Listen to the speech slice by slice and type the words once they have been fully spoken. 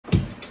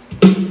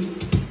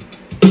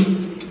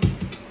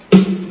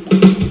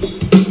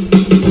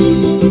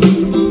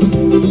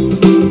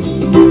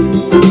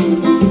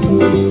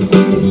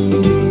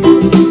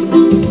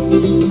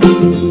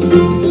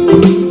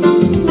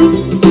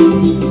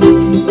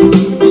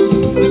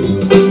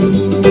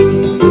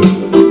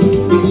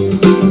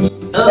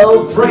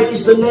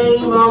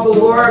name of the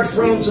Lord,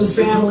 friends and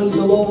families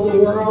all over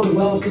the world.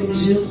 Welcome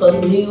to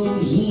a new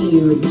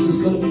year. This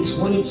is going to be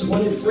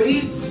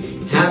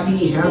 2023.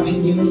 Happy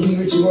New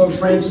Year to our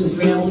friends and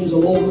families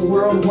all over the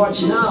world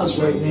watching us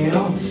right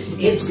now.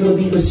 It's going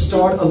to be the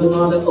start of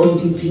another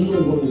ODP, and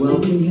I want to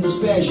welcome you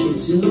especially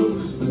to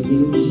a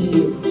new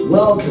year.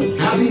 Welcome.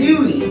 Happy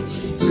New Year.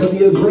 It's going to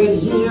be a great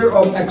year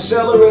of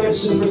accelerated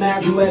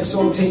supernatural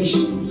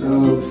exaltation,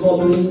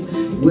 following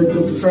with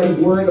the prophetic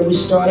word that we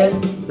started,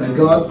 that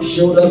God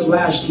showed us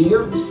last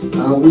year.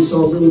 We saw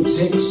little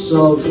ticks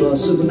of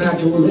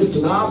supernatural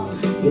lifting up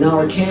in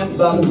our camp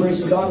by the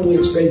grace of God, and we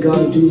expect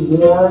God to do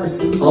more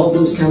of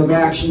those kind of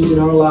actions in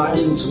our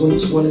lives in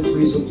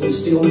 2023. So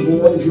please stay on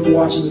board if you're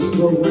watching this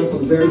program for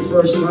the very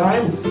first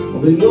time,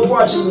 or maybe you're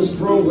watching this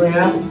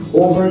program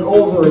over and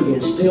over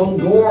again. Stay on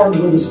board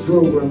with this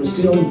program, and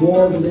stay on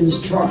board with the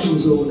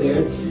instructions over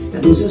there.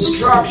 And those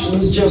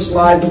instructions, just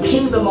like the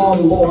kingdom of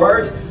the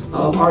Lord,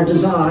 are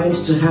designed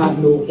to have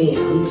no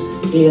end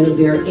in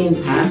their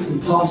impact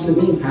and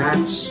positive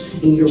impacts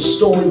in your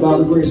story by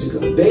the grace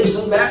of God. Based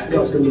on that,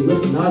 God's going to be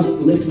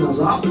lifting us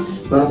up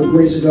by the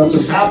grace of God.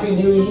 So happy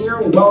New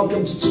Year.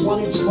 Welcome to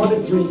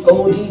 2023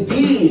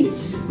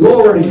 ODP.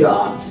 Glory to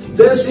God.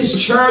 This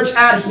is Church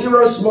at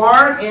Hero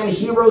Smart, and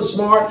Hero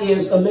Smart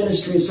is a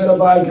ministry set up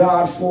by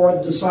God for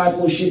the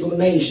discipleship of the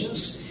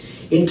nations,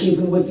 in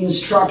keeping with the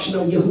instruction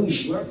of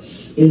Yahushua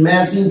in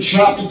Matthew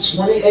chapter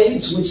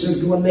 28, which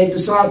says, "Go and make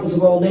disciples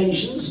of all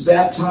nations,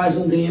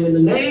 baptizing them in the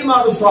name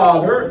of the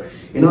Father,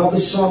 and of the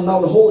Son, and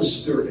of the Holy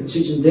Spirit, and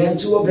teaching them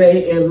to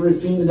obey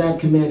everything that I've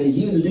commanded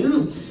you to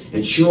do.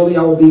 And surely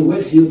I will be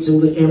with you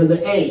till the end of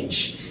the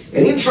age."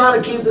 And in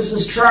trying to keep this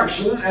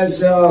instruction,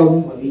 as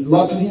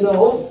lots of you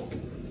know,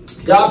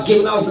 God's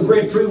given us the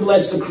great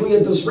privilege to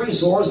create this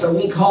resource that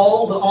we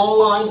call the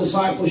Online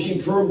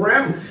Discipleship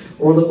Program,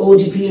 or the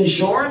ODP in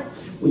short,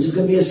 which is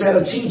going to be a set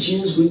of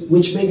teachings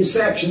which may be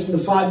sectioned into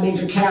 5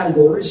 major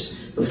categories: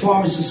 the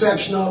pharmacy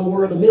section of the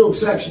word, the milk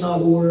section of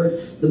the word,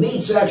 the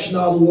meat section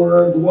of the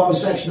word, the water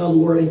section of the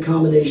word, and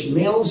combination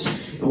meals.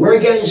 And we're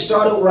getting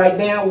started right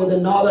now with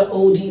another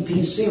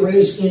ODP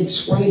series in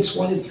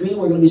 2023.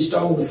 We're going to be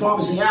starting with the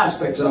pharmacy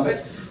aspect of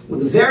it, with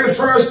the very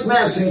first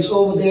message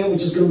over there,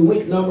 which is going to be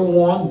week number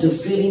 1,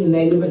 defeating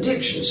negative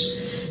addictions.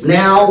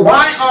 Now,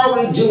 why are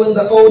we doing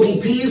the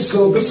ODP?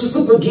 So this is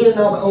the beginning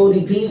of the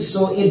ODP,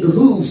 so it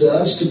behooves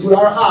us to put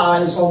our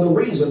eyes on the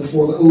reason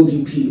for the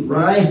ODP,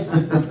 right?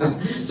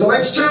 So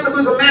let's turn to the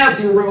book of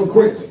Matthew real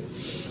quickly.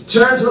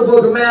 Turn to the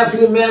book of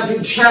Matthew,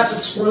 Matthew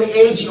chapter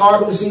 28. You are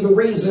going to see the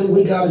reason.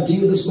 We got to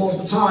do this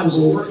multiple times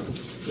over,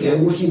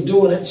 and we'll keep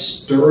doing it,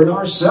 stirring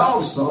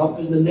ourselves up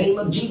in the name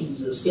of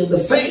Jesus, in the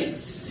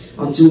faith,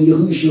 until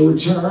Yahushua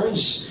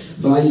returns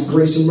by his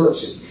grace and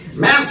mercy.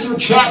 Matthew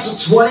chapter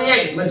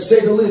 28, let's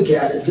take a look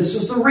at it. This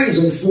is the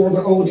reason for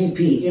the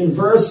ODP in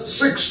verse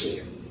 16.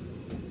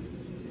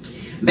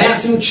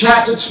 Matthew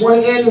chapter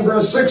 28 and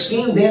verse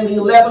 16, "Then the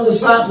 11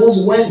 disciples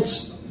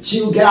went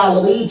to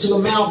Galilee, to the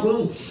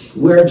mountain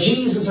where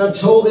Jesus had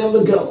told them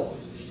to go.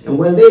 And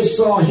when they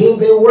saw him,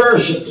 they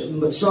worshipped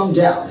him, but some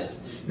doubted.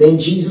 Then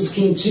Jesus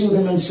came to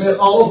them and said,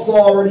 'All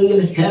authority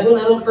in heaven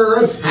and on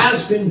earth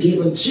has been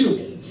given to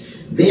me.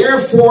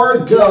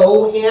 Therefore,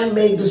 go and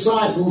make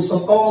disciples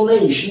of all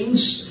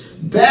nations,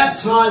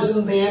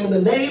 baptizing them in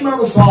the name of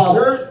the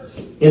Father,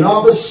 and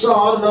of the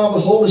Son, and of the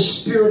Holy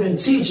Spirit, and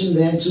teaching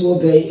them to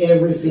obey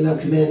everything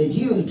I've commanded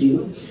you to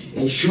do.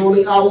 And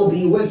surely I will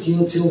be with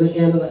you till the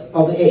end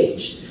of the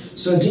age.'"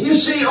 So do you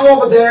see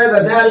over there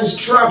that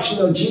instruction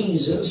of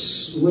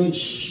Jesus,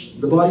 which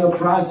the body of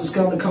Christ has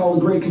come to call the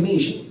Great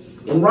Commission,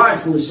 and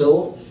rightfully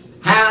so,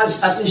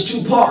 has at least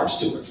 2 parts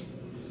to it.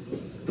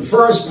 The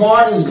first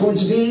part is going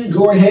to be,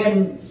 go ahead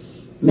and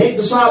make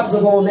disciples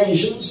of all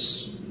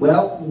nations.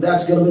 Well,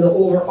 that's going to be the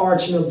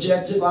overarching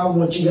objective. I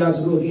want you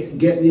guys to go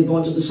get me a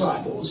bunch of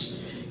disciples.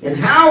 And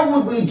how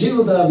would we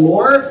do that,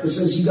 Lord? It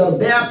says you got to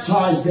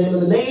baptize them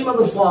in the name of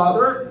the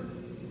Father,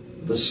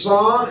 the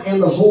Son,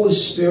 and the Holy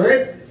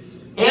Spirit,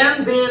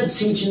 and then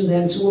teaching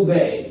them to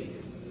obey.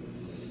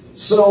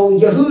 So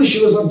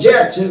Yahushua's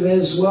objective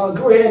is, well,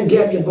 go ahead and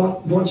get me a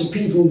bunch of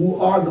people who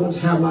are going to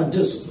have my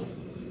discipline.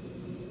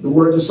 The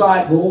word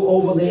disciple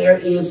over there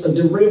is a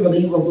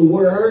derivative of the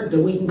word that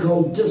we can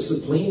call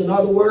discipline. In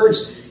other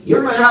words,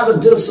 you're going to have a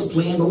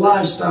discipline, the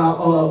lifestyle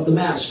of the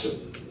master.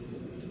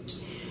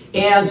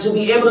 And to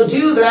be able to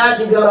do that,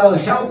 you got to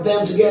help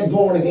them to get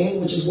born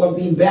again, which is what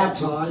being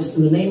baptized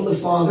in the name of the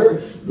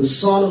Father, the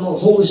Son, and the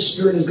Holy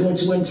Spirit is going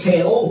to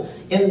entail,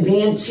 and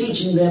then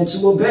teaching them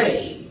to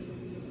obey.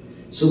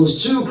 So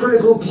those 2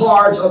 critical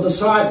parts of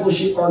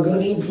discipleship are going to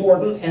be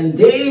important, and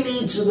they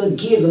need to be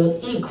given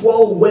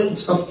equal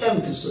weights of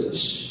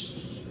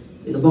emphasis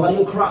in the body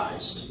of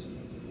Christ.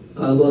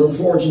 But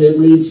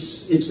unfortunately,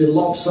 it's been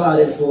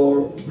lopsided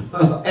for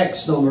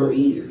X number of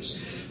years.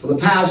 For the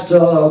past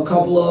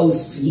couple of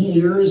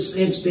years,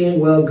 it's been,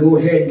 well, go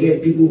ahead and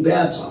get people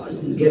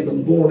baptized and get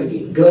them born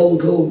again. Go,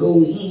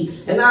 ye.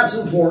 And that's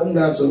important,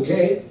 that's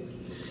okay.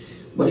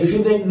 But if you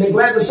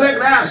neglect the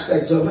second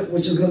aspect of it,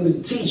 which is going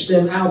to teach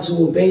them how to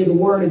obey the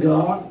Word of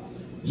God,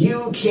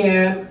 you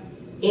can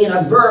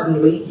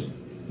inadvertently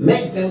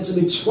make them to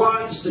be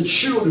twice the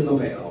children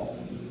of hell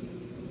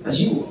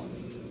as you are.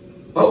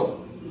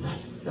 Oh,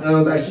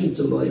 that hit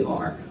somebody's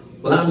heart.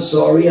 Well, I'm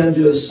sorry, I'm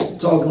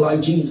just talking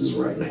like Jesus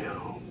right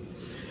now.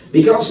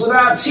 Because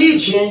without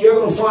teaching, you're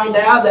going to find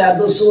out that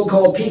the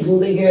so-called people,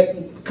 they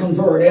get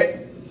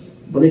converted,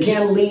 but they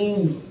can't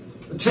leave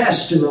a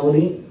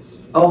testimony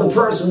of the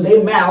person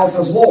they mouth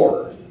as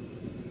Lord.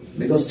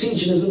 Because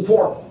teaching is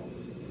important.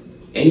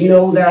 And you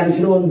know that if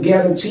you don't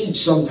get to teach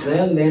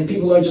something, then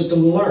people are just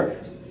going to learn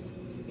it.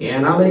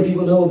 And how many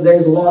people know that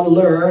there's a lot to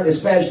learn,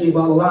 especially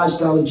about the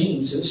lifestyle of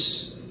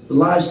Jesus? The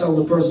lifestyle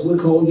of the person we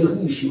call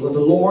Yahushua, the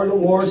Lord of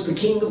Lords, the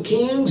King of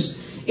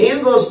Kings.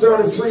 In those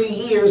 33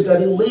 years that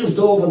he lived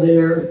over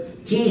there,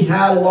 he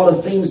had a lot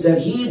of things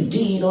that he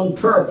did on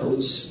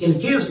purpose in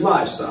his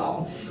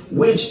lifestyle,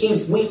 which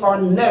if we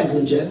are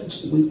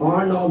negligent, we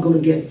are not going to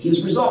get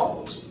his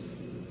results.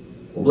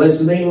 Well, bless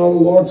the name of the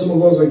Lord.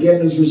 Some of us are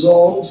getting his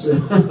results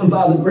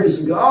by the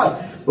grace of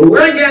God. But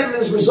we're getting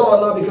his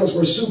result not because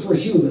we're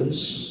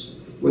superhumans.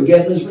 We're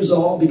getting his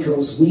result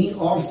because we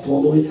are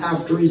following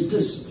after his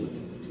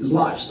discipline, his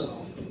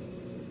lifestyle.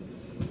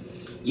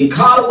 You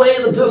cut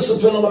away the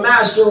discipline of the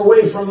master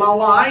away from my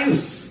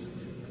life,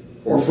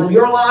 or from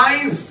your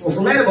life, or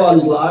from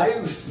anybody's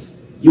life,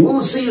 you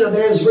will see that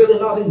there's really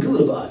nothing good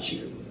about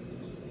you.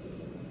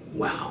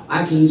 Wow,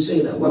 how can you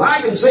say that? Well,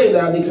 I can say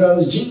that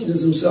because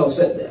Jesus himself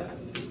said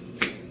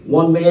that.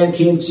 One man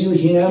came to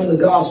him in the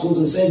Gospels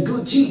and said,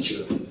 "Good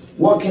teacher,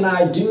 what can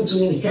I do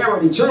to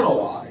inherit eternal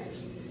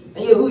life?"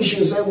 And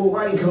Yahushua said, "Well,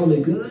 why do you call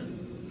me good?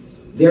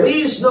 There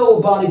is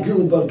nobody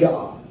good but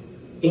God,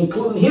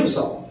 including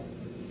himself."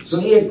 So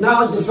he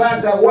acknowledged the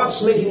fact that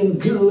what's making him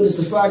good is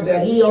the fact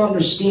that he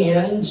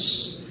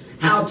understands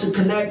how to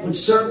connect with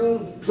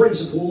certain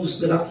principles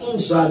that are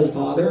inside the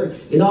Father.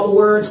 In other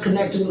words,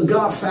 connecting with the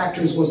God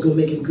factor is what's going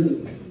to make him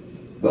good.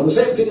 Well, the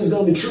same thing is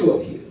going to be true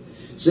of you.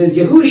 So if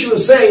Yahushua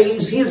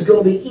says he's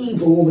going to be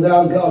evil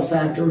without a God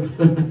factor,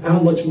 how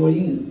much more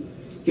you?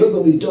 You're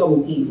going to be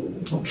double evil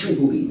or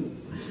triple evil.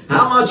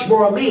 How much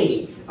more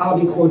me? I'll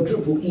be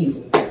quadruple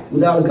evil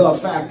without a God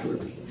factor.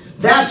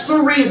 That's the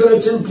reason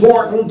it's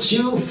important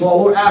to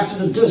follow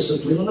after the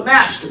discipline of the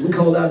master. We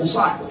call that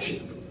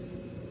discipleship.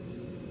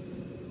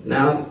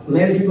 Now,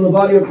 many people in the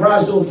body of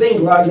Christ don't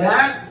think like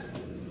that.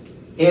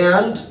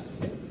 And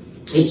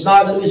it's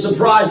not going to be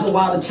surprising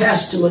why the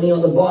testimony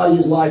of the body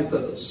is like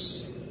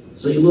this.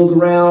 So you look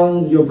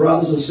around, your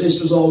brothers and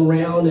sisters all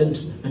around, and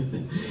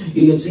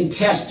you can see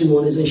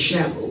testimonies in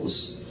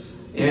shambles.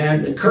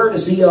 And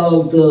courtesy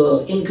of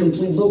the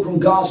incomplete lukewarm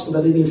gospel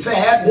that they've been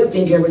fed, they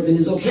think everything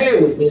is okay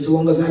with me so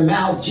long as I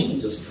mouth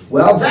Jesus.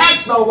 Well,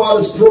 that's not what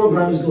this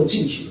program is going to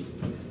teach you.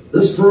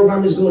 This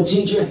program is going to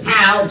teach you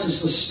how to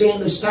sustain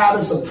the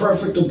status of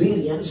perfect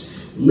obedience,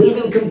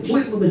 living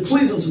completely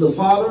pleasing to the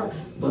Father,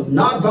 but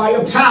not by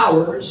your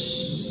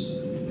powers,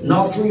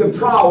 not through your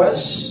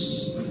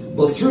prowess,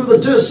 but through the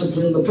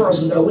discipline of the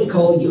person that we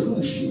call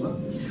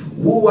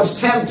Yahushua, who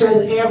was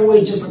tempted in every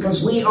way just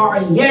because we are,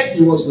 and yet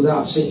he was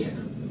without sin.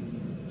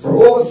 For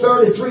over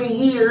 33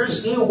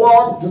 years, he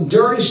walked the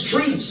dirty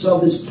streets of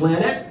this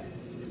planet,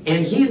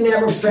 and he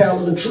never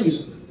fell into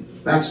treason.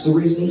 That's the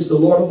reason he's the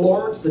Lord of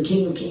Lords, the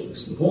King of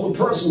Kings, the only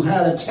person who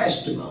had a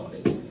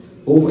testimony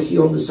over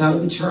here on the side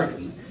of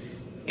eternity.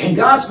 And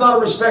God's not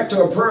a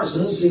respecter of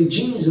persons. If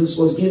Jesus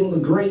was given the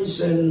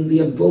grace and the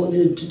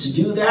ability to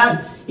do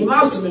that, he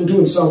must have been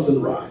doing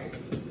something right.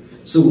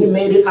 So we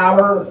made it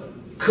our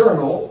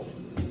kernel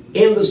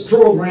in this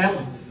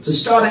program to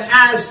start and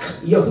ask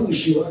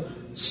Yahushua,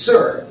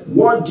 "Sir,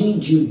 what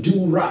did you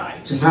do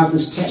right to have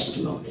this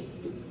testimony?"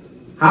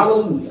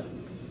 Hallelujah.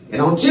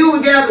 And until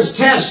we get this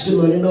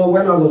testimony, no,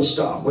 we're not going to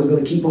stop. We're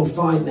going to keep on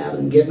finding out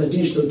and getting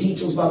additional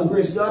details by the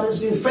grace of God.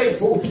 He's been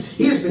faithful.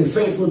 He has been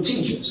faithful to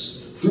teach us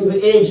through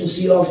the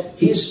agency of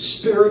his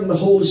Spirit and the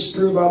Holy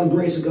Spirit by the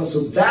grace of God.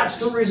 So that's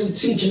the reason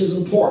teaching is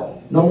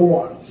important, number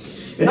one.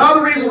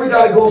 Another reason we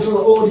got to go through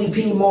the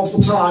ODP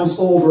multiple times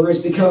over is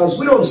because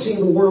we don't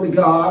see the Word of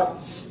God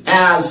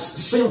as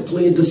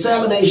simply a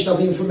dissemination of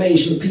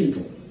information to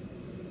people.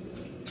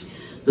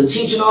 The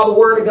teaching of the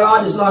Word of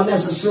God is not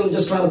necessarily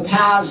just trying to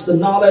pass the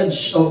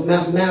knowledge of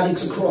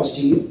mathematics across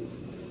to you,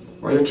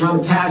 or you're trying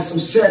to pass some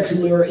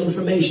secular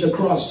information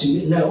across to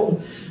you. No,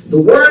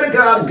 the Word of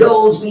God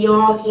goes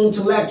beyond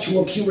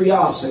intellectual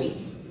curiosity.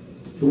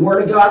 The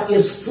Word of God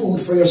is food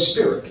for your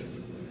spirit.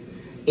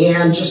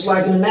 And just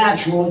like in the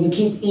natural, you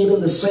keep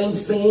eating the same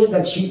thing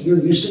that you're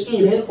used to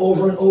eating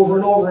over and over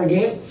and over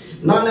again.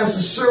 Not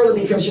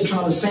necessarily because you're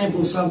trying to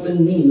sample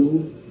something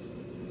new,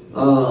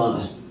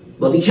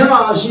 but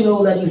because you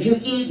know that if you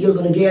eat, you're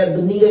going to get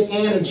the needed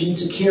energy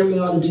to carry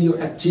on and do your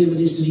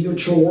activities, to do your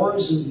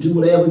chores, and do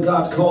whatever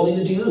God's calling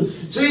you to do.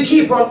 So you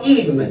keep on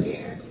eating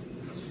again.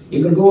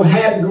 You're going to go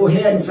ahead and go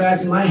ahead. In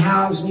fact, in my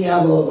house, we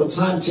have a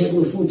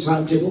timetable, a food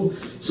timetable.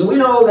 So we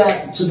know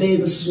that today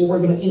this is what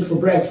we're going to eat for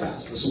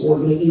breakfast. This is what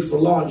we're going to eat for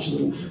lunch.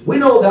 We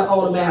know that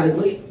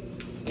automatically.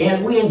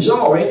 And we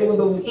enjoy it, even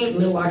though we've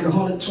eaten it like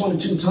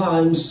 122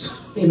 times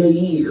in a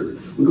year.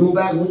 We go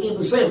back and we eat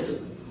the same thing.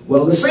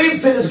 Well, the same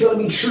thing is going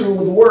to be true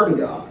with the Word of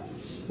God.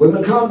 We're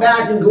going to come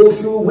back and go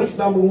through week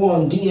number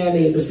 1,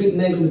 DNA, defeat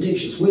negative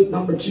addictions. Week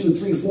number 2,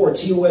 3, 4,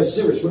 TOS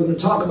series. We're going to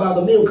talk about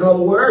the milk of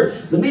the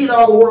Word, the meat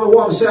of the Word,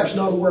 water section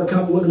of the Word.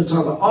 We're going to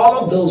talk about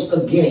all of those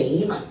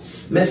again,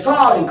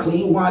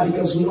 methodically. Why?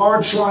 Because we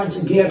are trying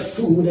to get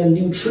food and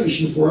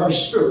nutrition for our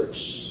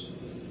spirits.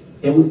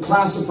 And we've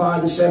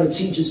classified the set of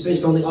teachings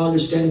based on the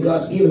understanding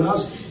God's given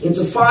us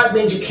into 5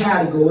 major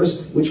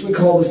categories, which we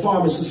call the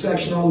pharmacy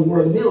section of the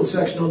Word, the milk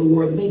section of the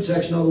Word, the meat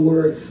section of the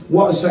Word,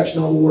 water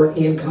section of the Word,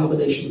 and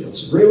combination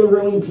meals. Really,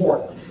 really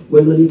important.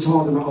 We're going to be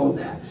talking about all of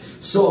that.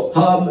 So,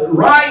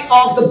 right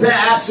off the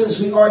bat,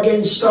 since we are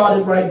getting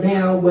started right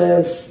now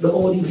with the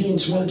ODP in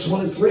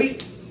 2023,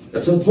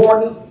 it's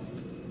important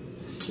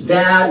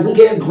that we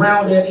get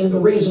grounded in the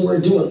reason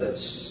we're doing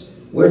this.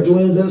 We're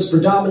doing this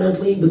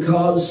predominantly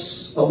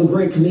because of the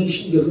Great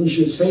Commission.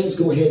 Yahushua says,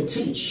 go ahead and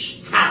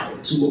teach how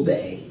to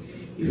obey.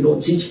 If you don't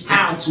teach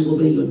how to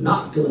obey, you're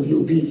not going to be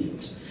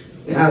obedient.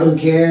 And I don't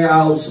care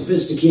how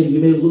sophisticated you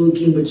may look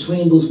in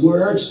between those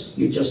words,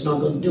 you're just not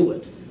going to do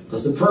it.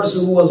 Because the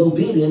person who was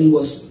obedient, he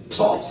was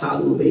taught how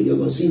to obey. You're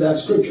going to see that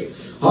scripture.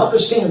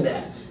 Understand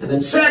that. And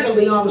then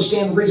secondly,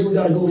 understand the reason we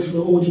got to go through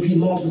the ODP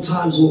multiple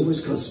times over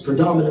is because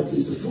predominantly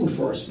it's the food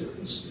for our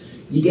spirits.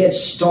 You get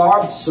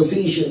starved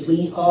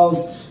sufficiently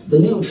of the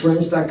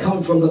nutrients that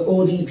come from the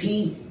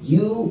ODP,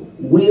 you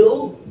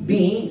will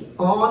be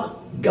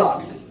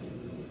ungodly.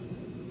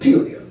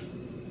 Period.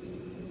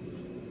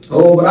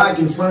 Oh, but I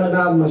can find it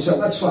out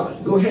myself. That's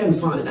fine. Go ahead and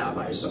find it out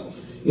by yourself.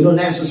 You don't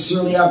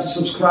necessarily have to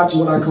subscribe to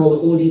what I call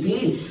the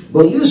ODP,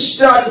 but you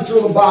study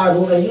through the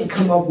Bible and you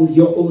come up with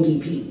your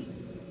ODP.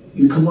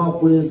 You come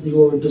up with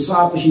your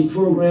discipleship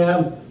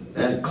program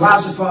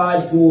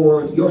classified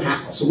for your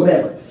house or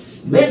whatever.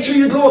 Make sure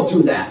you go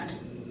through that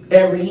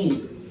every year,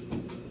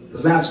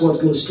 because that's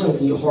what's going to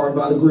strengthen your heart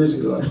by the grace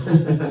of God.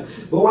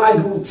 But why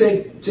go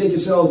take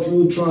yourself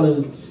through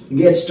trying to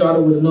get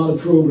started with another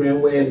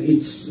program where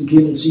it's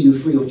given to you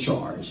free of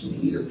charge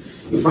here?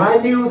 If I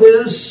knew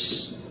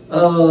this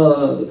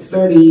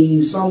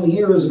 30-some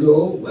years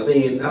ago, I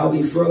mean, I'll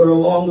be further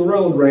along the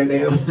road right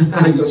now.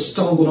 I just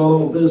stumbled on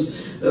all of this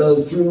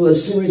through a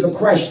series of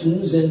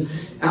questions and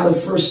out of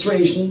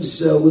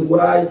frustrations with what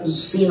I've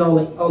seen on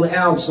the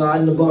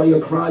outside in the body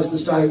of Christ, and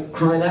started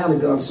crying out to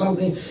God.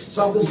 Something's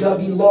got to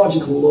be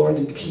logical, Lord.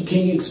 Can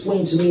you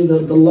explain to me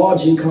the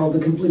logic of the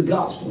complete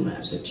gospel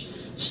message?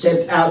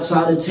 Stepped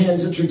outside the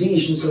tens of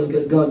traditions, so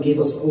God gave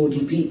us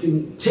ODP.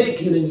 Can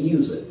take it and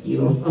use it, you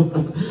know.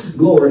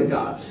 Glory to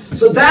God.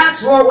 So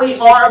that's what we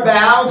are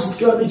about. It's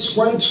going to be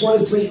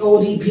 2023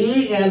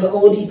 ODP, and the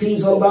ODP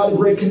is all about the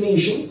Great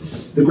Commission.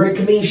 The Great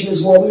Commission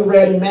is what we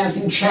read in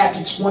Matthew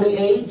chapter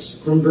 28,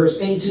 from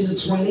verse 18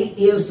 to 20,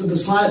 is the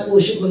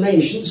discipleship of the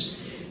nations.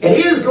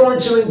 It is going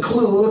to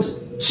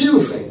include 2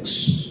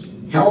 things: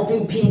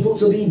 helping people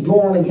to be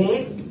born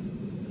again.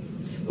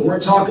 When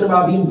we're talking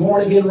about being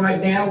born again right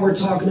now, we're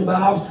talking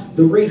about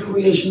the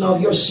recreation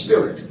of your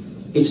spirit.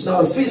 It's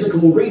not a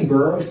physical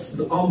rebirth.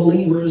 The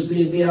unbelievers,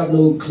 they have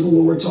no clue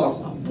what we're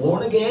talking about.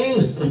 Born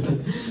again?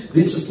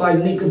 This is like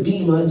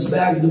Nicodemus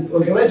back in the...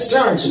 Okay, let's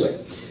turn to it.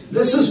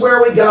 This is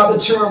where we got the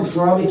term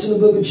from. It's in the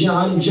book of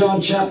John, in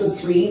John chapter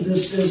 3.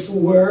 This is the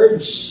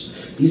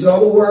words. These are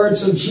the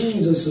words of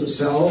Jesus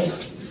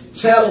himself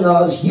telling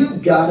us,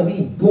 you've got to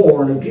be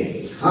born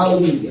again.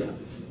 Hallelujah.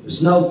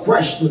 There's no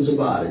questions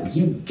about it.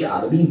 You've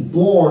got to be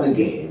born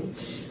again.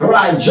 All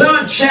right,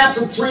 John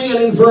chapter 3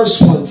 and in verse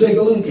 1. Take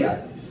a look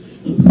at it.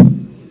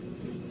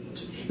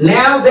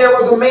 Now there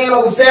was a man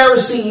of the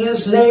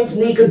Pharisees named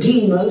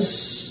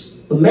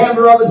Nicodemus, a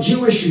member of the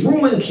Jewish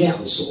ruling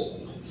council.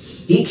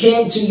 He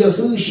came to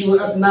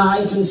Yahushua at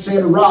night and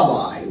said,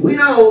 Rabbi, we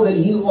know that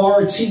you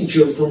are a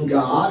teacher from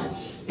God,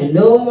 and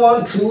no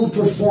one could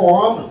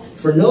perform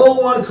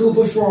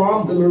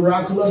the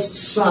miraculous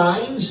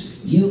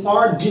signs you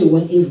are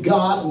doing if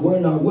God were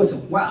not with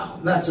him. Wow,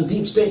 that's a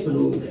deep statement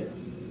over there.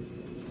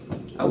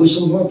 I wish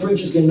some of our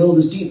preachers can know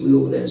this deeply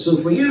over there. So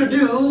for you to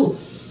do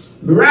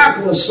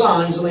miraculous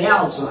signs on the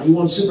outside, you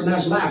want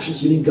supernatural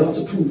actions, you need God's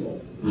approval.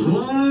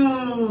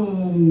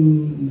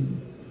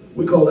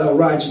 We call that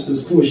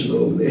righteousness quotient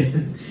over there.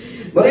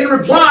 But in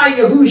reply,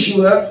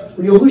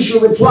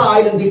 Yahushua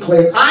replied and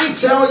declared, I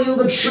tell you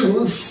the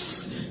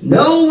truth,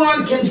 no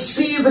one can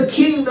see the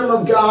kingdom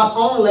of God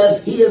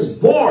unless he is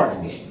born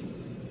again.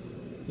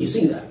 You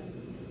see that?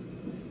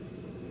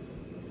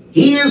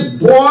 He is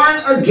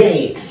born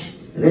again.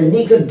 And then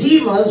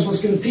Nicodemus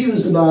was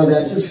confused about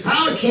that. He says,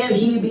 how can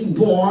he be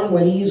born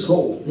when he is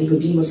old?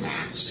 Nicodemus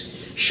asked.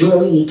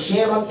 Surely he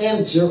cannot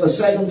enter a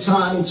second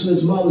time into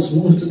his mother's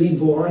womb to be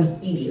born.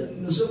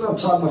 Idiot. This is not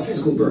talking about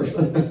physical birth.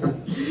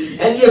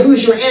 And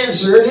Yahushua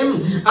answered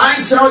him,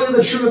 I tell you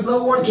the truth,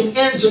 no one can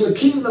enter the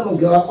kingdom of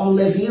God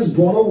unless he is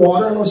born of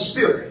water and of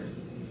spirit.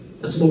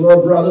 And some of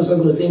our brothers are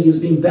going to think he's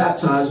being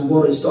baptized with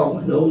water he's talking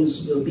about. No,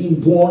 he's being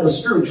born of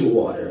spiritual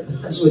water.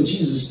 That's what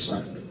Jesus is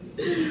talking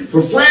about.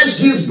 For flesh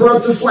gives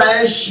birth to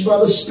flesh, but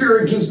the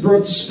spirit gives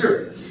birth to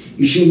spirit.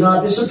 You should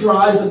not be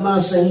surprised at my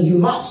saying you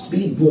must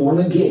be born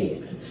again.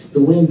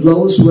 The wind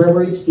blows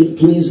wherever it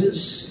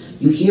pleases.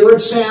 You hear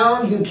its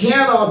sound. You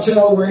cannot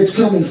tell where it's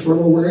coming from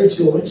or where it's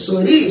going. So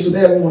it is with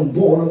everyone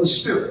born of the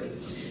Spirit.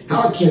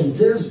 How can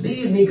this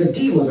be?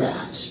 Nicodemus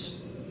asked.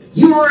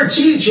 You are a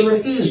teacher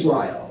in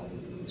Israel,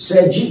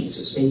 said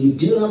Jesus, and you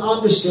do not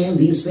understand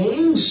these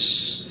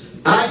things?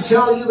 I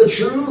tell you the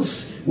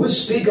truth. We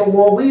speak of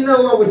what we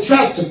know and we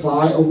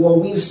testify of what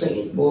we've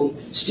seen. Well,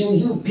 still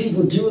you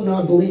people do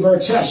not believe our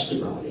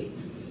testimony.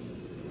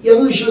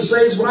 Yahushua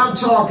says what I'm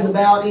talking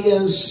about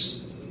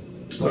is,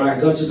 all right,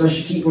 God says I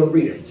should keep on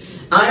reading.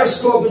 I have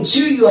spoken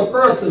to you of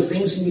earthly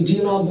things and you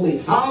do not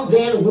believe. How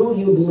then will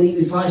you believe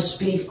if I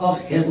speak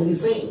of heavenly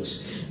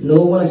things?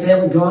 No one has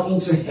ever gone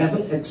into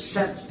heaven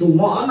except the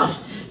one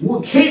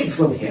who came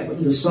from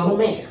heaven, the Son of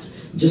Man.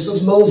 Just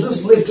as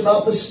Moses lifted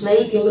up the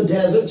snake in the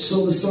desert,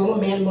 so the Son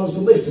of Man must be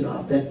lifted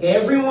up, that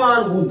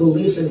everyone who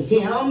believes in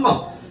him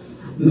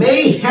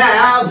may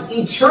have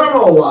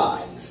eternal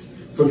life.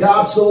 For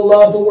God so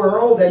loved the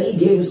world that he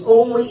gave his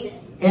only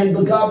and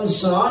begotten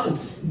Son,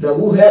 that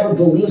whoever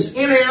believes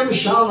in him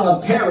shall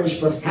not perish,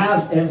 but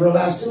have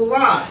everlasting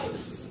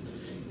life.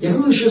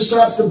 Yahushua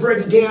starts to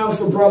break it down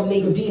for Brother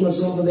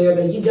Nicodemus over there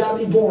that you got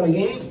to be born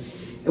again.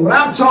 And what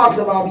I'm talking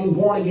about being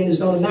born again is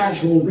not a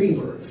natural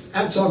rebirth.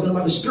 I'm talking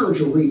about a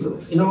spiritual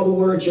rebirth. In other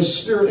words, your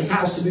spirit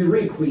has to be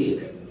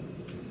recreated.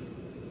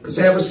 Because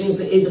ever since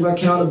the age of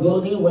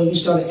accountability, when you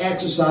started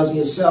exercising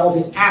yourself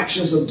in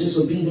actions of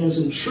disobedience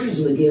and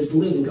treason against the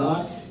living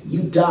God,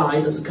 you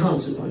died as a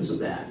consequence of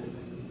that.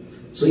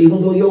 So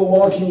even though you're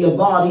walking in your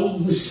body,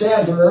 you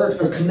severed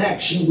a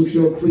connection with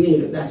your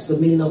Creator. That's the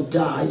meaning of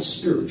died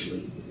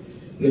spiritually.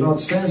 You're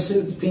not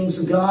sensitive to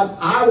things of God.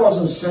 I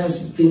wasn't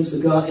sensitive to things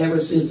of God ever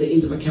since the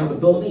age of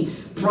accountability.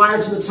 Prior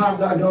to the time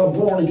that I got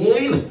born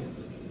again,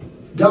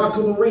 God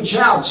couldn't reach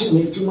out to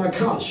me through my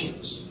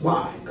conscience.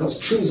 Why? Because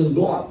treason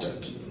blocked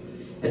it.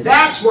 And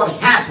that's what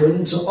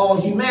happened to all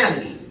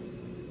humanity.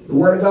 The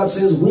Word of God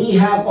says, we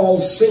have all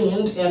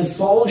sinned and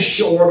fallen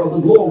short of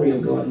the glory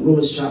of God.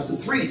 Romans chapter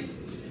 3.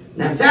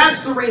 Now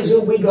that's the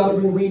reason we got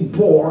to be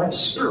reborn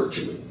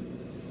spiritually.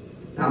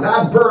 Now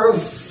that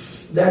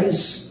birth that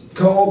is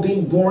called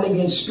being born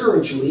again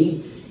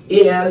spiritually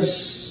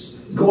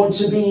is going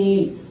to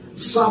be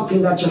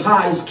something that your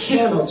eyes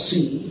cannot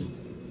see,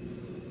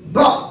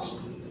 but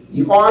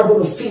you are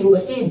going to feel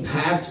the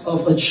impact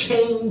of a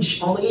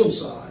change on the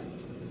inside.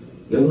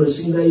 You're going to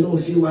see that you don't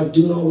feel like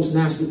doing all those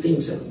nasty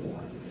things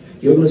anymore.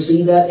 You're going to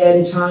see that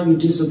anytime you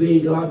disobey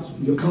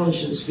God, your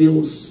conscience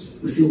feel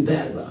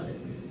bad about it.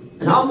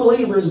 An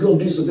unbeliever is going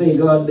to disobey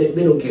God. They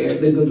don't care.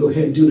 They're going to go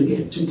ahead and do it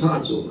again 2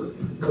 times over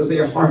because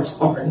their heart's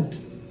hardened.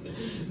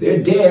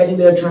 They're dead in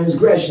their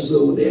transgressions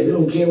over there. They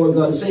don't care what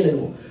God is saying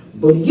anymore.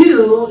 But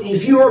you,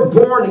 if you're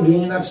born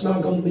again, that's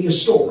not going to be a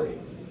story.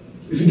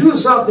 If you do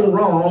something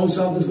wrong,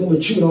 something's going to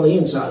be chewed on the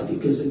inside of you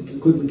because it can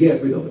quickly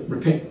get rid of it.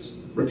 Repent,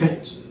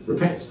 repent,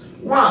 repent.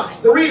 Why?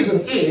 The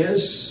reason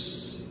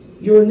is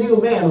you're a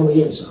new man on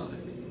the inside.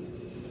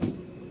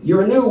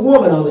 You're a new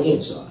woman on the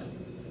inside.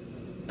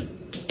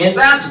 And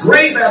that's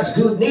great. That's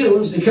good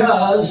news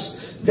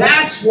because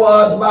that's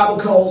what the Bible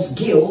calls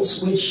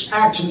guilt, which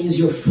actually is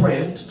your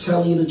friend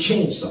telling you to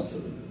change something.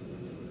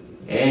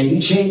 And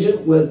you change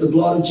it with the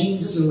blood of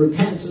Jesus and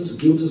repentance.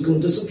 Guilt is going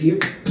to disappear.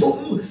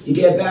 Boom! You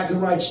get back in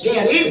right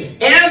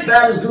standing. And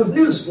that is good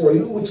news for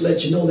you, which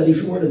lets you know that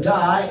if you were to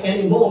die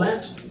any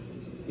moment,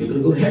 you're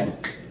going to go to heaven.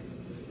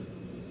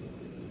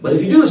 But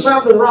if you do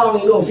something wrong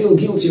and you don't feel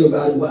guilty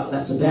about it, well,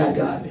 that's a bad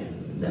guy,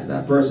 man.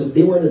 That person, if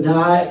they were to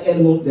die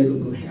any moment, they're going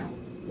to go to hell.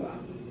 Wow.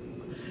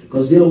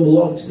 Because they don't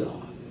belong to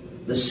God.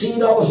 The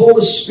seed of the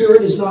Holy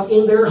Spirit is not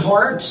in their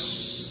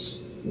hearts.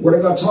 The Word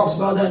of God talks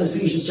about that in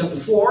Ephesians chapter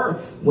 4.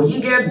 When you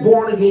get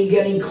born again, you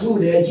get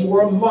included, you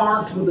are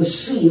marked with the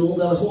seal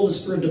that the Holy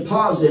Spirit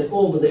deposited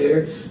over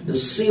there. The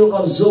seal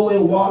of Zoe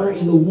water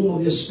in the womb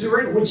of your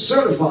spirit, which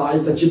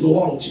certifies that you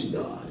belong to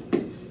God.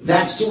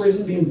 That's the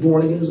reason being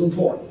born again is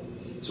important.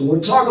 So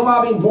we're talking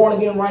about being born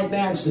again right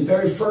now. It's the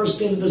very first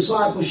thing in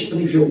discipleship.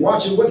 And if you're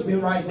watching with me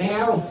right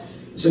now,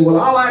 you say, well,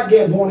 I'd like to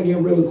get born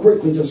again really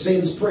quickly. Just say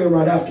this prayer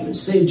right after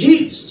this. Say,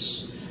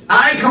 Jesus,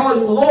 I call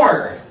you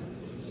Lord.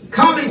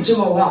 Come into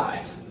my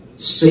life.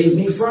 Save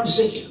me from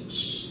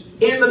sins.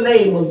 In the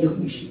name of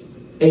Yahushua.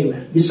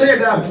 Amen. You say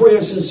that prayer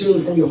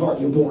sincerely from your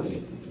heart. You're born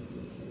again.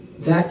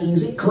 That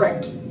easy?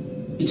 Correct.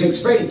 It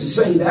takes faith to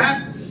say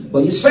that.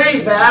 But you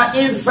say that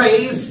in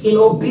faith, in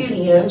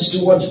obedience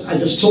to what I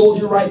just told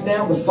you right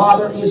now. The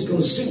Father is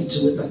going to see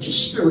to it that your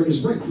spirit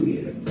is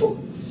recreated.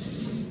 Boom.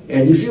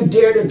 And if you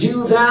dare to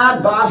do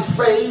that by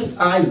faith,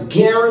 I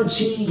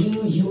guarantee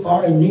you, you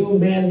are a new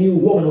man, new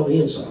woman on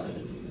the inside.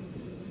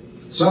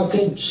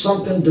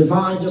 Something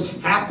divine just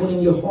happened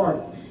in your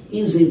heart.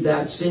 Is it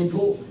that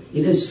simple?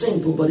 It is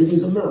simple, but it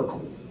is a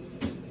miracle.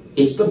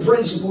 It's the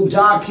principle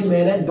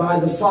documented by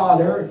the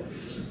Father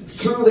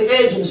through the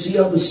agency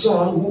of the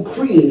Son who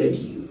created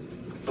you.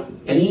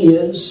 And He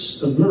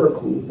is a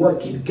miracle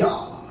working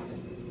God.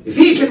 If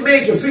He can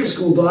make your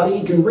physical body,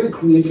 He can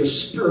recreate your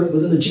spirit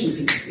within a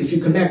jiffy if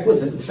you connect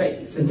with it in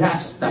faith. And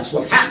that's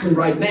what happened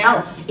right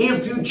now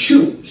if you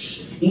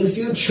choose. if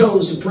you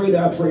chose to pray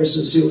that prayer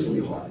sincerely from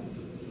your heart.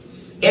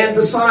 And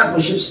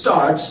discipleship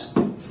starts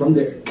from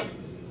there.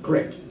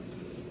 Correct.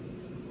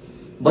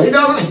 But it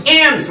doesn't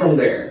end from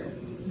there.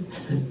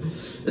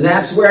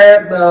 That's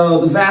where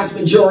the vast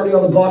majority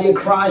of the body of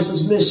Christ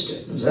has missed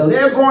it. So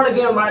they're born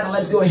again, right? Now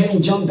let's go ahead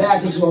and jump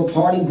back into our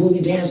party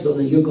boogie dance.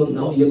 And you're going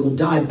to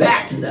die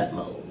back in that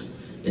mode.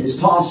 And it's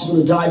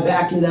possible to die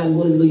back in that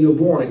mode until you're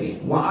born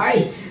again.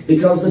 Why?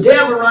 Because the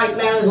devil right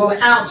now is on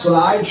the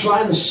outside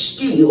trying to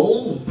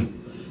steal,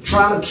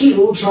 trying to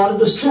kill, trying to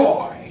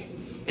destroy.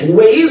 And the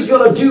way he's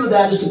going to do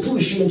that is to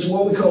push you into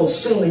what we call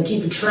sin and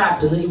keep you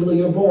trapped in it even though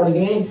you're born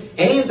again.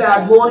 And in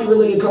that mode, even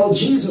though you call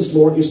Jesus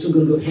Lord, you're still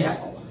going to go to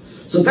hell.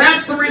 So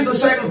that's the reason the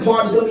second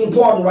part is going to be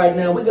important right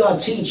now. We're going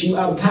to teach you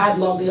how to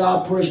padlock the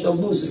operation of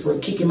Lucifer,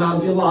 kick him out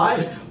of your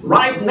life.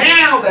 Right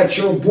now that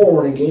you're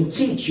born again,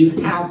 teach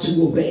you how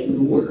to obey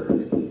the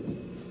word.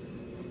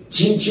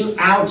 Teach you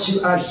how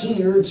to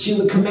adhere to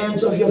the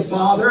commands of your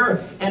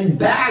Father and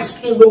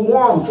bask in the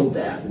warmth of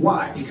that.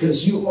 Why?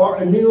 Because you are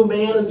a new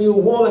man, a new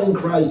woman in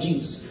Christ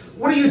Jesus.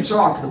 What are you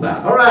talking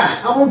about? All right,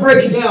 I'm going to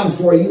break it down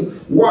for you.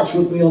 Watch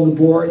with me on the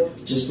board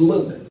just a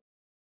little bit.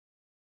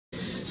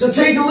 So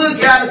take a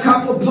look at a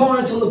couple of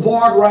points on the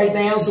board right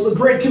now. So the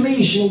Great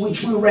Commission,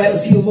 which we read a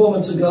few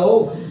moments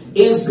ago,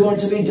 is going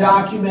to be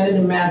documented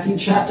in Matthew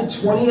chapter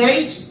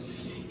 28.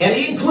 And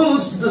it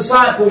includes the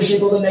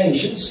discipleship of the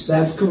nations.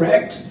 That's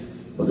correct.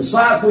 But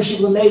discipleship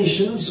of the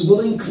nations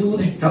will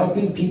include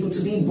helping people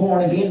to be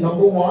born again,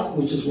 number one,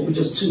 which is what we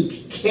just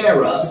took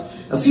care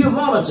of a few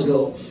moments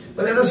ago.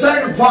 But then the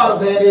second part of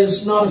that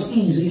is not as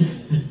easy.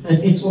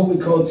 It's what we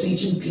call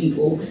teaching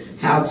people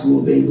how to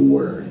obey the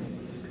word.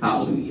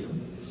 Hallelujah.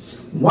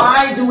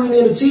 Why do we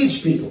need to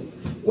teach people?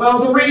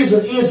 Well, the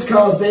reason is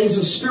because there is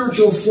a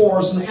spiritual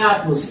force in the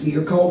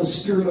atmosphere called the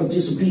spirit of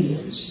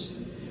disobedience,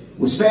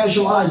 which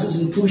specializes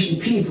in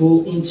pushing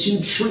people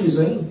into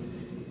treason,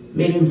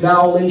 meaning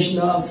violation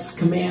of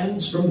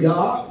commands from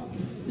God.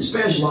 It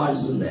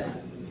specializes in that.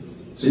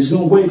 So he's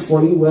going to wait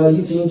for you. Well,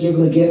 you think you're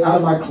going to get out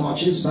of my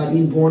clutches by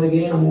being born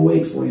again? I'm going to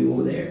wait for you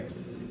over there.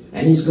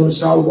 And he's going to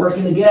start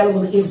working together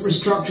with the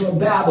infrastructure of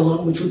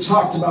Babylon, which we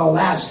talked about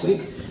last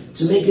week,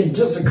 to make it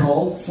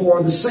difficult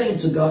for the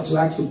saints of God to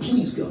actually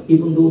please God,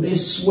 even though they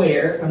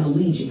swear an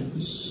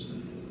allegiance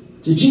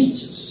to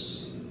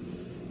Jesus.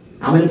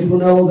 How many people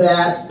know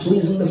that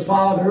pleasing the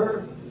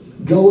Father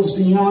goes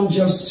beyond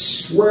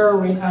just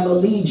swearing an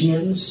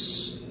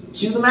allegiance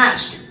to the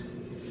Master?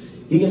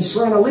 You can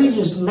swear an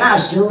allegiance to the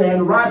Master,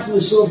 and rightfully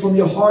so from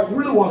your heart, you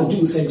really want to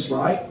do things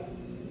right.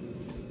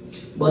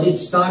 But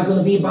it's not going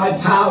to be by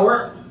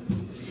power.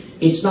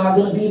 It's not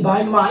going to be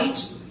by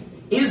might.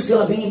 It's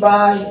going to be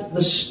by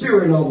the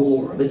Spirit of the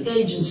Lord, the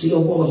agency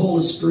of what the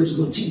Holy Spirit is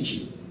going to teach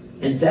you.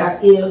 And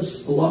that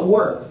is a lot of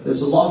work.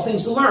 There's a lot of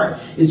things to learn.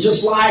 It's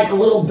just like a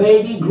little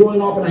baby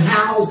growing up in a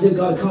house. They've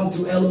got to come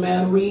through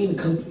elementary,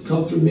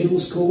 come through middle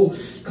school,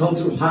 come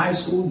through high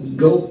school,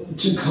 go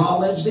to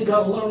college. They've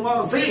got to learn a lot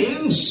of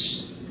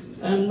things.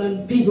 And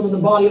when people in the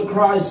body of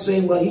Christ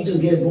say, well, you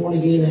just get born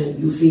again and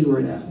you figure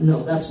it out.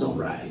 No, that's not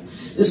right.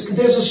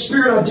 There's a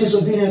spirit of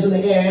disobedience in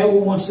the air who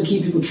wants to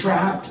keep people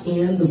trapped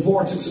in the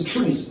vortex of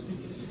treason.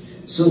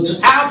 So to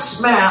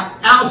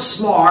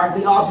outsmart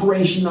the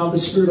operation of the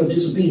spirit of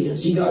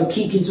disobedience, you got to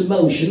kick into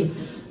motion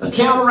a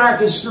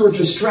counteractive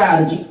spiritual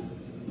strategy.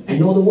 And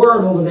know the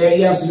word over there,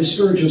 yes, to the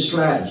spiritual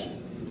strategy.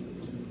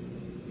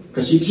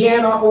 Because you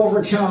cannot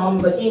overcome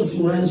the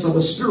influence of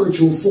a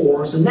spiritual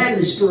force, a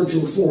negative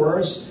spiritual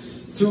force,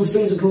 through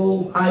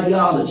physical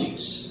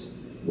ideologies.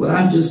 Well,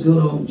 I'm just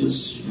going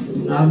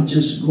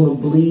to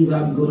believe,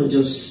 I'm going to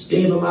just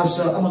stay by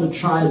myself. I'm going to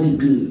try to be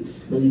good.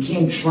 No, you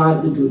can't try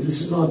to be good.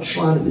 This is not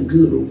trying to be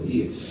good over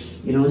here.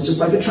 You know, it's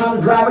just like you're trying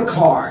to drive a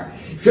car.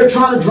 If you're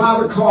trying to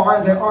drive a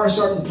car, there are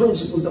certain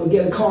principles that will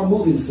get a car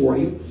moving for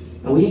you.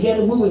 And when you get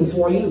it moving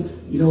for you,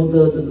 you know,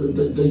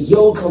 the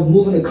yoke of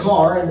moving a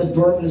car and the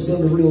burden is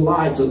going to be real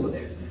light over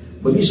there.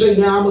 But you say,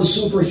 yeah, I'm a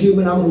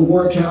superhuman, I'm going to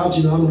work out,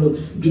 you know, I'm going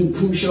to do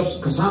push-ups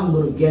because I'm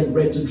going to get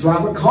ready to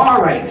drive a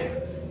car right now.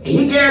 And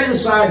you get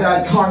inside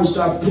that car and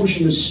start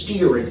pushing the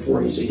steering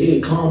for you. You say, hey,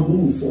 car,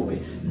 move for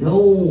me.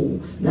 No,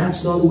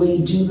 that's not the way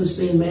you do this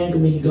thing, man. I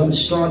mean, you got to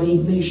start the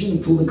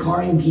ignition, pull the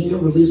car in gear,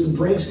 release the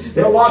brakes.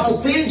 There are lots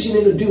of things you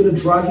need to do to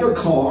drive your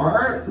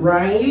car,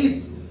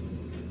 right?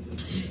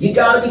 You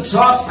got to be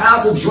taught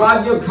how to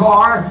drive your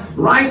car.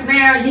 Right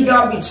now, you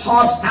got to be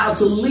taught how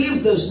to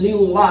live this new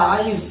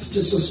life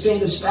to sustain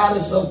the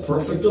status of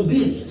perfect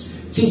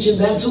obedience, teaching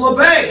them to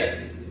obey it.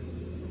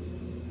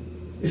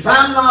 If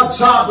I'm not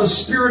taught the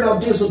spirit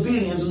of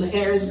disobedience in the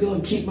air, is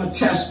going to keep my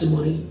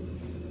testimony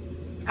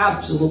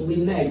absolutely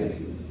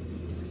negative.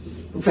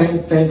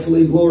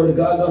 Thankfully, glory to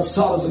God, God's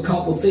taught us a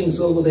couple of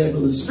things over there. But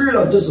the spirit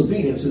of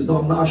disobedience is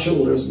not on our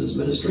shoulders in this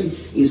ministry.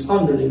 It's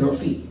underneath our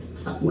feet.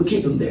 We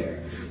keep him there.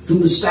 Through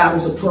the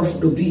status of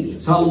perfect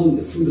obedience.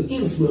 Hallelujah. Through the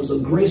influence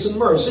of grace and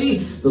mercy.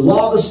 The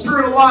law of the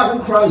Spirit alive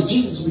in Christ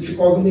Jesus, which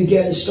we're going to be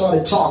getting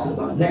started talking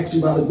about next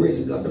week by the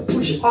grace of God. To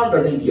push it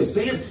underneath your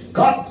feet,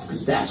 God,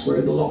 because that's where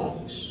it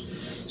belongs.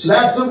 So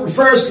that's the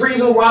first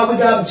reason why we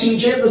got to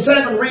teach it. The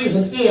second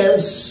reason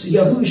is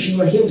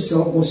Yahushua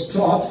himself was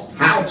taught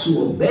how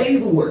to obey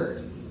the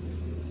word.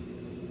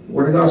 The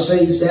word of God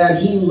says that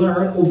he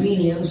learned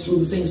obedience through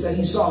the things that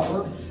he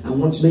suffered. And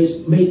once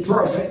made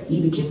perfect,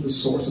 he became the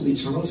source of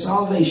eternal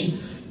salvation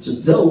to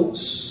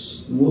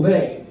those who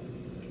obey.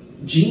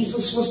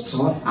 Jesus was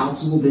taught how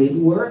to obey the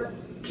word.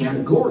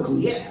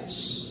 Categorically,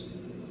 yes.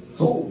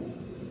 Oh,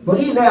 but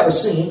he never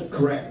sinned,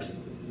 correct?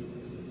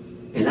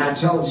 And that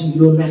tells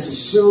you don't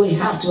necessarily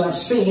have to have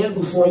sinned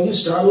before you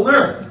start to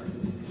learn.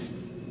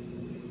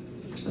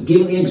 I've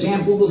given the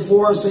example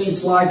before. Say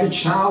it's like a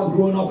child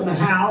growing up in a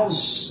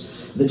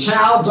house. The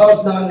child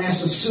does not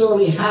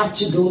necessarily have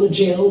to go to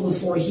jail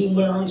before he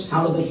learns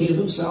how to behave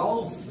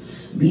himself,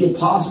 be a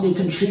positive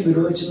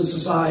contributor to the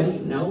society.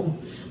 No.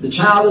 The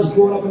child is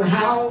growing up in a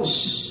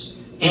house,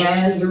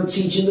 and you're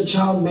teaching the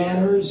child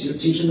manners. You're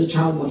teaching the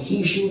child what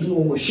he should do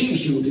or what she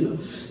should do.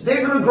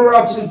 They're going to grow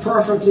up to be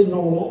perfectly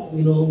normal.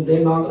 You know,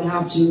 they're not going to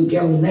have to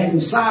get on the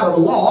negative side of the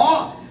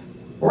law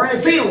or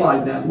anything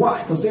like that.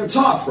 Why? Because they're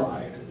taught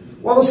right.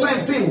 Well, the same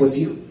thing with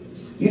you.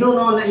 You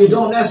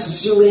don't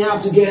necessarily have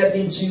to get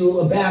into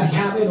a bad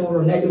habit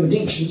or negative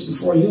addictions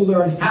before you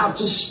learn how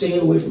to stay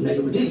away from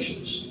negative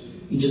addictions.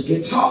 You just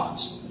get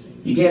taught.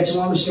 You get to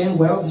understand,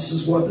 well, this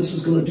is what this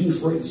is going to do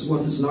for you. This is what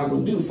this is not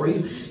going to do for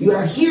you. You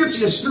adhere to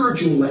your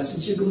spiritual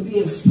lessons. You're going to be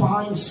a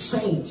fine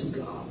saint to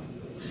God.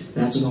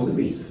 That's another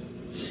reason.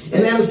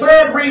 And then the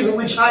third reason,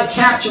 which I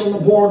capture on the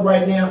board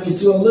right now,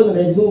 is to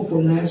eliminate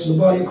lukewarmness in the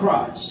body of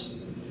Christ.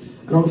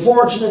 And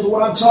unfortunately,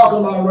 what I'm talking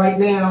about right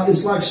now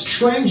is like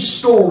strange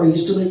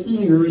stories to the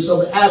ears of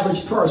the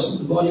average person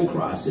in the body of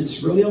Christ.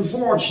 It's really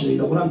unfortunate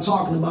that what I'm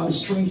talking about is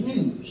strange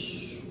news.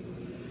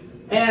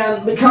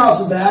 And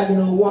because of that, you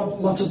know,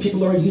 what lots of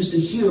people are used to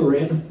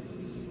hearing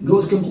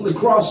goes completely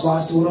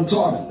crosswise to what I'm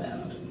talking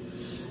about.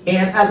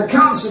 And as a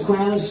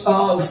consequence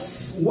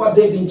of what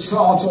they've been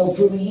taught all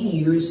through the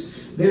years,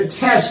 their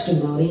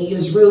testimony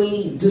is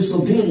really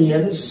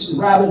disobedience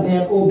rather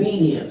than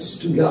obedience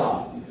to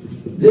God.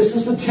 This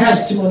is the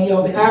testimony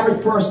of the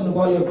average person in the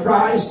body of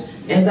Christ,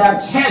 and that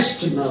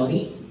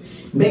testimony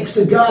makes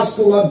the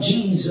gospel of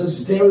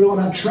Jesus very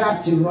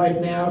unattractive right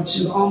now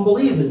to the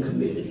unbelieving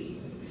community.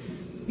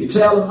 You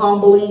tell an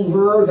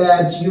unbeliever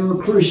that you're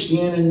a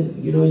Christian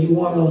and you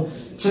want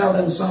to tell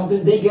them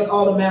something, they get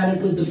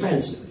automatically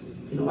defensive.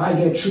 I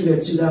get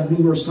treated to that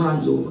numerous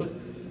times over.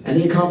 And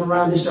they come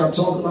around, they start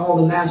talking about all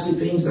the nasty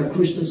things that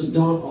Christians have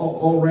done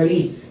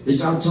already. They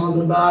start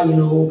talking about,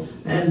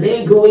 and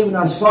they go even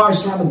as far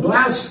as trying to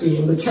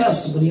blaspheme the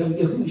testimony of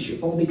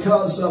Yahushua, or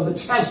because of the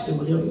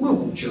testimony of the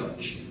local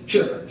church.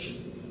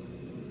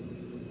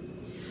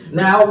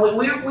 Now,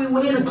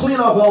 we need to clean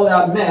up all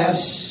that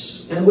mess.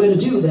 And the way to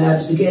do that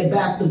is to get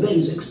back to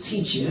basics,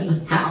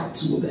 teaching how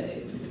to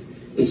obey.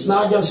 It's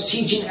not just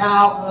teaching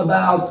out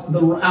about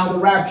how the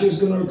rapture is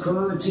going to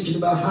occur, teaching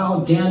about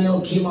how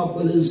Daniel came up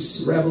with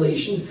his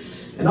revelation,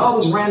 and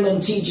all those random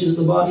teachings in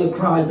the body of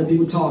Christ that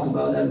people talk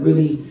about that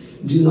really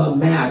do not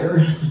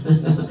matter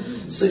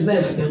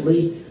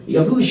significantly.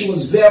 Yahushua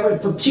was very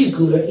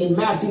particular in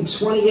Matthew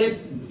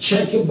 28.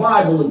 Check your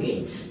Bible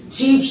again.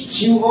 Teach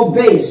to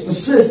obey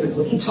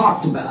specifically. He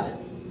talked about it.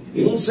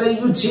 He didn't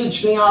say, you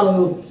teach me how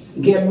to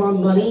get more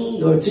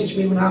money or teach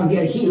me how to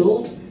get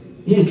healed.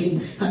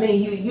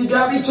 You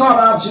got to be taught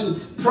how to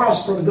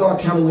prosper the God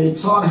kind of way,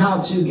 taught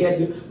how to get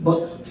you.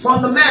 But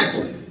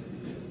fundamentally,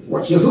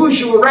 what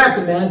Yahushua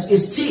recommends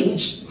is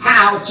teach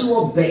how to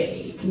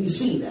obey. Can you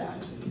see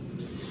that?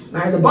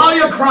 Now, the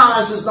body of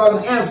Christ is not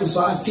going to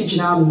emphasize teaching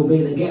how to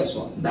obey, then guess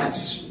what?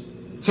 That's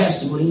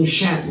testimony in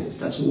shambles.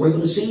 That's what we're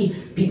going to see.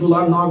 People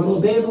are not going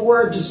to obey the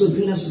word.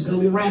 Disobedience is going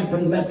to be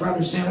rampant, left, right,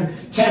 and center.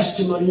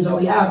 Testimonies of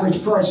the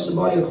average person in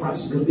the body of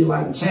Christ is going to be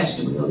like the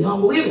testimony of the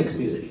unbelieving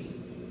community.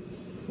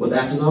 Well,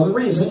 that's another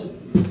reason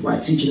why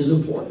teaching is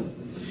important.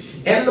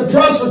 And in the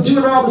process of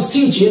doing all these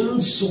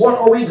teachings, what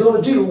are we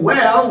going to do?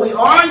 Well, we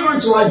are going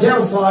to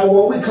identify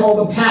what we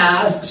call the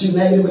path to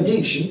negative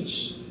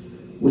addictions,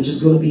 which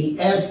is going to be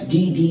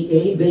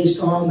FDDA,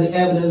 based on the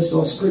evidence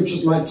of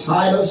scriptures like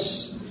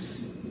Titus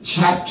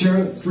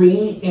chapter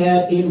 3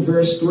 and in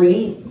verse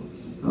 3.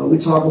 We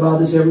talk about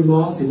this every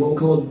month in what we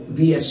call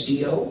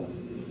VSGO.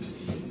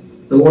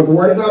 The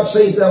word of God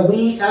says that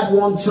we at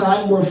one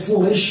time were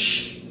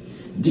foolish,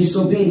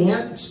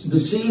 disobedient,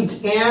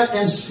 deceived, and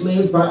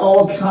enslaved by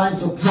all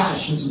kinds of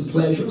passions and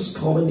pleasures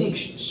called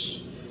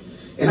addictions.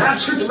 And our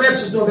scripture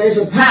lets us know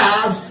there's a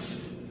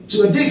path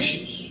to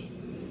addictions.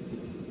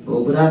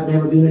 Oh, but I've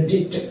never been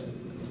addicted.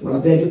 Well, I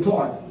beg your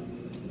pardon.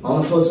 All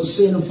of us have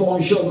sinned and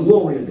fallen short of the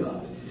glory of God.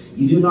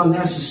 You do not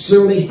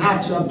necessarily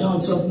have to have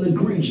done something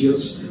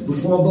egregious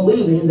before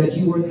believing that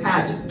you were an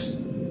addict.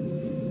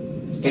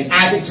 An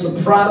addict to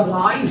the pride of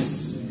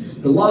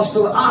life, the lust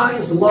of the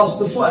eyes, the lust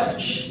of the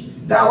flesh.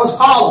 That was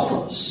all of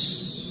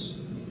us.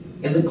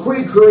 And the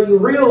quicker you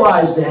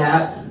realize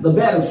that, the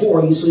better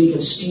for you, so you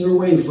can steer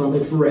away from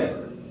it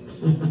forever.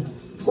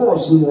 Of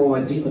course, we were all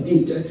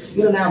addicted.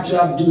 You don't have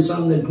to do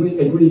something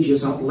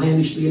egregious,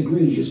 outlandishly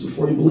egregious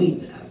before you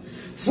believe that.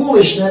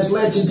 Foolishness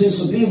led to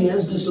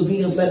disobedience.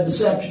 Disobedience led to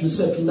deception.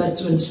 Deception led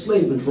to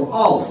enslavement for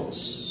all of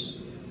us.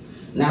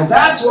 Now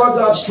that's what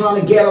God's trying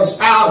to get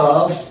us out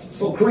of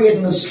for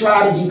creating a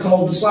strategy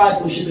called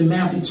discipleship in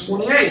Matthew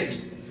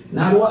 28.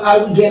 Now how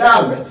do we get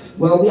out of it?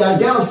 Well, we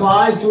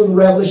identify through the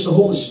revelation of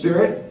the Holy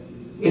Spirit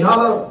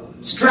another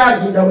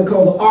strategy that we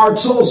call the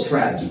RTO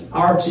strategy.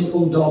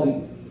 R-T-O-W,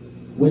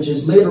 which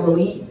is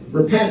literally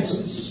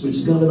repentance, which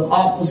is going to be the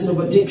opposite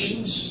of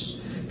addictions.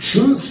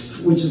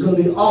 Truth, which is going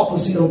to be the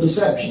opposite of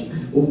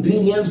deception.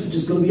 Obedience, which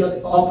is going to be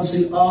the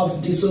opposite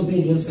of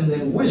disobedience. And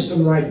then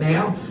wisdom right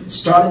now,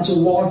 starting to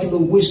walk in the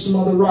wisdom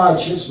of the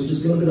righteous, which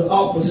is going to be the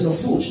opposite of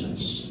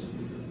foolishness.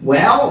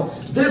 Well,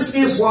 this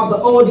is what the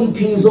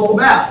ODP is all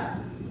about.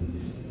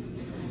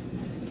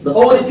 The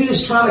ODP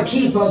is trying to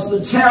keep us in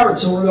the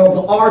territory of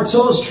the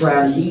RTO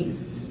strategy.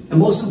 And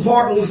most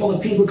importantly, for the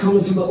people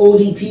coming through the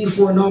ODP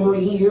for a number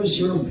of years,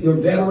 your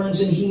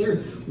veterans in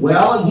here,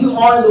 well, you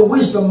are in the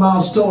wisdom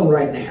milestone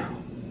right now.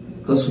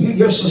 Because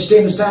you're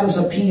sustaining status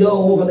of PO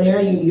over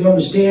there. You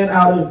understand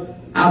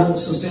how to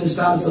sustain the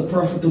status of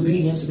perfect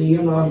obedience. And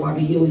you're not like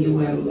a yo-yo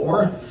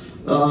anymore.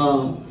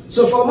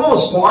 So for the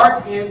most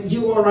part, and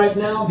you are right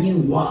now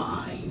being wise.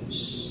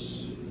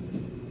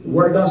 The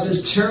word God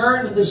says,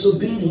 turn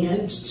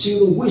disobedience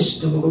to the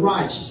wisdom of the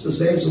righteous. Because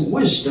there's a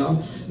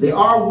wisdom. There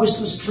are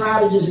wisdom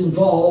strategies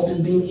involved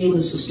in being able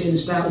to sustain the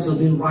status of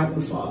being right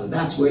with the Father.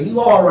 That's where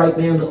you are right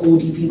now in the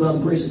ODP by the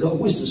grace of God.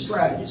 Wisdom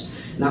strategies.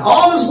 Now,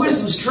 all those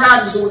wisdom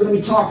strategies that we're going to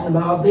be talking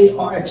about, they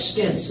are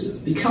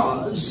extensive.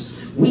 Because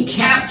we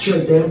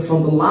captured them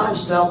from the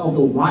lifestyle of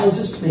the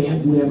wisest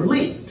man who ever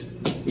lived.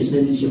 His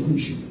name is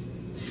Yahushua.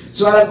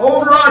 So at an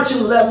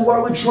overarching level, what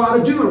are we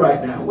trying to do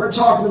right now? We're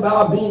talking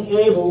about being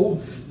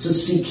able to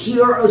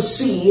secure a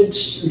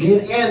seat,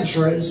 gain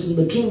entrance in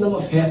the kingdom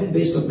of heaven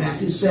based on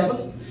Matthew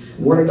 7.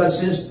 The Word of God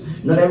says,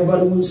 not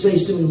everybody who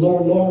says to me,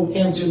 Lord, Lord, will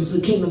enter into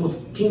the kingdom of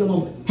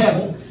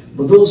heaven,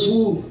 but those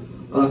who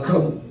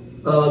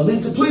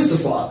live to please the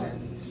Father.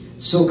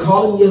 So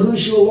calling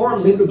Yahushua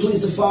Lord, live to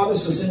please the Father,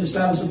 sustain the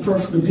status of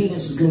perfect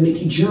obedience is going to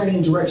make you journey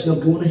in the direction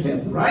of going to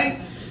heaven, right?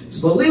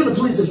 So, but living to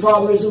please the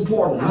Father is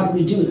important. How do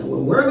we do that?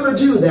 Well, we're going to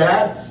do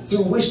that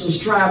through wisdom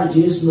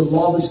strategies and the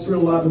law of the Spirit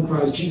alive in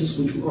Christ Jesus,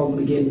 which we're all going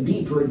to be getting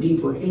deeper and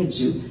deeper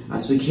into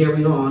as we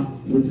carry on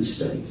with the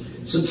study.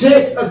 So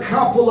take a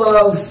couple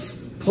of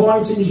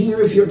points in here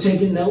if you're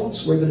taking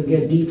notes. We're going to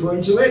get deeper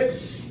into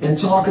it and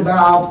talk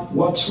about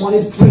what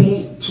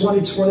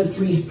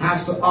 2023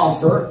 has to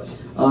offer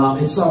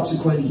in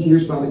subsequent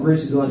years by the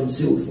grace of God in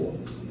seal form.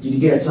 Did you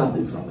get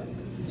something from it?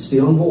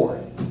 Stay on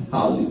board.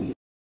 Hallelujah.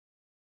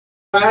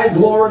 All right,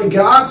 glory to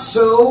God.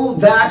 So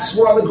that's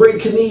what the Great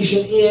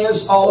Commission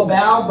is all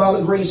about by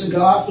the grace of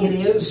God. It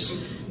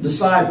is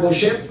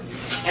discipleship,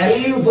 and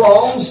it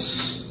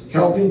involves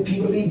helping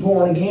people to be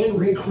born again,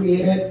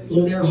 recreated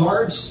in their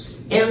hearts,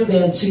 and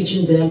then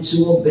teaching them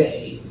to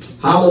obey.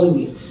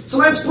 Hallelujah. So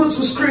let's put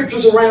some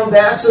scriptures around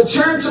that. So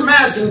turn to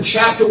Matthew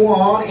chapter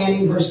 1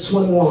 and in verse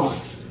 21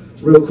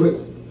 real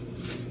quickly.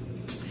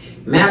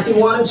 Matthew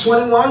 1 and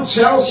 21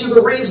 tells you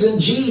the reason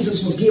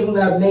Jesus was given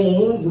that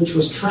name, which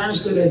was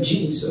translated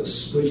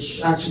Jesus,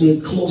 which actually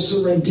a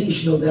closer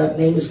rendition of that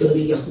name is going to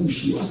be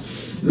Yahushua.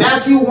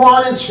 Matthew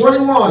 1 and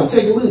 21,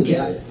 take a look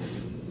at it.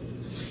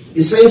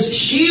 It says,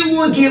 she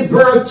will give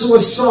birth to a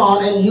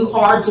son, and you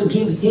are to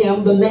give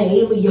him the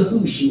name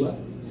Yahushua.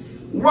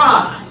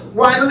 Why?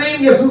 Why the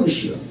name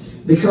Yahushua?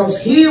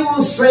 Because he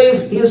will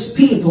save his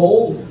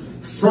people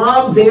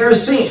from their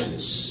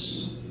sins.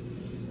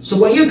 So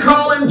when you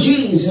call him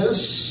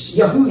Jesus,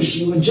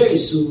 Yahushua,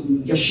 Jesu,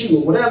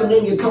 Yeshua, whatever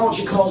name you call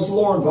the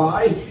Lord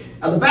by,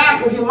 at the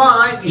back of your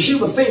mind, you should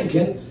be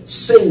thinking,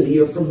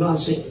 Savior from my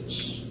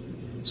sins.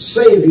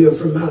 Savior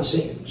from my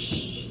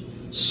sins.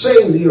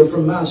 Savior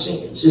from my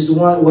sins. Is the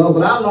one, well,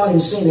 but I'm not in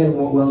sin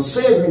anymore. Well,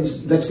 Savior,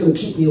 that's going to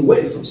keep me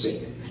away from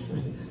sin.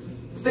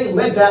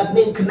 Let that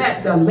name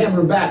connect that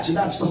memory back to.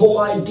 That's the whole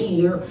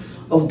idea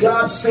of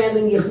God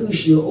sending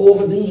Yahushua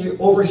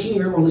over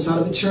here on the side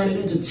of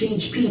eternity to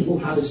teach people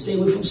how to stay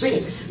away from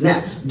sin.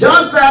 Now,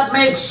 does that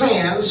make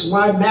sense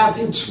why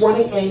Matthew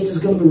 28 is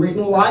going to be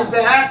written like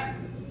that?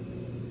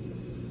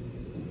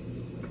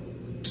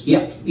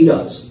 Yep, he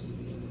does.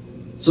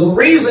 So the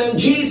reason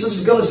Jesus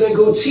is going to say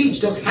go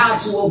teach them how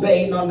to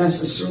obey, not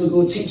necessarily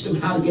go teach them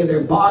how to get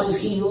their bodies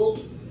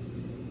healed,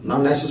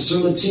 not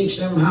necessarily teach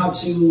them how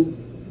to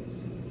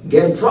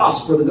get and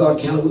prosper the God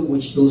counted with,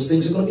 which those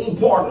things are going to be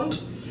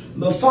important.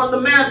 But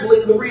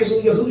fundamentally, the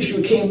reason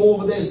Yahushua came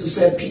over there is to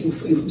set people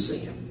free from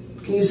sin.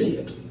 Can you see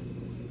it?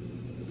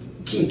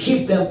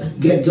 Keep them,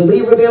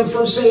 deliver them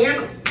from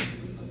sin,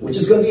 which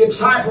is going to be a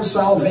type of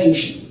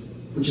salvation,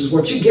 which is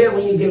what you get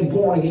when you get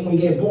born again. When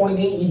you get born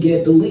again, you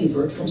get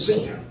delivered from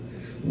sin.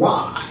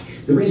 Why?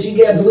 The reason you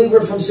get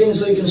delivered from sin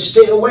is so you can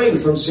stay away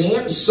from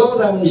sin, so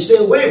that when you stay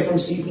away from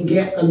sin, you can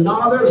get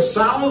another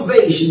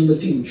salvation in the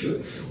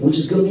future, which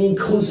is going to be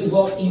inclusive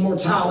of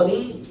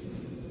immortality,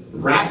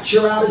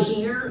 rapture out of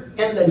here,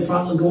 and then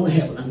finally going to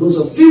heaven. And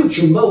those are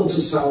future modes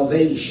of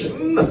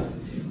salvation,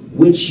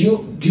 which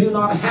you do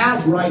not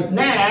have right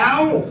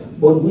now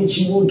but which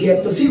you will get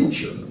in the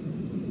future.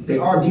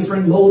 There are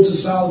different modes of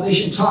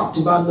salvation talked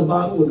about in the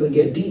Bible. We're going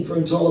to get deeper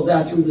into all of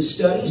that through the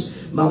studies.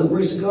 By the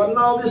grace of God, and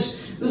all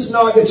these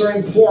nuggets are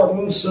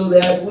important so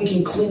that we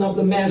can clean up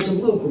the mess of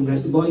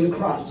lukewarmness, the body of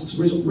Christ. That's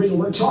the reason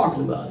we're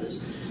talking about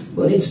this.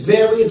 But it's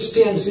very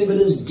extensive,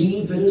 it is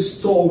deep, it is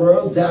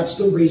thorough. That's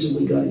the reason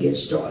we got to get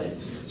started.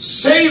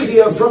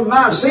 Savior from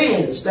my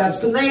sins.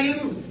 That's the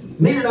name,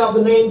 meaning of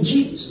the name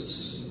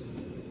Jesus,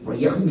 or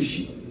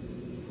Yahushua.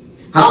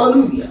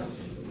 Hallelujah.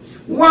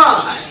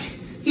 Why?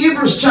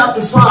 Hebrews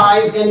chapter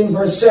 5 and in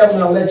verse 7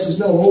 now lets us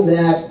know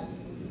that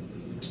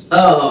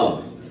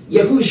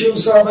Yahushua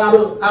himself how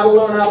to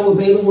learn how to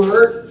obey the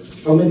word.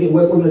 Or maybe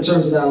we're going to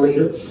turn to that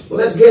later. But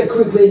let's get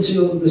quickly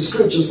into the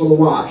scriptures for the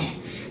why.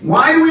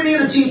 Why do we need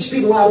to teach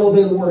people how to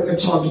obey the word? I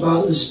talked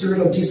about the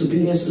spirit of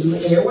disobedience is in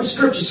the air. What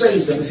scripture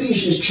says that?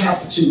 Ephesians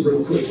chapter 2,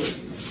 real quickly.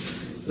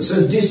 It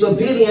says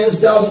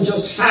disobedience doesn't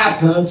just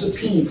happen to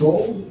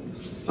people.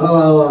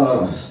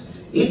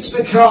 It's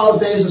because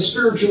there's a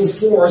spiritual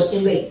force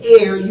in the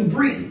air you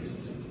breathe.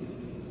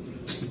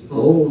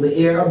 Oh, the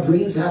air I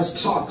breathe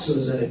has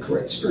toxins in it,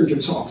 correct? Spiritual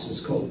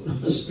toxins called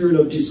the spirit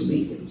of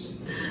disobedience.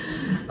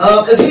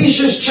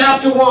 Ephesians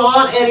chapter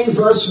 1 and in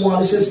verse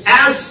 1 it says,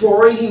 as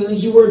for you,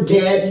 you were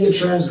dead in your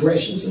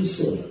transgressions and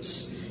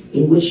sins,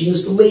 in which you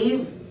used to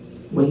live,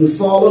 when you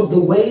followed the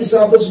ways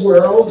of this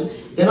world,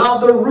 and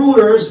of the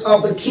rulers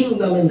of the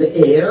kingdom in the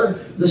air,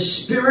 the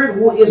spirit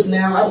who is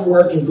now at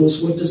work in those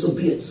who are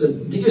disobedient. So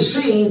do you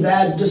see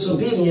that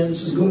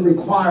disobedience is going to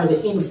require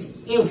the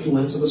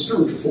influence of a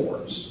spiritual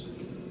force?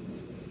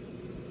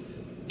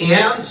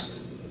 And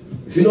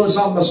if you know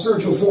something about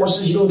spiritual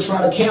forces, you don't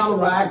try to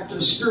counteract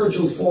the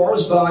spiritual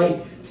force by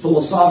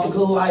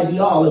philosophical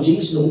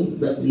ideologies. No,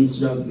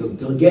 you're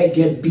going to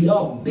get beat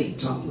up big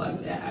time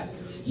like that.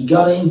 You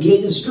got to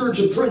engage in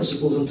spiritual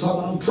principles. I'm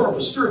talking on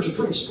purpose, spiritual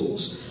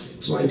principles.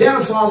 So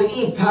identify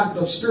the impact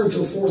of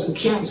spiritual force and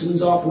cancel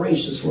these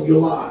operations from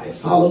your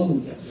life.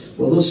 Hallelujah.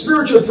 Well, those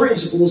spiritual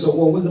principles are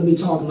what we're going to be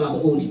talking about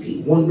in the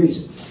ODP. One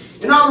reason.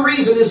 Another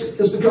reason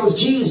is because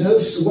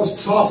Jesus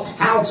was taught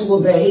how to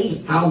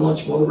obey, how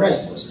much more the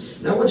rest of us.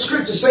 Now, what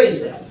scripture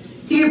says that?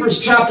 Hebrews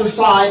chapter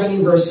 5 and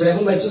in verse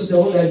 7 lets us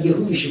know that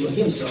Yahushua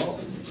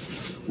himself,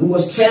 who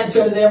was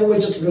tempted in every way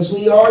just because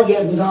we are,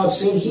 yet without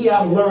sin, he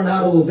had learned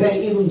how to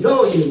obey even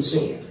though he didn't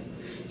sin.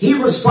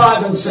 Hebrews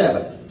 5 and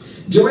 7.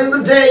 During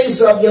the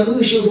days of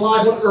Yahushua's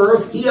life on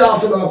earth, he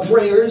offered up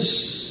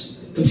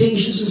prayers,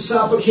 petitions, and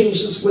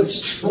supplications with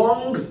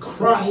strong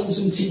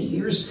cryings and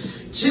tears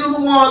to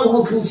the one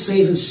who could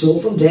save his soul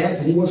from death,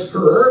 and he was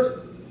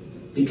heard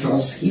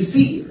because he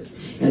feared.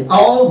 And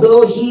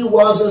although he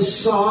was a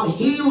son,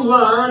 he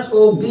learned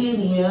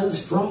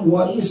obedience from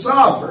what he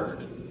suffered.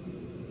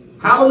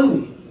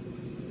 Hallelujah.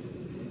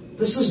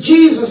 This is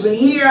Jesus, and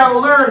he had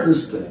learned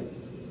this thing.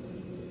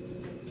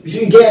 If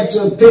you get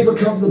a paper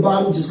cup of the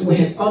Bible, just go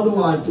ahead,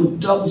 underline, put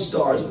double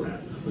stars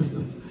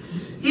around.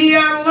 He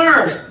had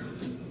learned it.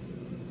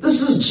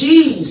 This is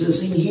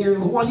Jesus in here.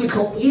 What you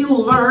call, he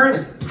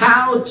learned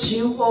how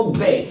to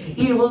obey,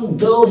 even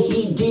though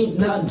he did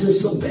not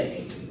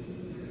disobey.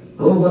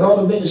 Oh, but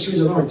other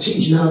ministries aren't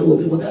teaching how to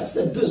obey. Well, that's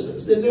their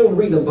business. They don't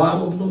read the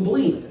Bible, they don't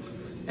believe it.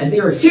 And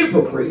they're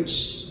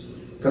hypocrites.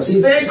 Because see,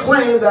 they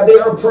claim that they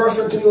are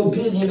perfectly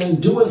obedient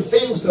and doing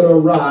things that are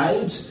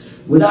right,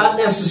 without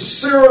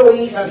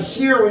necessarily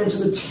adhering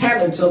to the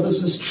tenets of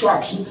this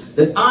instruction,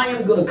 that I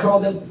am going to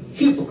call them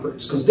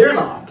hypocrites, because they're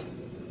not.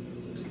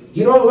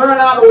 You don't learn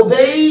how to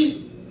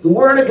obey the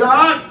Word of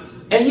God,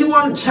 and you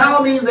want to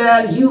tell me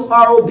that you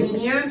are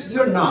obedient?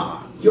 You're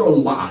not. You're a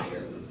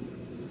liar.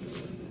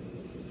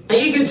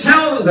 And you can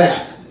tell them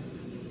that.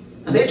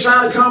 And they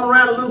try to come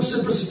around and look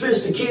super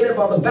sophisticated,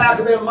 but the back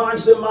of their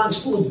minds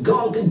full of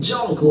gunk and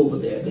junk over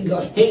there. They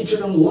got hatred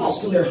and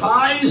lust in their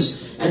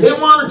eyes. And they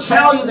want to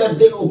tell you that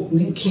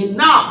you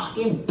cannot,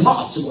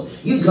 impossible.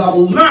 You got to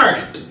learn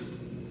it.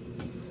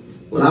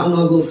 Well, I'm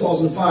not going to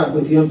false and fire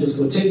with you. I'm just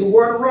going to take the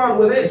word and run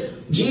with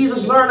it.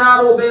 Jesus learned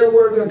how to obey the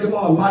word. Come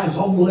on, my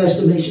humble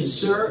estimation,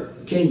 sir,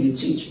 can you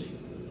teach me?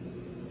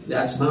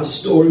 That's my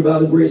story by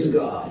the grace of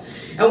God.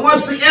 And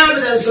what's the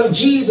evidence of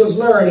Jesus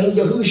learning,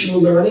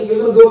 Yahushua learning? You're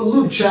going to go to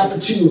Luke chapter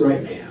 2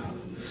 right now.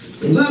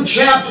 In Luke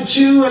chapter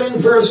 2 and in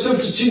verse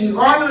 52, you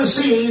are going to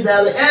see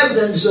that the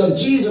evidence of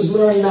Jesus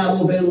learning how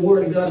to obey the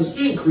word of God is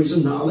increase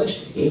of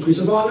knowledge, increase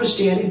of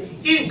understanding,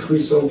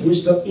 increase of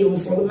wisdom even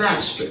for the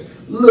master.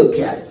 Look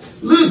at it.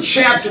 Luke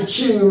chapter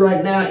 2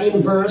 right now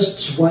in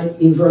verse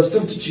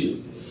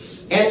 52.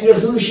 And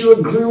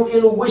Yahushua grew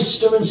in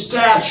wisdom and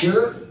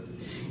stature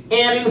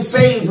and in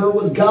favor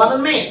with God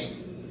and men.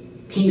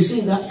 Can you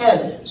see that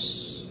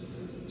evidence?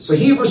 So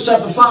Hebrews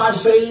chapter 5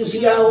 says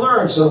he had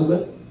learned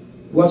something.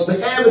 What's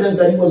the evidence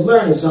that he was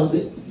learning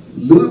something?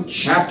 Luke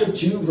chapter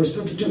 2 verse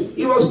 52.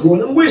 He was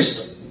growing in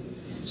wisdom.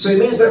 So it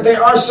means that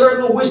there are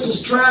certain wisdom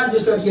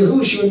strategies that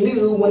Yahushua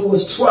knew when he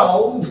was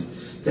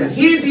 12 that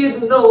he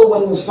didn't know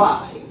when he was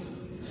 5.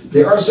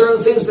 There are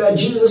certain things that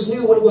Jesus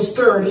knew when he was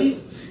 30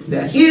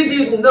 that he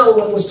didn't know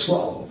when he was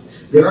 12.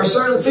 There are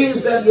certain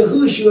things that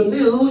Yahushua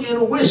knew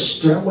in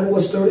wisdom when he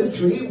was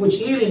 33, which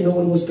he didn't know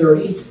when he was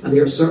 30. And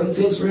there are certain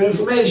things for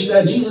information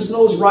that Jesus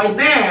knows right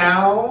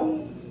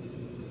now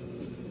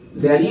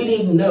that he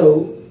didn't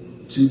know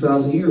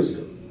 2,000 years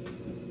ago.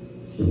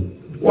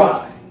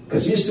 Why?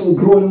 Because he's still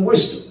growing in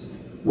wisdom.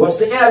 What's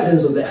the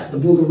evidence of that? The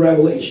book of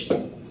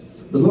Revelation.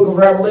 The book of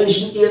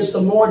Revelation is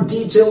a more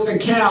detailed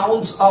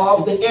account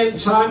of the end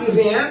time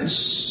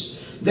events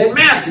than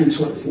Matthew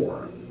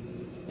 24.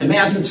 And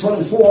Matthew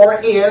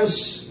 24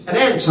 is an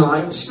end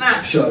time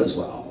snapshot as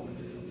well.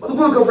 But the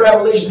book of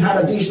Revelation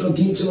had additional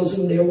details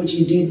in there which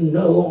he didn't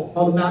know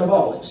on the Mount of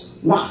Olives.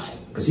 Why?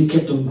 Because he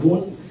kept on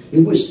growing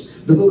in wisdom.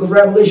 The book of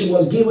Revelation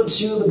was given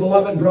to the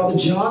beloved brother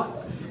John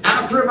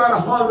after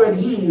about 100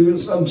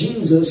 years of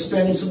Jesus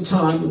spending some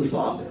time with the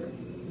Father.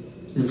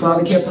 And the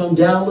Father kept on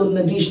downloading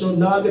additional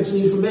nuggets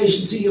and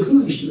information to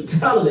Yahushua,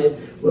 telling him,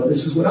 well,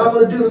 this is what I'm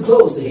going to do to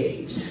close the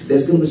age.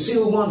 There's going to be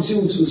seal 1,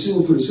 seal 2,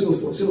 seal 3, seal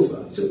 4, seal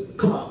 5. So,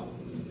 come on.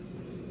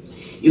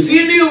 If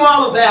he knew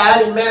all of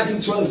that in Matthew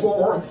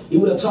 24, he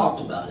would have talked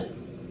about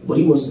it. But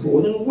he was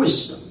growing in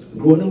wisdom.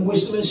 Growing in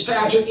wisdom and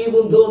stature,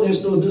 even though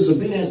there's no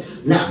disobedience.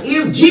 Now,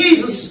 if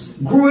Jesus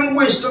grew in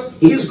wisdom,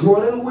 he is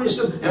growing in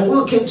wisdom, and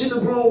will continue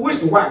to grow in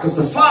wisdom. Why? Because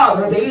the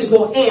Father, there is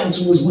no end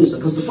to his wisdom,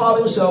 because the Father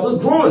himself is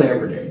growing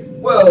every day.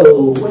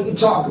 Whoa, what are you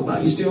talking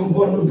about? You still I'm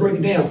going to break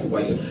it down for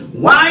you.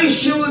 Why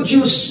should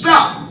you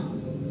stop?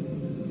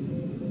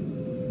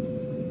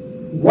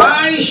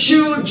 Why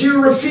should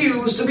you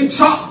refuse to be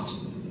taught?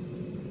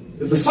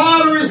 If the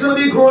Father is going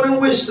to be growing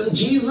in wisdom,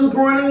 Jesus is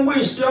growing in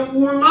wisdom,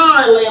 who am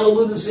I,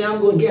 Lamb to say I'm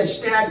going to get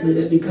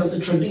stagnated because the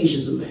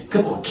traditions of man?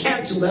 Come on,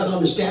 cancel that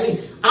understanding.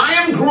 I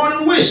am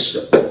growing in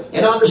wisdom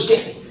and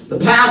understanding. The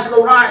path of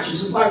the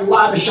righteous is like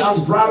light that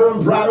shines brighter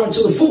and brighter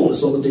until the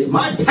fullness of the day.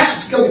 My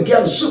path's going to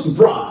get super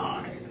bright.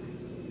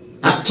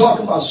 I'm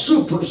talking about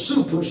super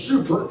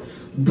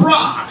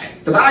bright.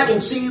 That I can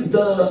see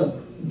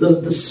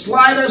the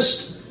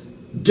slightest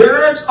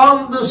dirt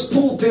on this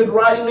pulpit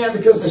right in there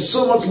because there's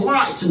so much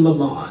light in my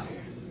mind.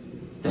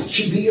 That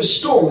should be your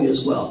story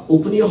as well.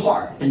 Open your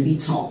heart and be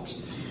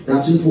taught.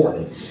 That's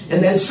important.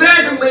 And then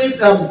thirdly,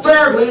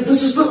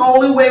 this is the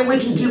only way we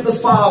can give the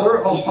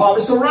Father a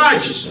harvest of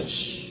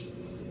righteousness.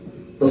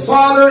 The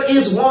Father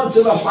is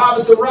wanting a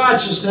harvest of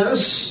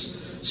righteousness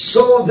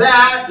so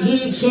that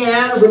he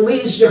can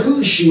release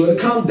Yahushua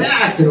to come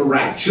back in a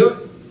rapture.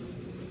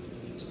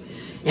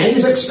 And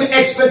his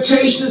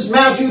expectation is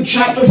Matthew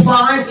chapter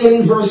 5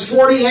 in verse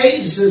 48.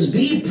 It says,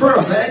 be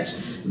perfect,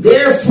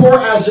 therefore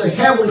as your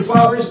heavenly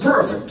Father is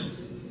perfect.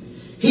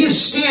 His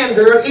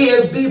standard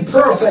is be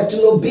perfect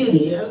in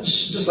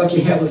obedience, just like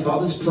your heavenly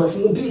Father is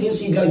perfect in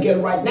obedience. You got to get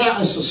it right now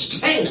and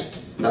sustain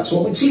it. That's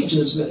what we teach in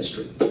this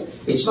ministry.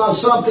 It's not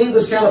something,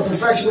 this kind of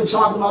perfection we're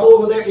talking about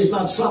over there is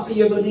not something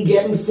you're going to be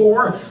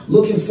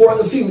looking for in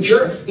the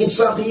future. It's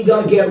something you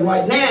got to get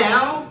right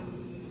now.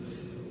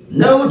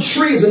 No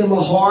treason in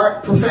my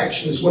heart.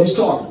 Perfection is what he's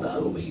talking about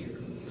over here.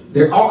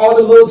 There are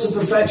other modes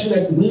of perfection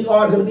that we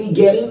are going to be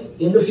getting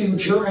in the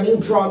future and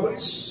in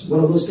progress.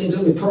 One of those things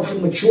will be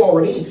perfect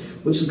maturity,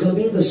 which is going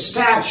to be the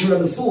stature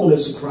and the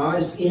fullness of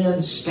Christ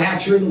in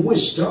stature and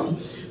wisdom.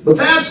 But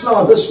that's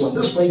not this one.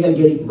 This one you got to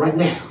get it right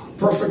now.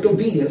 Perfect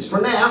obedience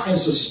for now and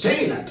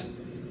sustain it.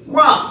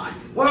 Why?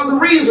 Well, the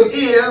reason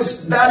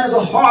is that is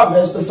a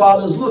harvest the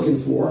Father is looking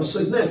for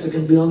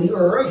significantly on the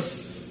earth,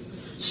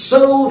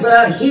 so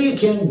that he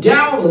can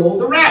download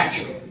the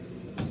rapture.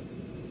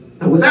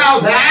 And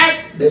without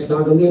that, there's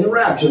not going to be any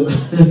rapture.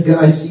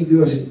 Guys,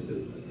 you go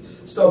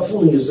stop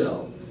fooling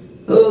yourself.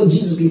 Oh,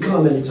 Jesus can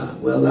come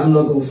anytime. Well, I'm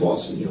not going to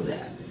force you on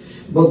that.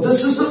 But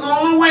this is the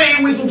only way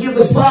we can give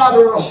the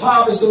Father a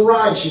harvest of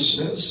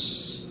righteousness.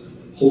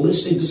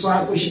 Holistic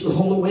discipleship, the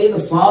only way the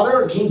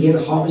Father can get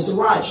a harvest of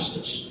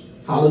righteousness.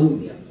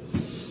 Hallelujah.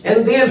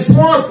 And then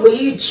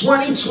fourthly,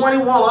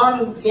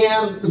 2021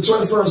 and the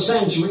 21st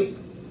century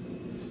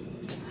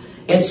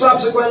and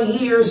subsequent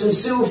years in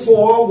seal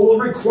 4 will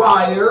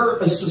require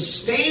a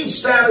sustained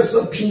status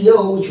of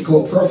PO, which we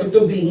call perfect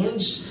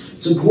obedience,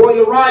 to grow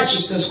your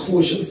righteousness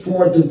quotient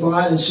for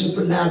divine and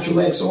supernatural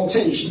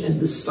exaltation. And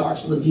this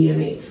starts with the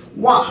DNA.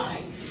 Why?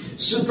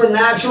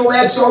 Supernatural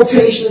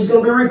exaltation is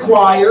going to be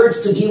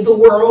required to give the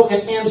world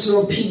an answer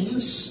of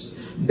peace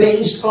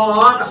based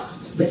on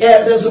the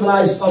evidence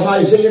of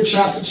Isaiah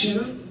chapter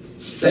 2.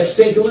 Let's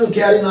take a look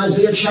at it in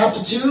Isaiah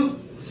chapter 2.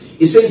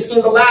 It says,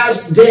 in the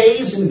last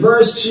days, in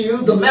verse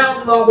 2, the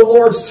mountain of the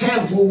Lord's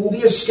temple will be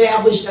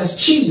established as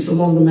chief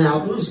among the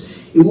mountains.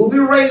 It will be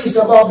raised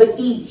above the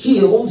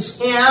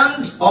hills,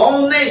 and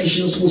all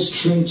nations will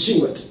stream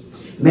to it.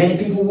 Many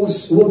people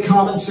will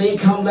come and say,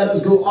 come, let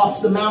us go up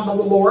to the mountain of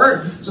the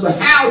Lord, to the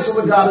house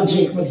of the God of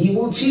Jacob, and he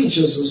will teach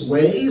us his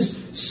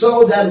ways,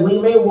 so that we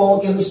may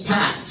walk in his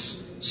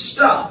paths.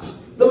 Stop.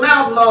 The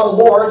mountain of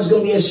the Lord is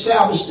going to be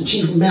established the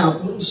chief of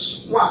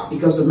mountains. Why?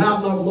 Because the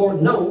mountain of the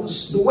Lord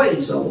knows the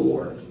ways of the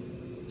Lord.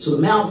 So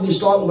the mountain he's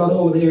talking about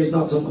over there is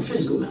not talking about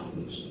physical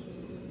mountains.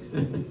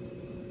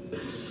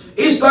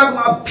 He's talking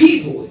about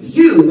people,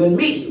 you and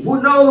me,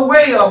 who know the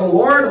way of the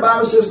Lord. The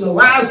Bible says in the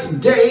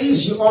last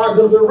days you are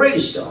going to be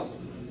raised up.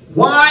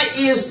 Why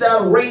is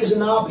that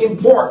raising up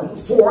important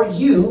for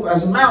you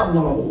as a mountain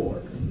of the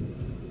Lord?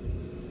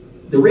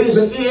 The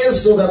reason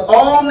is so that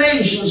all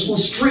nations will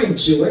stream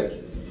to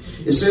it.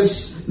 It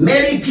says,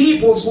 many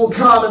peoples will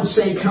come and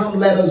say, come,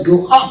 let us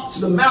go up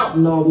to the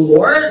mountain of the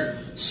Lord,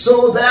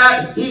 so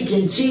that he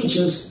can teach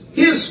us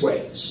his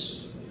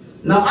ways.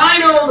 Now, I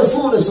know the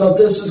fullness of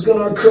this is going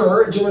to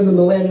occur during the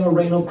millennial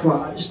reign of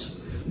Christ,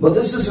 but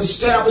this is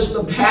establishing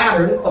the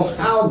pattern of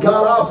how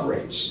God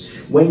operates.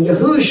 When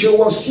Yahushua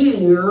was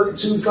here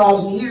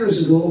 2,000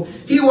 years ago,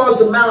 he was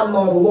the mountain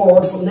of the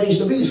Lord for the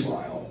nation of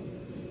Israel.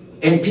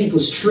 And people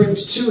streamed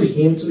to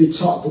him to be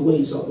taught the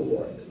ways of the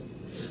Lord.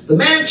 The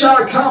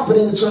man-child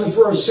company in the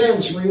 21st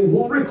century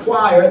will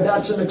require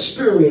that some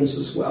experience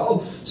as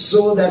well,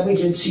 so that we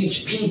can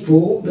teach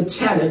people the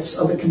tenets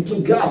of the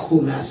complete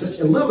gospel message,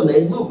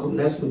 eliminate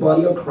lukewarmness in the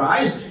body of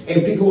Christ,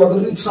 and people are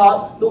going to be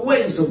taught the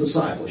ways of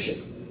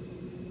discipleship.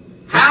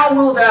 How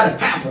will that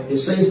happen? It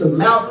says the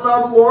mountain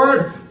of the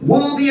Lord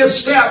will be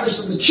established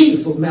as the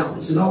chief of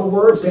mountains. In other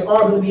words, there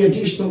are going to be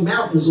additional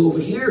mountains over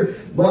here,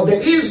 but there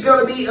is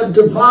going to be a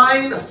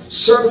divine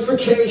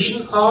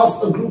certification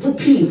of a group of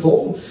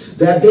people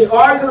that they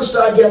are going to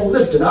start getting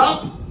lifted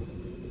up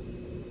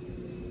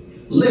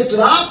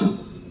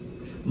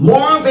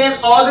more than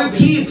other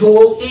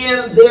people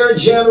in their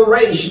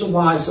generation.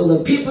 Why? So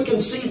that people can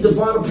see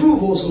divine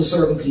approvals from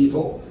certain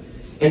people.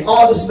 And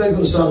all this, they're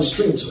going to start to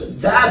stream to it.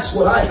 That's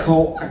what I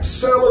call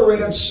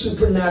accelerated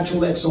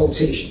supernatural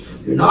exaltation.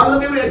 You're not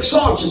going to be able to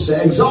exalt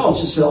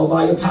yourself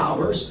by your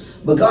powers,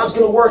 but God's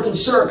going to work in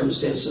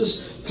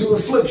circumstances through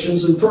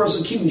afflictions and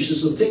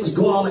persecutions and things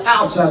going on the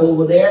outside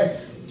over there,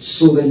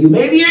 so that you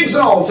may be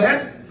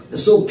exalted. And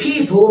so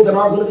people that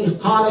are going to be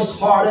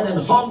honest-hearted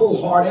and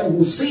humble-hearted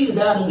will see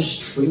that and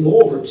stream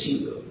over to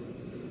you.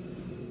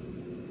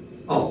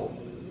 Oh.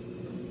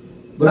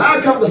 But how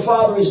come the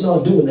Father is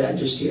not doing that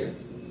just yet?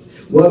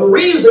 Well, the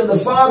reason the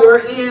Father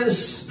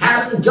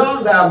hadn't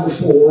done that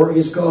before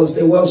is because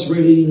there was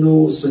really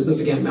no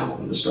significant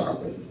mountain to start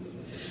with.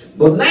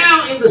 But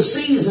now in the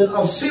season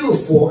of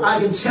Silphor, I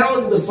can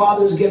tell you the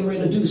Father is getting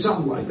ready to do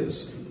something like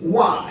this.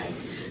 Why?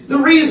 The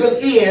reason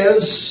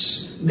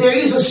is there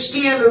is a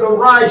standard of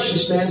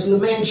righteousness in the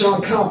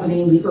man-child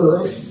company in the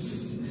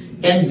earth,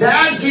 and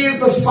that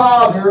gave the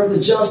Father the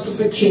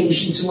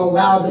justification to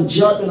allow the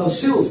judgment of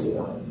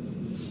Silphor.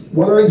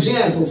 What are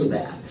examples of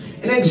that?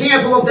 An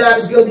example of that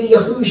is going to be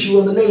Yahushua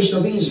and the nation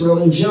of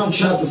Israel in John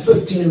chapter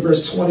 15 and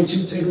verse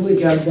 22. Take a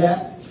look at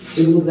that.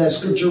 Take a look at that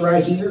scripture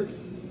right here.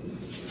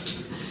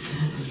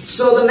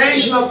 So the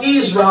nation of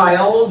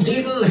Israel God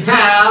didn't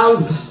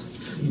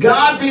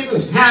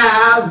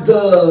have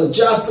the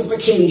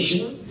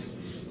justification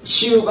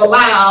to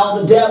allow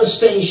the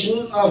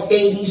devastation of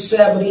AD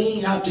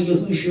 70 after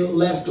Yahushua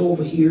left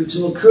over here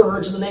to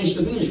occur to the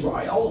nation of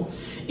Israel,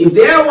 if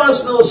there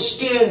was no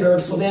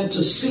standard for them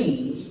to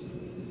see,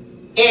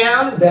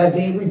 and that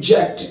they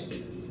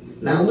rejected.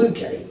 Now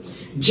look at it.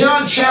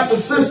 John chapter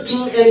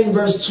 15 and in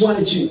verse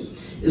 22.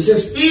 It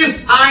says,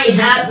 if I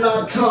had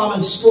not come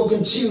and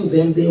spoken to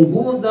them, they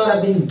would not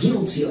have been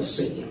guilty of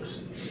sin.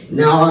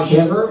 Now,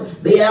 however,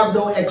 they have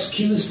no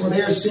excuse for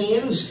their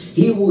sins.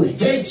 He who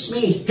hates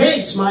me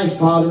hates my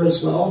Father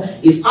as well.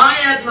 If I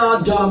had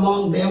not done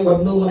among them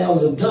what no one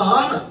else had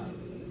done,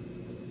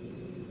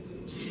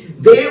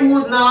 they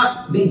would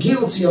not be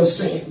guilty of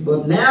sin.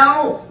 But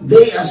now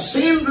they have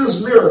seen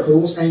these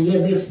miracles, and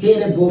yet they've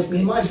hated both me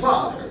and my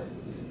Father.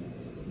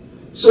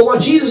 So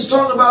what Jesus is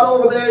talking about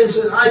over there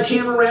is that I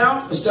came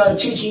around and started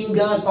teaching you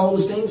guys all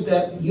these things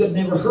that you had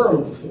never heard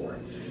of before.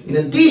 In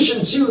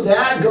addition to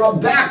that,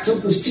 God backed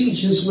up these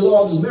teachings with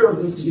all these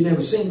miracles that you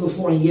never seen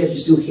before, and yet you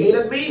still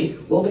hated me.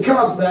 Well,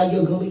 because of that,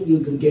 you're going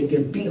to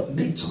get beat up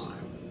big time.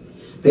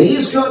 There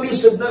is going to be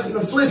significant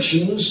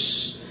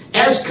afflictions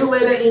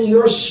escalated in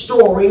your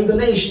story, the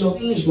nation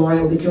of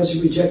Israel, because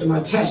you rejected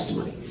my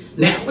testimony.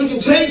 Now, we can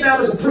take that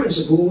as a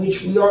principle,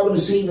 which we are going to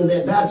see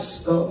that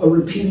that's a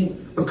repeating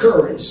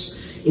occurrence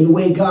in the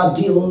way God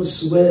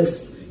deals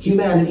with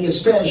humanity,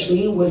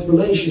 especially with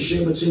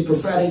relationship between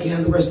prophetic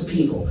and the rest of the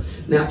people.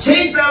 Now,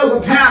 take that as a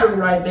pattern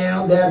right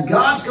now that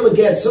God's going to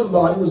get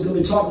somebody who's going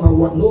to be talking about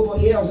what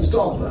nobody else is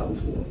talking about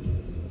before.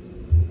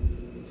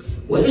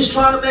 When he's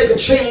trying to make a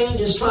change,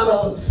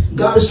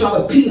 God is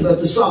trying to pivot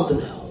to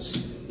something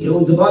else. You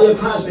know, the body of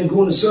Christ has been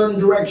going a certain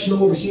direction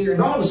over here,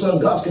 and all of a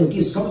sudden God's going to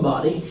give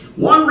somebody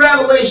one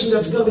revelation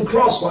that's going to be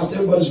crosswise to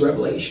everybody's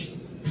revelation.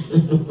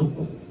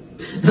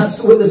 That's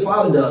the way the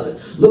Father does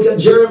it. Look at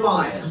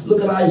Jeremiah.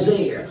 Look at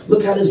Isaiah.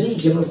 Look at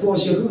Ezekiel, and of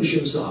course Yahushua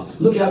himself.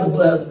 Look at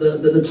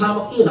the time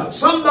of Enoch.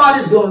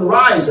 Somebody's going to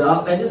rise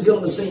up and is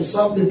going to say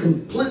something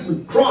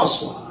completely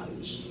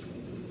crosswise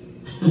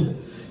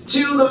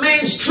to the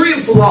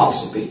mainstream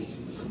philosophy.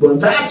 Well,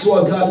 that's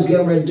what God is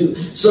getting ready to do.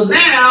 So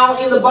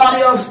now, in the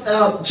body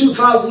of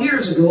 2,000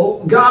 years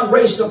ago, God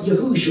raised up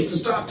Yahushua to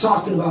start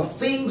talking about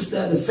things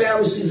that the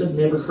Pharisees had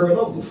never heard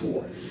of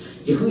before.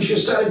 Yahushua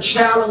started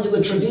challenging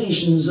the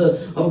traditions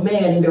of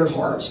man in their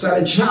hearts,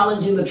 started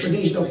challenging the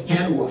tradition of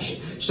hand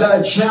washing,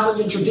 started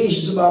challenging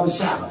traditions about the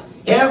Sabbath.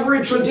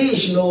 Every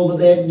tradition over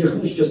there,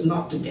 Yahushua just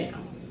knocked it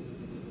down.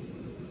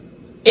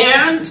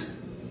 And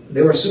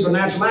there were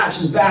supernatural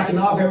actions backing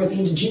up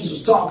everything that Jesus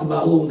was talking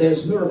about over there.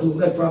 There's miracles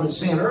left, right, and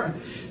center.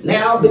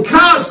 Now,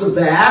 because of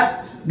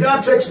that,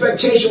 God's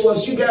expectation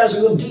was you guys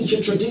are going to teach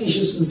your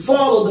traditions and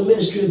follow the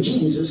ministry of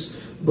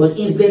Jesus. But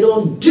if they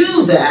don't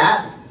do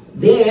that,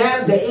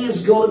 then there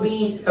is going to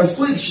be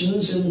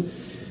afflictions and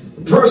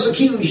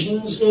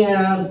persecutions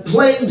and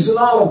plagues and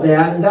all of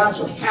that. And that's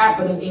what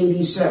happened in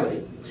AD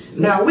 70.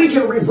 Now, we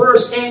can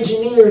reverse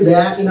engineer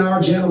that in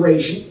our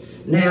generation.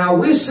 Now,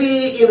 we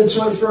see in the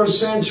 21st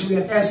century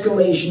an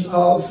escalation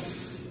of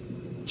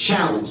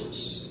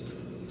challenges,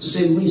 to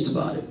say the least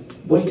about it.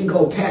 What you can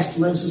call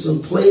pestilences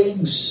and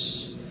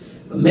plagues,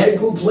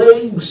 medical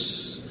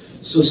plagues,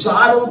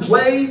 societal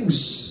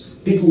plagues,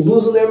 people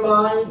losing their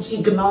minds,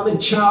 economic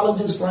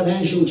challenges,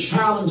 financial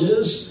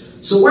challenges.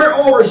 So we're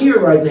over here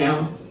right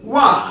now.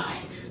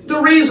 Why?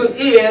 The reason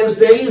is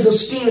there is a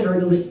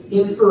standard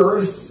in the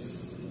earth,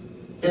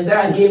 and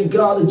that gave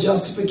God the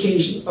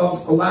justification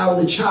of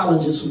allowing the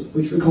challenges,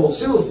 which we call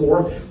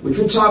Silphor, which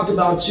we talked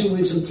about 2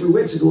 weeks and 3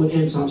 weeks ago in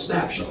End Time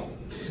Snapshot.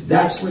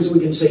 That's the reason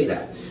we can say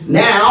that.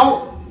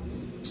 Now,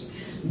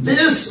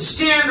 this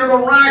standard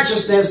of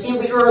righteousness in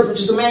the earth, which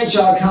is the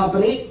man-child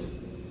company,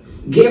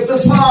 gave the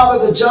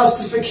Father the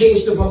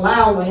justification of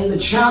allowing the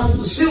challenge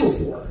of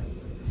Silphor.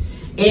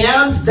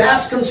 And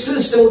that's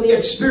consistent with the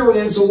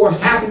experience of what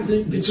happened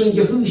between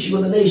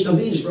Yahushua and the nation of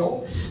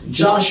Israel.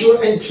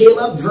 Joshua and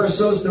Caleb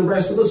versus the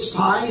rest of the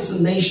spies,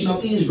 the nation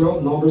of Israel.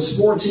 Numbers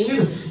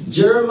 14.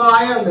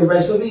 Jeremiah and the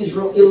rest of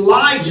Israel.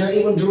 Elijah,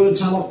 even during the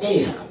time of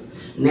Ahab.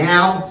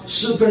 Now,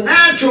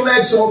 supernatural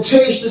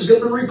exaltation is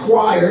going to be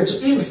required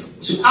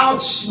to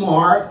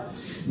outsmart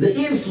the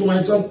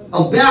influence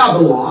of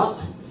Babylon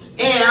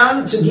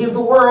and to give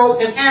the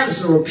world an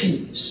answer of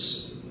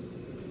peace.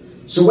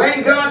 So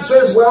when God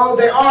says, well,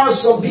 there are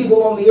some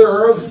people on the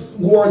earth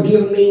who are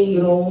giving me,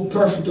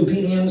 perfect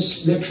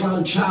obedience, they're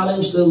trying to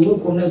challenge the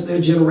lukewarmness of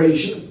their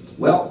generation.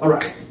 Well, all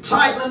right,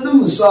 tighten the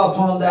noose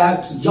upon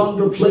that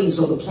yonder place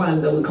of the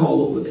planet that we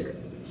call over there.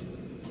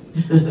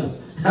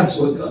 That's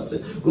what God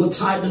said. Go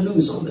tighten the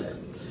noose on that.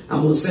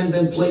 I'm going to send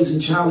them plagues and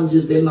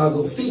challenges they're not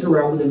going to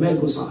figure out with their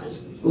medical science.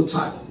 Go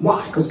tighten.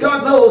 Why? Because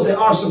God knows there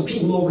are some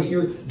people over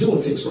here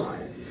doing things right.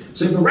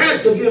 So if the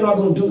rest of you are not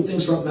going to do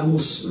things right, I'm going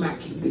to smack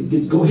you.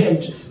 Go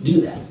ahead and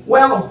do that.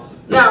 Well,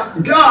 now,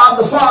 God,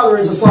 the Father,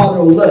 is a Father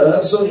of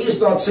love, so He's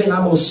not saying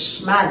I'm going to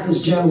smack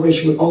this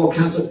generation with all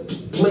kinds of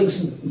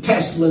plagues and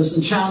pestilence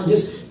and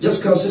challenges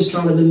just because He's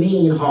trying to be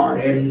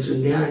mean-hearted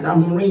and I'm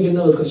going to wring your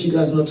nose because you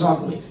guys are not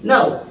talking to me.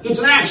 No, it's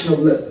an action of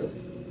love.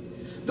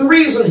 The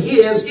reason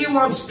is He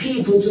wants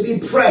people to be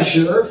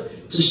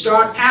pressured to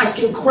start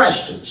asking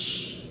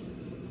questions,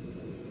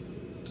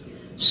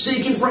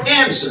 seeking for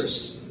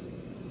answers,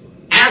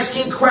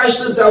 asking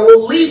questions that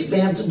will lead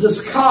them to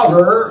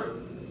discover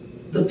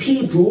the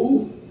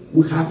people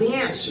who have the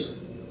answer,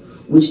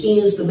 which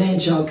is the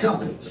man-child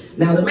company.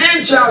 Now, the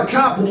man-child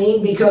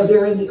company, because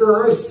they're in the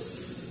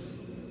earth,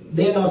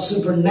 they're not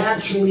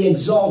supernaturally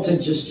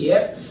exalted just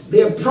yet.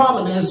 Their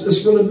prominence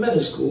is really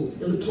minuscule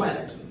in the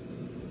planet.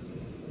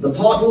 The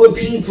popular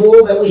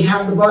people that we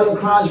have in the body of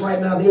Christ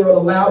right now, they are the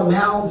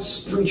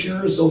loudmouths,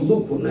 preachers of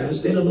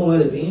lukewarmness. They don't know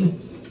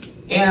anything.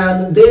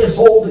 And they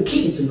hold the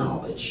key to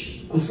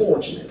knowledge,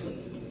 unfortunately.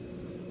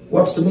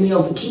 What's the meaning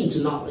of the key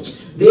to knowledge?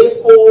 They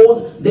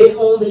own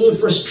the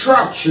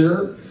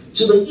infrastructure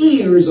to the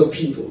ears of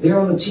people. They're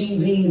on the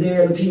TV,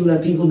 they're the people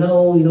that people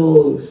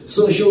know,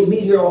 social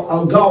media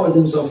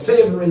algorithms are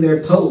favoring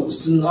their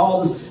posts and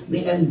all this.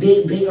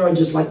 They are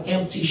just like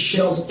empty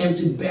shells,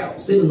 empty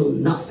barrels. They don't know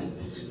nothing.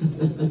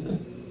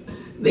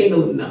 They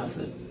know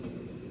nothing.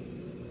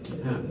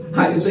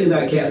 I can say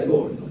that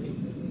categorically.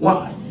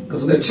 Why?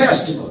 Because of their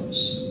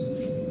testimonies.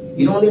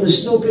 You don't even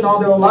snoop in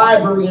on their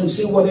library and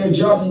see what they're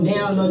jotting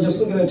down. No, just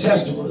look at their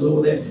testimonies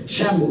over there.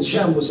 Shambles.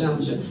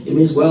 It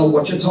means, well,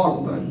 what you're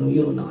talking about. No,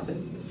 you know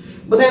nothing.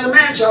 But then the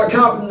man-child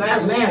company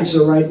has an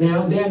answer right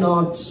now. They're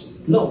not,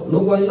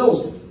 nobody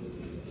knows them.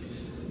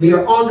 They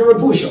are under a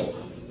bushel.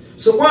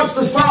 So what's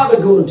the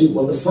Father going to do?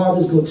 Well, the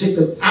Father's going to take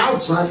them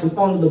outside from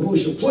under the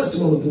bushel, place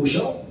them on the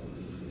bushel,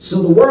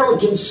 so the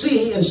world can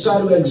see and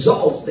start to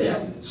exalt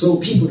them, so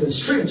people can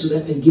stream to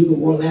them and give the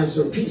world an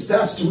answer of peace.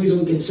 That's the reason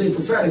we can say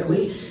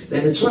prophetically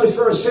that in the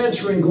 21st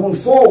century and going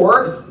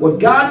forward, what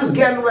God is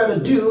getting ready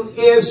to do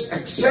is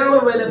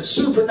accelerated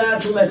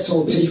supernatural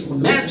exaltation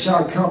from the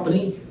man-child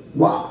company.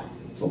 Why?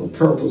 For the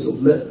purpose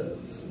of love.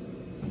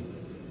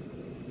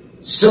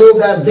 So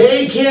that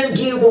they can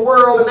give the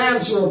world an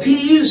answer of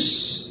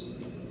peace.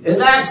 And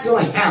that's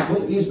going to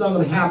happen. It's not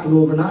going to happen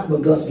overnight,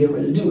 but God's getting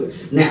ready to do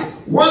it. Now,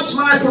 what's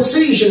my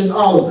position in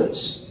all of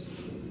this?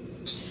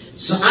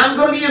 So I'm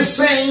going to be a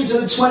saint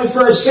in the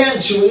 21st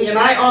century, and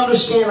I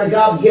understand that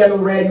God's getting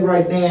ready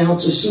right now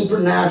to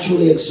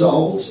supernaturally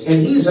exalt,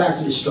 and He's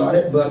actually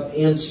started, but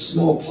in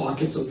small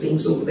pockets of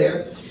things over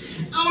there.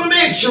 I want to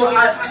make sure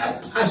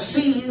I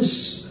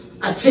seize,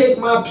 I take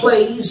my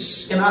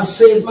place, and I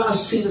save my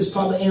seat as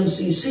part of the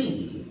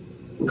MCC.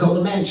 We call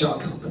the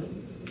Man-Child Company.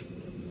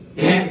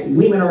 And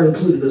women are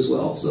included as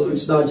well, so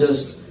it's not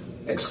just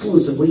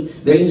exclusively.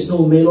 There is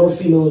no male or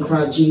female in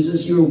Christ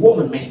Jesus. You're a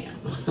woman, man.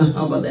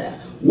 How about that?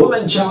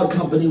 Woman Child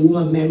Company,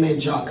 woman man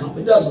Child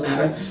Company. Doesn't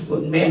matter.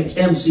 But man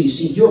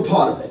MCC, you're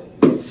part of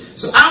it.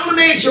 So I'm going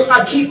to make sure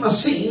I keep my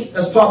seat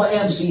as part of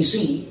the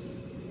MCC.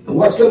 And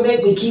what's going to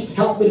make me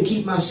help me to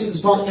keep my seat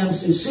as part of the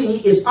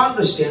MCC is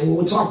understand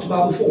what we talked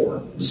about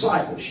before,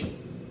 discipleship.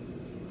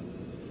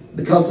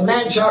 Because the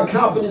Man-Child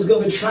Company is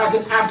going to be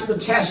tracking after the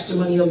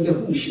testimony of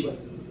Yahushua.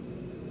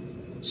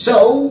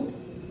 So,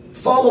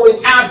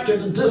 following after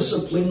the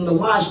discipline and the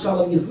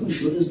lifestyle of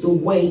Yahushua is the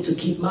way to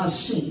keep my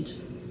seat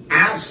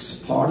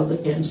as part of the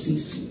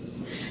MCC.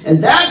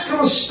 And that's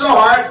going to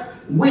start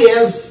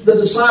with the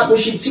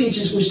discipleship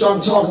teachings we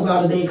start talking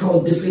about today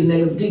called defeating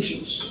negative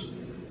addictions.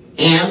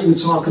 And we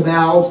talk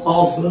about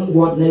often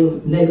what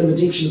negative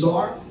addictions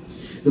are,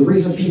 the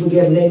reason people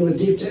get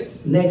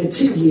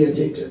negatively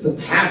addicted, the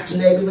path to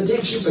negative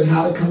addictions and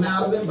how to come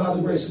out of it by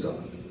the grace of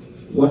God.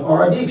 What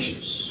are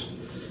addictions?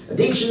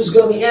 Addiction is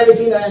going to be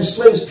anything that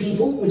enslaves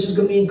people, which is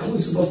going to be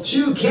inclusive of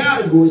two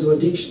categories of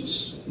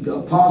addictions. You've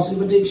got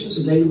positive addictions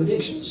and negative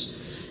addictions.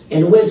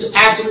 And the way to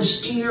actually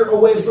steer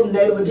away from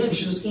negative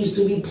addictions is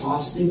to be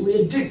positively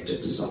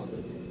addicted to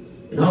something.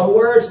 In other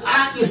words,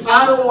 if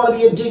I don't want to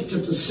be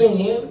addicted to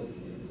sin,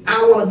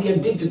 I want to be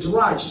addicted to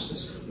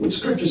righteousness. Which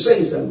scripture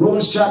says that?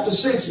 Romans chapter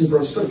 6 and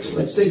verse 15.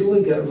 Let's take a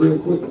look at it real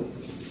quickly.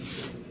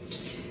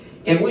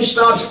 And we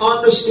start to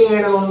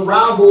understand and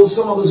unravel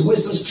some of those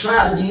wisdom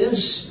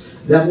strategies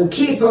that will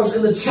keep us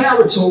in the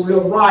territory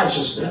of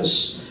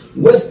righteousness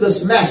with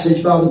this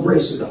message by the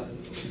grace of God.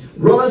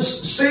 Romans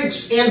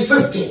 6 and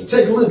 15.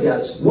 Take a look at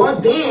it.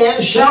 What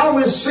then? Shall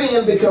we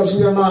sin because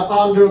we are not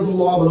under the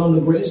law but under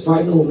grace?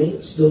 By no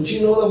means. Don't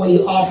you know that when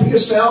you offer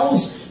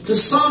yourselves to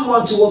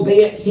someone to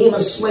obey him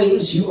as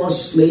slaves, you are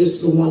slaves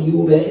to the one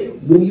you obey,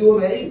 whom you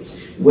obey,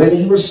 whether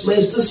you are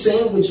slaves to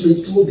sin, which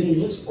leads to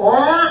obedience,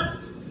 or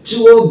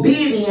to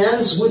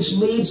obedience, which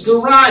leads to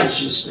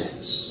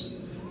righteousness.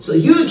 So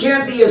you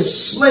can be a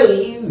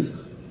slave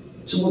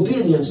to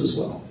obedience as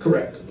well,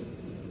 correct?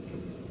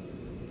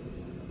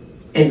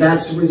 And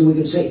that's the reason we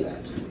can say that.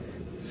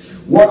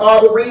 What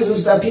are the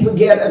reasons that people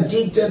get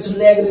addicted to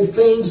negative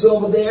things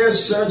over there?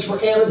 Search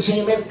for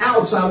entertainment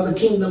outside of the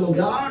kingdom of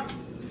God.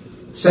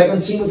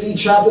 2 Timothy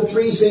chapter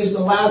 3 says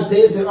in the last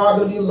days there are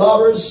going to be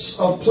lovers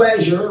of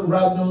pleasure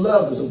rather than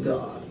lovers of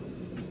God.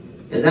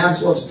 And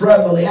that's what's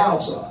prevalent on the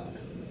outside.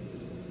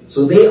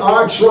 So they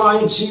are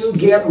trying to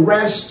get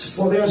rest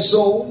for their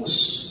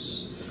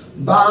souls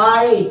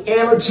by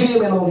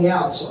entertainment on the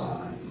outside.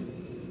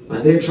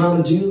 And they're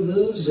trying to do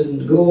this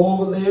and go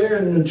over there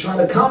and try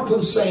to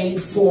compensate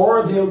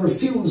for their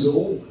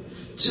refusal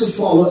to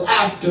follow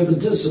after the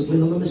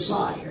discipline of the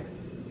Messiah.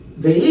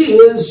 There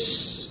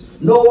is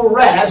no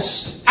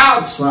rest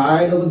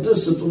outside of the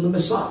discipline of the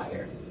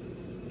Messiah.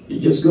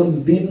 You're just going to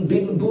be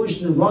beating the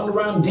bush and run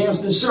around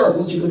dancing in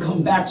circles. You're going to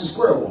come back to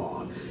square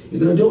one.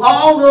 You're going to do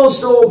all those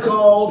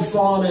so-called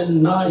fun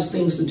and nice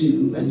things to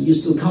do, and you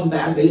still come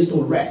back. There is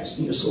no rest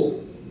in your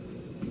soul.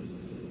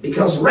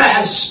 Because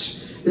rest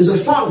is a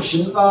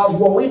function of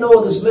what we know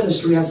in this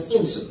ministry as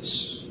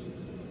incense.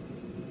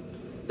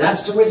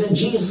 That's the reason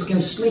Jesus can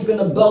sleep in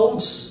a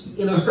boat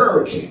in a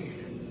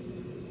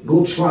hurricane.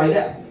 Go try it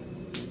out.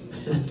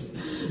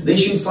 They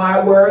shoot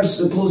fireworks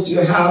so close to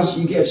your house,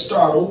 you get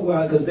startled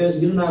because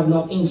you don't have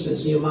enough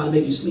incense in your mind to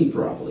make you sleep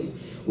properly.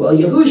 Well,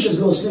 Yahushua's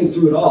going to sleep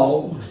through it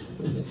all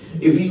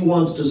if he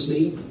wants to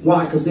sleep.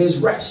 Why? Because there's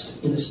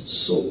rest in his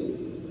soul.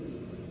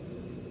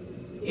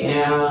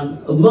 And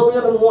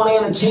 1,000,001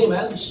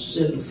 entertainments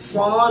and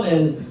fun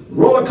and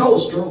roller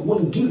coaster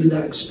wouldn't give you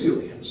that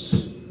experience.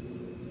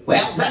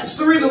 Well, that's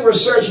the reason we're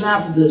searching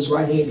after this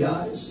right here,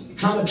 guys.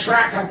 Trying to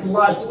track after the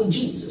lifestyle of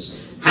Jesus.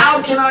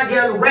 How can I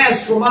get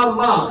rest for my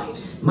mind,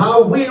 my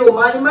will,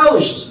 my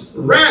emotions?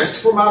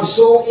 Rest for my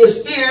soul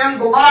is in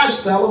the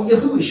lifestyle of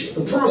Yahushua,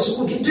 the person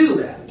who can do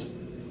that.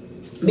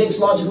 It makes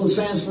logical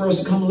sense for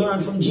us to come learn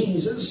from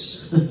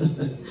Jesus.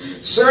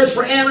 Search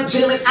for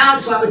entertainment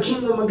outside the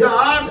kingdom of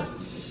God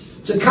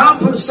to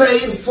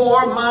compensate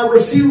for my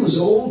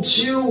refusal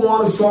to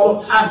want to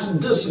follow after the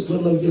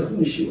discipline of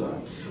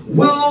Yahushua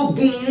will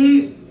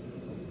be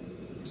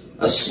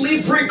a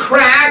slippery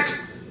crack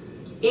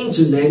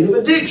into negative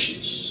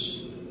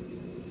addictions.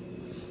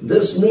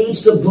 This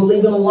leads to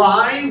believing a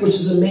lie, which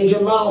is a major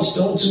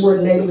milestone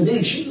toward negative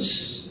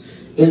addictions.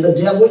 And the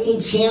devil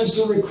intends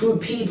to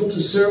recruit people to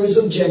serve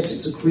his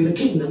objective to create a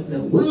kingdom that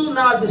will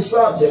not be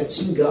subject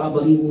to God,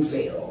 but he will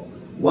fail.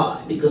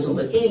 Why? Because of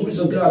the increase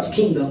of God's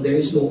kingdom, there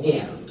is no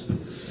end.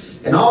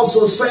 And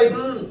also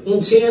Satan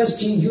intends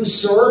to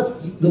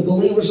usurp the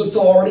believer's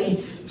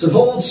authority to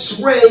hold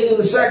sway in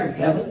the second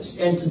heavens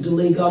and to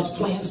delay God's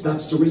plans.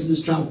 That's the reason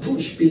he's trying to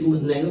push people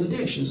into negative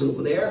addictions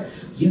over there.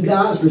 You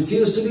guys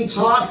refuse to be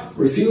taught,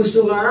 refuse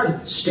to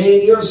learn,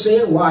 stay in your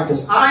sin. Why?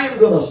 Because I am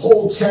going to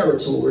hold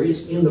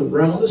territories in the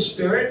realm of the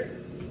spirit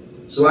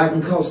so I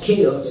can cause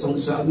chaos on the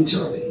side of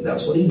eternity.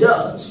 That's what he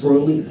does for a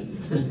living.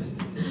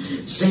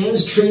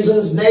 Sins,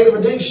 treasons, negative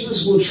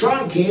addictions will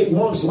truncate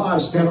one's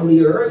lifespan on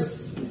the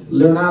earth.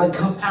 Learn how to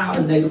come out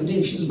of negative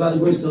addictions by the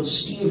grace of God.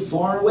 Steer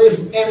far away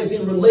from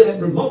anything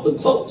related remotely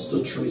close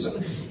to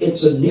treason.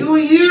 It's a new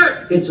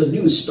year. It's a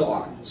new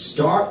start.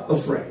 Start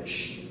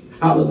afresh.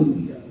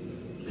 Hallelujah.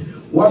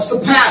 What's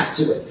the path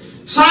to it?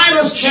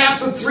 Titus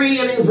chapter 3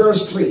 and in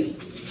verse 3.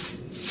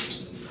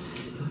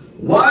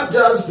 What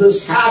does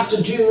this have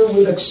to do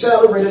with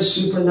accelerated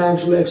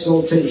supernatural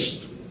exaltation?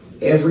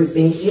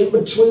 Everything in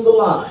between the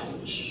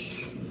lines.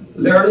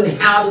 Learning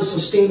how to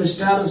sustain the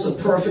status of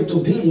perfect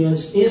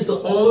obedience is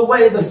the only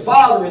way the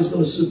Father is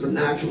going to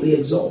supernaturally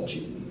exalt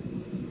you.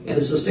 And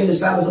to sustain the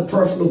status of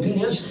perfect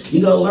obedience,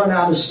 you got to learn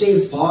how to stay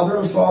farther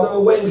and farther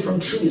away from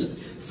treason.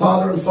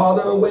 Farther and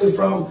farther away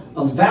from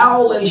a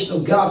violation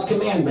of God's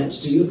commandments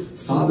to you.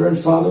 Farther and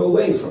farther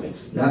away from it.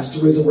 That's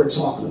the reason we're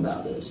talking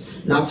about this.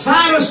 Now,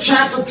 Titus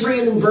chapter 3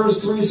 and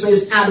verse 3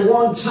 says, at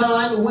one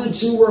time we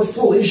too were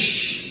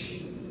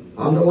foolish.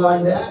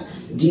 Underline that.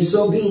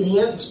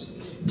 Disobedient.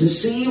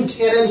 Deceived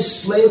and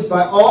enslaved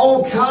by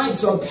all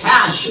kinds of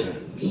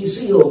passion. Can you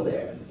see over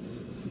there?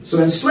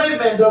 So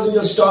enslavement doesn't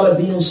just start at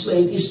being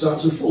enslaved, it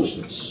starts with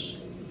foolishness.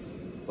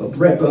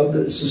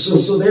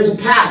 So there's a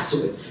path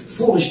to it.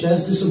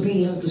 Foolishness,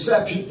 disobedience,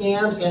 deception,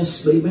 and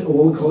enslavement, or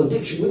what we call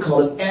addiction. We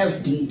call it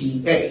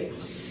FDDA.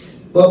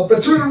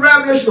 But through the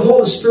revelation of the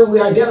Holy Spirit,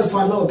 we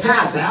identify another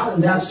path out,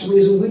 and that's the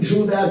reason we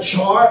drew that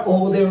chart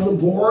over there on the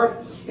board,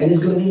 and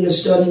it's going to be your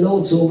study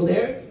notes over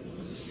there.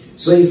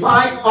 So if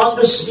I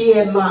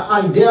understand and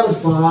I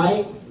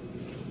identify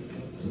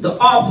the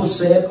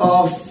opposite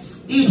of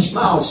each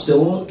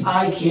milestone,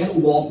 I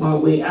can walk my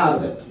way out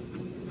of it.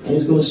 And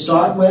it's going to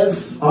start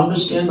with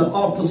understand the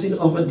opposite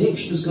of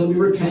addiction is going to be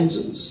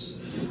repentance.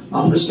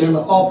 Understand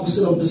the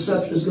opposite of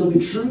deception is going to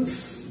be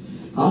truth.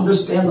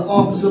 Understand the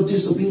opposite of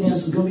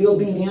disobedience is going to be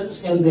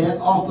obedience. And then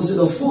opposite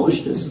of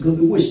foolishness is going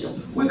to be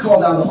wisdom. We call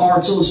that the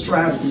R2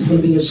 strategy. It's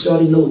going to be your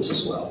study notes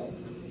as well.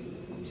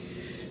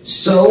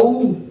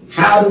 So,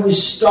 how do we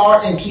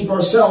start and keep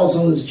ourselves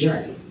on this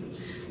journey?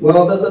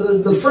 Well,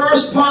 the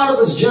first part of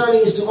this journey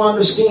is to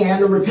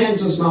understand the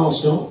repentance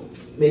milestone,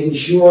 making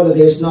sure that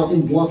there's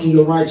nothing blocking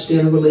your right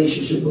standing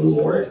relationship with the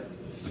Lord.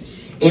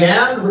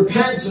 And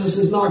repentance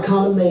is not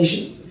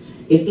condemnation.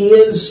 It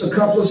is a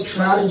couple of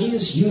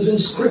strategies using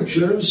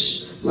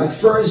scriptures like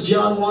 1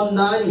 John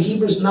 1:9 and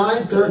Hebrews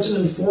 9:13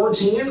 and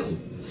 14,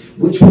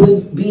 which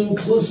will be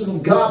inclusive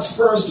of God's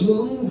first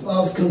move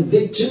of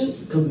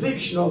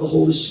conviction of the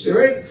Holy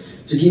Spirit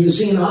to give you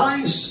seeing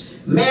eyes.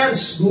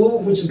 Man's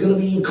move, which is going to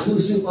be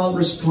inclusive of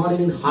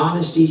responding in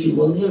honesty,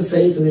 humility, and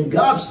faith. And then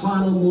God's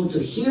final move to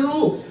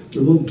heal,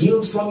 remove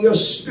guilt from your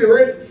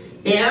spirit,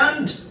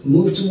 and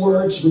move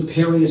towards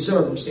repairing your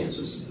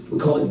circumstances. We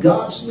call it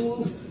God's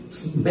move,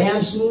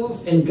 man's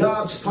move, and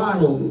God's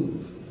final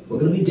move. We're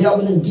going to be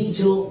delving in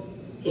detail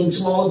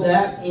into all of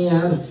that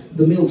in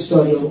the middle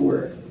study on the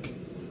Word.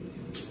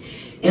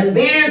 And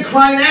then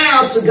crying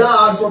out to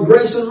God for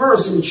grace and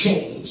mercy to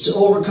change, to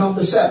overcome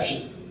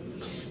deception.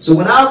 So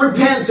when I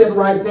repented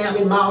right now,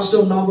 in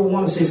milestone number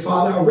 1, I say,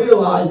 Father, I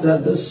realize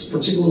that this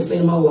particular thing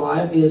in my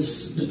life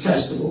is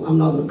detestable. I'm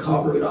not going to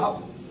cover it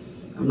up.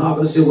 I'm not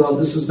going to say, well,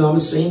 this is not a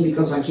sin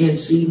because I can't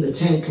see the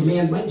 10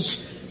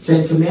 Commandments.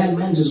 10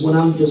 Commandments is what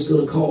I'm just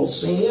going to call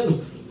sin.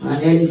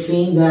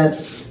 Anything that,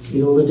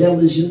 the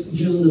devil is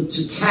using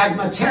to tag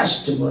my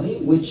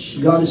testimony,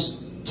 which God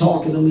is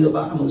talking to me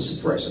about, I'm going to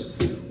suppress it.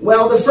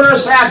 Well, the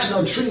first action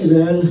of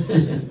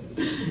treason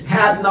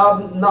had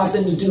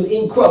nothing to do,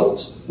 in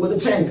quotes, with the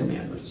 10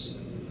 Commandments.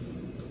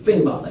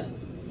 Think about that.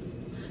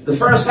 The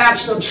first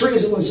action of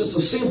treason was just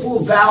a simple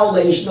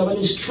violation of an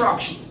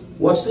instruction.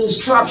 What's the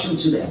instruction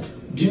to them?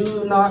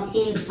 Do not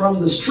eat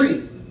from this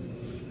tree.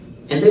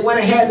 And they went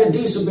ahead and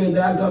disobeyed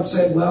that. God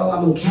said, well,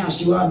 I'm going to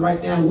cast you out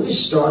right now. And we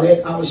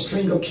started our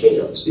string of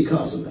chaos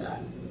because of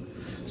that.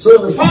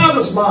 So in the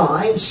Father's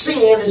mind,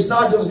 sin is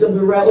not just going to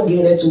be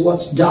relegated to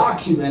what's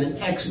documented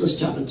in Exodus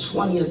chapter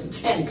 20 as the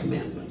 10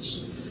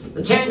 Commandments.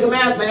 The 10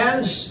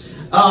 Commandments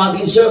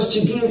is just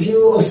to give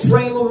you a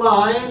frame of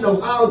mind of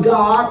how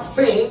God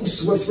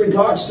thinks with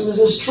regards to his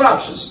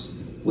instructions,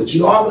 which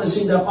you are going to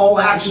see that all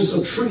actions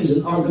of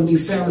treason are going to be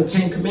found in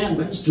 10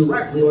 Commandments,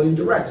 directly or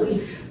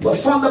indirectly. But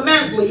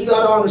fundamentally, you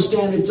got to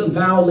understand it's a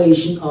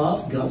violation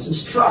of God's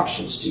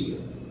instructions to you.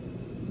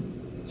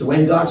 So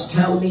when God's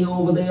telling me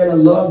over there to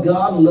love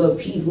God and love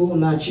people,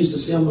 and I choose to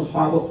say I'm going to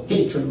harbor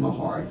hatred in my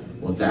heart,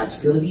 well,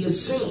 that's going to be a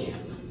sin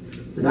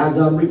that I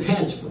got to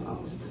repent from.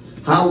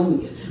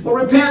 Hallelujah. Well,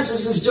 repentance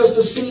is just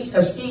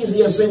as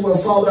easy as saying, well,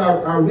 Father,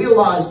 I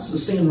realize it's a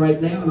sin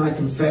right now, and I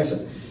confess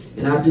it.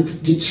 And I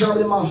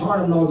determine in my heart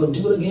I'm not going to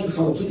do it again.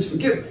 Father, please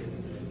forgive me.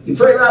 You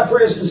pray that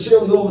prayer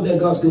sincerely over there,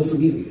 God's going to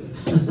forgive you.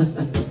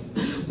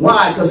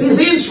 Why? Because he's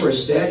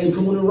interested in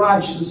promoting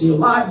righteousness in your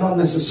life, not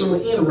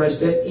necessarily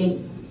interested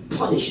in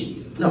punishing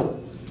you. No.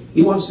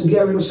 He wants to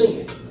get rid of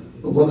sin.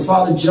 But when the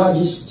Father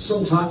judges,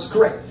 sometimes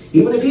correct.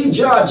 Even if he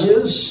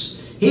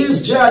judges,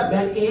 his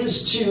judgment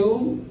is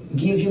to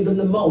give you the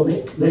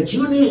mnemonic that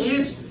you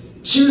need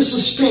to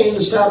sustain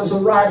the status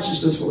of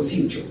righteousness for the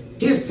future.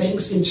 He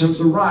thinks in terms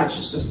of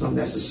righteousness, not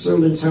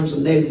necessarily in terms of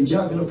negative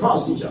judgment or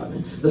positive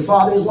judgment. The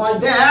Father is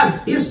like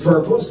that. His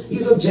purpose,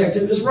 his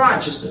objective is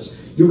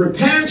righteousness. You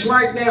repent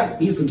right now,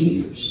 he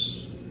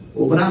forgives.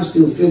 Well, but I'm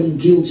still feeling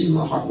guilty in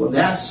my heart. Well,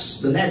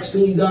 that's the next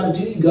thing you got to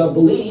do. You got to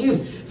believe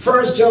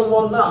 1 John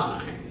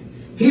 1:9.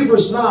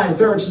 Hebrews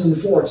 9:13 and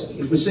 14.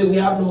 If we say we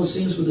have no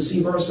sins, we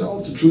deceive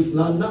ourselves. The truth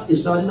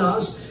is not in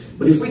us.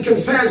 But if we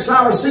confess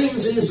our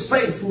sins, he is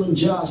faithful and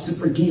just to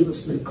forgive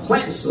us and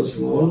cleanse us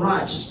from all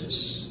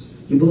unrighteousness.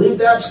 You believe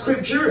that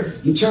scripture?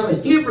 You turn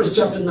to Hebrews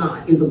chapter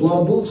 9. If the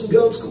blood of bulls and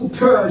goats could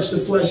purge the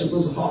flesh of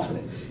those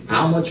offering,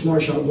 how much more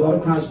shall the blood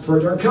of Christ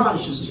purge our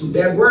consciences from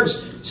dead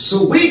works,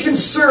 so we can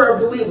serve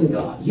the living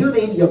God? You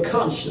need your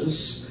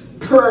conscience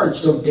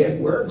purged of dead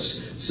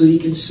works, so you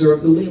can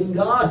serve the living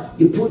God.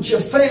 You put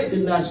your faith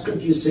in that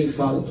scripture. You say,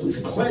 Father,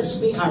 please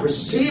cleanse me. I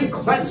receive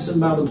cleansing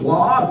by the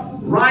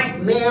blood.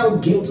 Right now,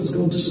 guilt is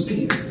going to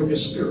disappear from your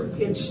spirit.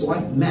 It's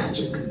like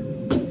magic.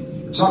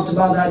 We talked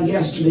about that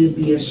yesterday at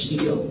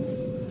BSGO.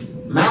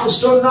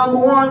 Milestone number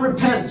 1,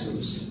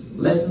 repentance.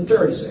 Less than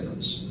 30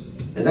 seconds.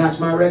 And that's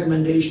my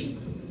recommendation.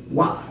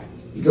 Why?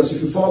 Because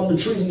if you fall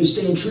into treason, you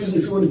stay in treason.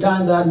 If you were to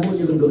die in that mood,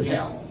 you're going to go to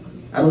hell.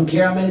 I don't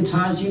care how many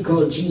times you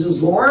call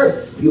Jesus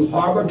Lord. You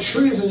harbor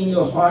treason in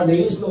your heart. There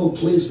is no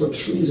place for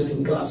treason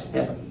in God's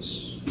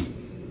heavens.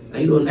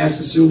 And you don't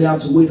necessarily have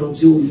to wait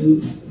until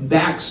you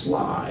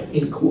backslide,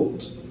 in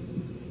quote.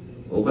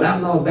 Well, but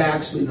I'm not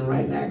backsliding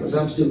right now because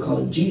I'm still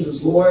calling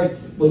Jesus Lord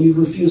when you've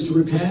refused to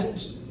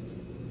repent.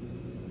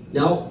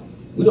 No,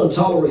 we don't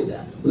tolerate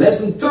that. Less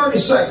than 30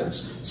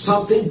 seconds.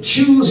 Something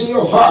choose in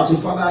your heart. Say,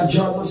 Father, I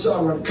judge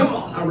myself. Come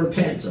on, I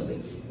repent of it.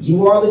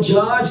 You are the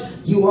judge.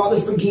 You are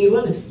the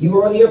forgiven.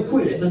 You are the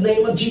acquitted. In the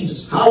name of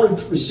Jesus, I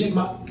receive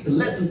my... In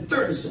less than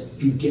 30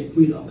 seconds, you get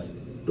rid of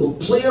it. Don't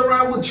play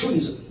around with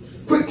treason.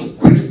 Quickly,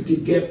 you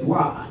get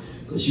why?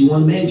 Because you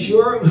want to make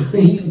sure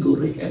you go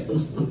to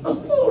heaven.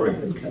 Glory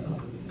to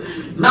God.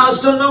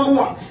 Milestone number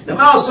 1. Now,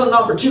 milestone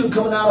number 2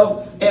 coming out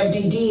of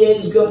FDDA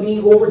is going to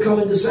be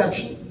overcoming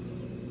deception,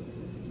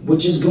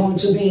 which is going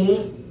to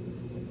be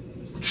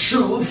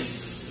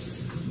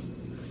truth,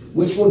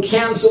 which will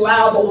cancel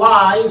out the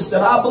lies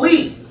that I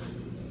believe.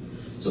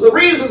 So the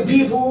reason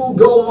people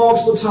go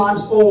multiple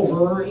times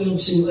over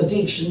into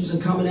addictions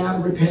and coming out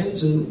and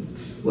repent, and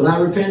when I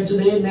repent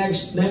today,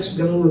 next I'm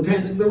going to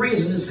repent. The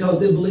reason is because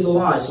they believe a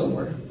lie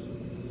somewhere.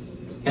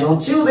 And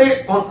until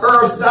they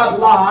unearth that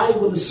lie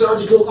with the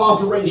surgical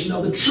operation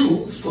of the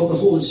truth of the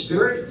Holy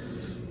Spirit,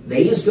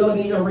 there is going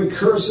to be a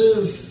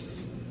recursive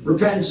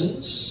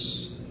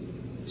repentance.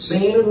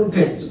 Sin and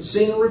repentance.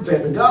 Sin and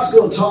repentance. God's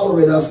going to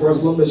tolerate that for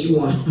as long as you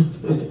want.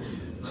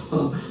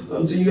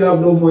 Until you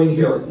have no more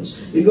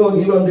inheritance. You're going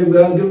to give unto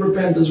God, give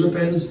repentance.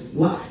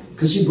 Why?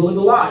 Because you believe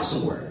a lie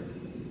somewhere.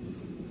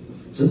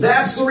 So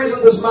that's the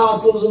reason this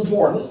milestone is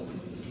important.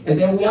 And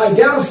then we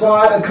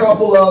identified a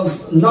couple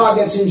of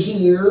nuggets in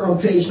here on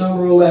page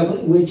number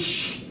 11,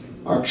 which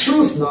are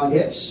truth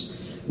nuggets,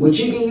 which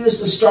you can use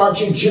to start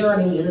your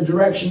journey in the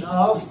direction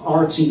of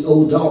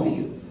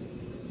RTOW.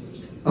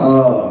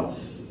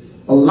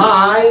 A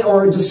lie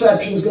or a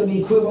deception is going to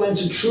be equivalent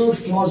to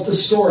truth plus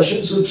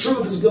distortion. So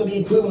truth is going to be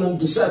equivalent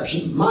to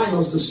deception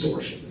minus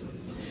distortion.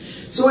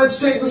 So let's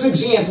take this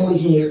example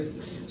here.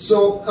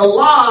 So a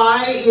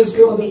lie is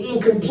going to be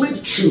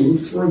incomplete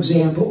truth. For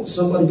example,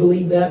 somebody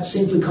believed that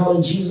simply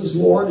calling Jesus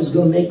Lord is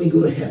going to make me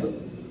go to heaven.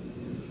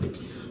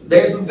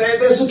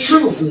 There's a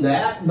truth in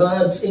that,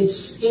 but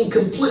its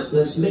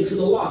incompleteness makes it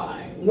a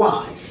lie.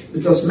 Why?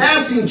 Because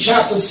Matthew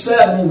chapter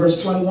 7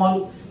 verse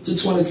 21 to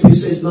 23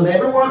 says, not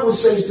everyone who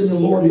says to the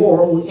Lord,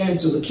 Lord, will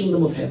enter the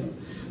kingdom of heaven,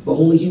 but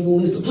only he who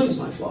lives to please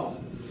my Father.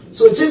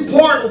 So it's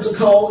important to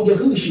call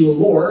Yahushua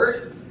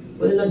Lord,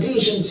 but in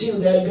addition to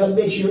that, you got to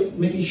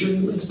making sure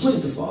you live to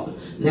please the Father.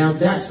 Now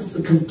that's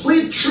the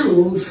complete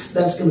truth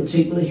that's going to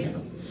take me to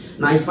heaven.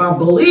 Now if I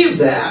believe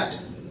that,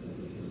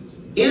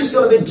 it's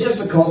going to be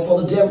difficult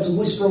for the devil to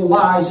whisper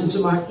lies into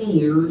my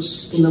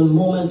ears in a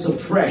moment of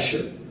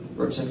pressure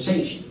or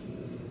temptation.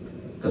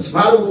 Because if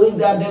I don't believe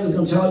that, the devil's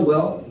going to tell you,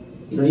 well,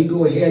 you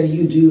go ahead and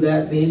you do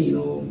that thing,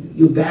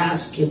 you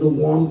bask in the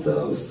warmth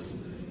of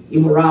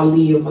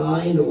immorality in your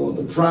mind, or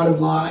the pride of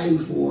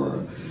life,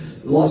 or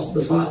lost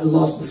the flesh,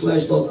 lost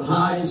the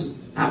highs.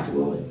 After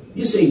all,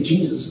 you say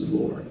Jesus is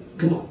Lord.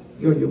 Come on,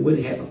 you're on your way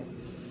to heaven.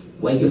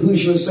 When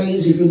Yahushua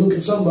says, if you look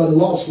at somebody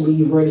lustfully,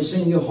 you've already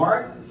sinned in your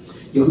heart.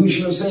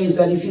 Yahushua says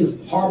that if you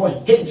harbor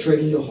hatred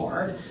in your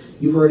heart,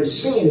 you've already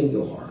sinned in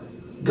your heart.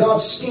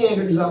 God's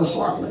standard is at the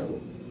heart level.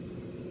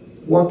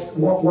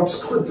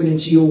 What's creeping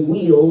into your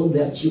will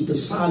that you've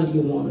decided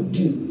you want to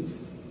do?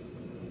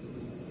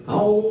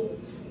 Oh,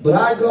 but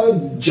I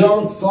got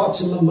junk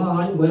thoughts in my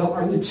mind. Well,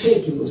 are you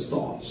taking those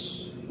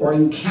thoughts? Or are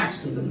you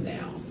casting them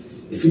down?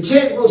 If you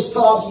take those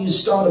thoughts and you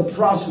start to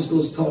process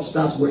those thoughts,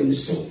 that's where you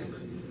sin.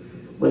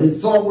 But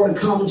if thought were to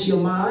come into your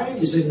mind,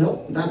 you say,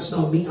 no, that's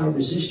not me. I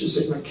resist you,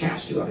 Satan. I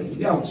cast you out of here.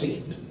 You haven't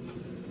sinned.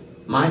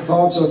 My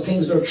thoughts are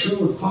things that are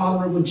true,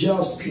 honorable,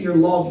 just, pure,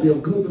 lovely,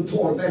 of good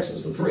report, of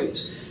excellence, and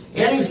praise.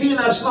 Anything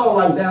that's not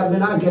like that,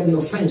 man, I get me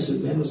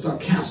offensive, man. I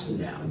start casting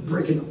down,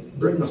 breaking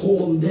the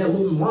hold of the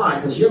devil in my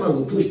mind, because you're not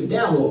going to push me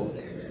down over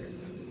there.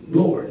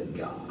 Glory to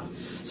God.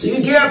 So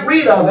you get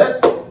rid of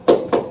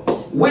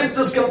it with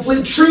this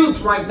complete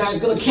truth right now. It's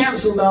going to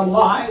cancel that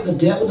lie. The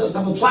devil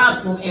doesn't have a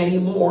platform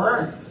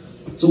anymore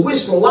to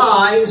whisper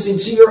lies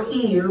into your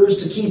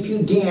ears to keep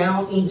you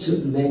down into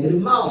the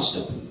negative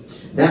milestone.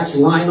 That's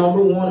lie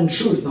number one and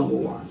truth number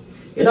one.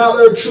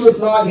 Another truth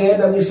nugget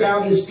that we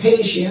found is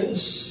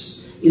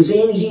patience is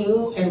in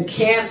you and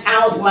can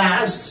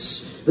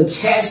outlast the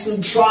tests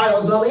and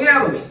trials of the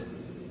enemy.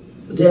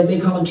 The devil may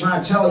come and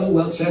try to tell you,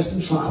 well, tests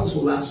and trials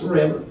will last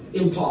forever.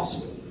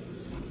 Impossible.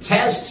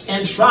 Tests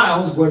and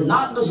trials were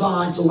not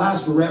designed to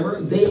last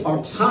forever. They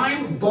are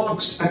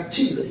time-boxed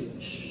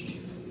activities.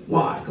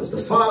 Why? Because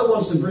the Father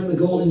wants to bring the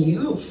gold in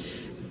you,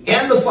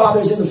 and the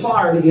Father is in the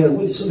fire together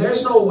with you. So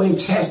there's no way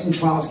tests and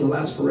trials can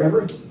last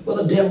forever. But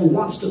the devil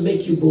wants to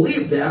make you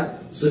believe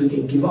that so you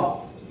can give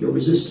up your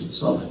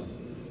resistance of it.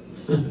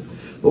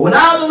 But when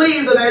I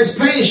believe that there's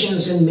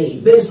patience in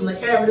me, based on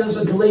the evidence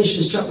of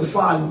Galatians chapter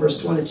 5 and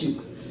verse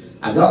 22,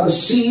 I got the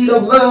seed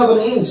of love on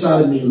the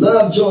inside of me.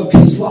 Love, joy,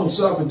 peace,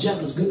 long-suffering,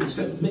 gentleness, goodness,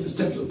 faithfulness, meekness,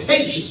 temperance,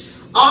 patience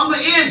on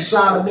the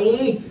inside of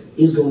me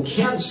is going to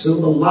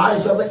cancel the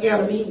lies of the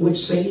enemy, which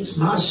says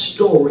my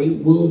story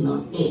will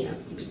not end.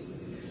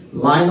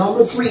 Lie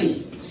number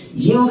 3,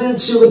 yielding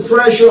to the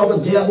pressure of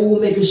the devil will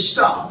make it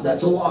stop.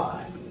 That's a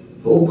lie.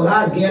 Oh, but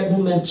I get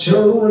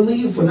momentary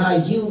relief when I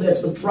yield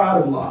to the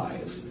pride of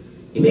life.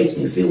 It makes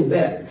me feel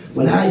better.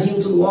 When I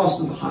yield to the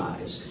lust of the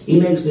eyes,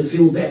 it makes me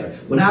feel better.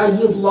 When I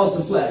yield to the lust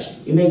of the flesh,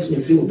 it makes me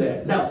feel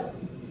better. No.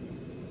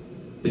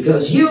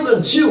 Because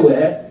yielding to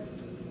it,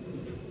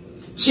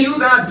 to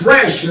that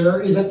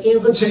pressure, is an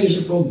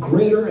invitation for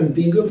greater and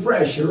bigger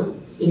pressure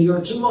in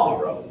your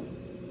tomorrow.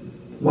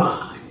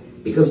 Why?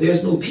 Because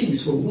there's no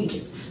peace for the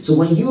wicked. So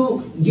when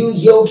you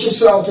yoke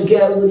yourself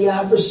together with the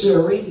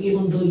adversary,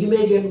 even though you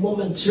may get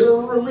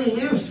momentary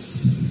relief,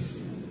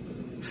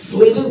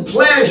 fleeting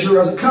pleasure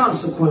as a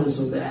consequence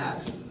of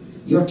that,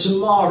 your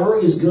tomorrow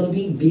is going to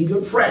be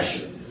bigger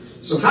pressure.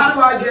 So how do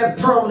I get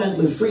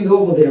permanently free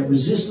over there?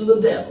 Resisting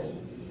the devil.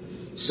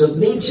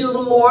 Submit to the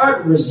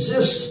Lord,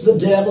 resist the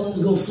devil, and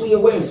he's going to flee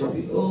away from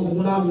you. Oh, but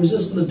when I'm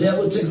resisting the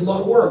devil, it takes a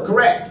lot of work.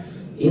 Correct.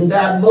 In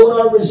that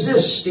mode of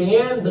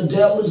resisting, the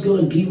devil is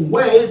going to give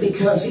way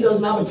because he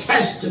doesn't have a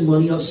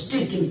testimony of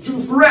sticking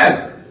through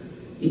forever.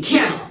 He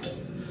cannot.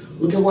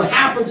 Look at what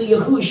happened to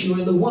Yahushua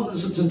in the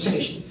wilderness of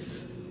temptation.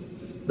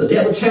 The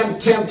devil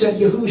tempted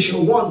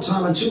Yahushua 1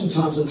 time and 2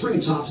 times and 3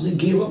 times, and he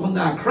gave up on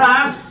that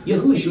craft.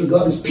 Yahushua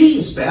got his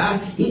peace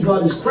back. He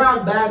got his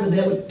crown back. The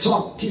devil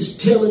tucked his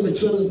tail in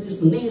between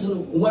his knees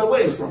and went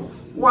away from him.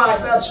 Why?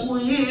 That's who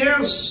he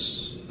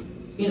is.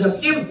 He's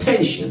an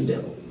impatient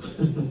devil.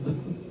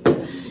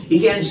 He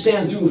can't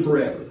stand through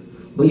forever.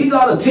 But you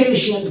got a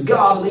patient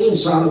God on the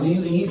inside of you,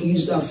 and you can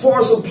use that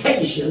force of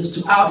patience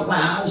to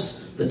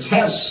outlast the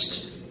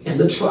test and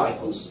the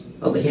trials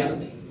of the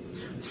enemy.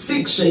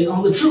 Fixate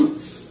on the truth.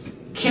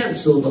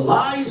 Cancel the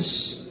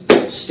lies.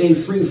 Stay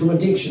free from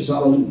addictions.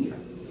 Hallelujah.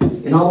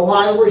 And all the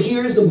while we're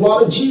here, the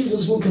blood of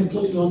Jesus will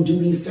completely undo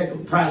the effect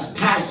of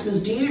past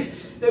misdeed.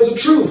 There's a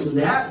truth in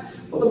that.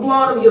 But the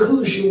blood of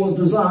Yahushua was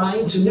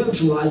designed to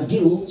neutralize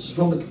guilt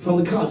from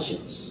the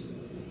conscience,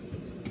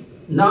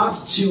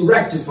 not to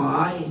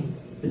rectify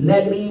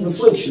negative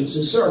afflictions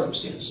and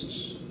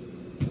circumstances.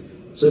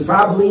 So if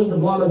I believe the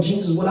blood of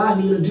Jesus is what I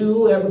need to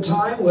do every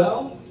time,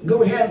 well,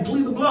 go ahead and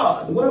plead the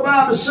blood. What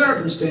about the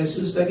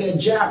circumstances that get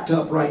jacked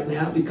up right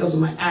now because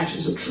of my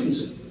actions of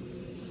treason?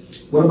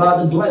 What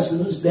about the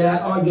blessings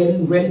that are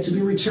getting ready to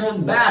be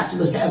returned back to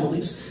the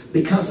heavenlies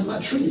because of my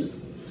treason?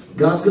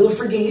 God's going to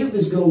forgive.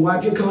 He's going to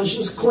wipe your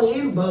conscience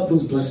clean, but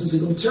those blessings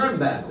are going to turn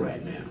back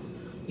right now.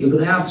 You're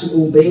going to have to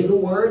obey the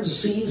word,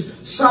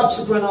 seize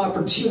subsequent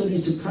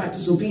opportunities to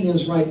practice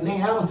obedience right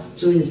now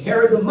to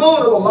inherit the mode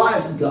of the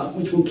life of God,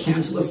 which will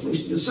cancel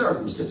affliction of your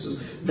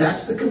circumstances.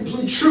 That's the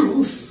complete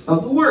truth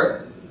of the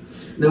word.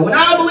 Now, when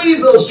I believe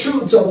those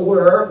truths of the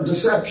word,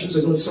 deceptions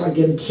are going to start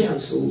getting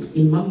canceled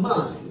in my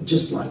mind,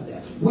 just like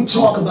that. We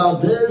talk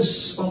about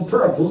this on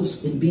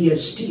purpose in BS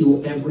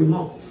Steel every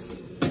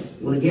month.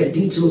 You want to get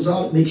details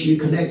of it, make sure you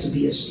connect to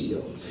BS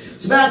Steel.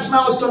 So that's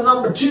milestone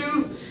number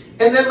 2.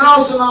 And then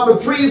milestone number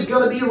 3 is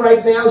going to be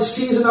right now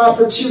seizing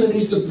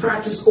opportunities to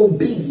practice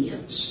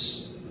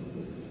obedience.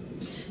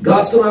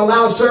 God's going to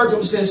allow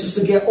circumstances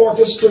to get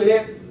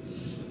orchestrated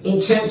in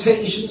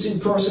temptations,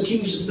 in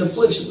persecutions, and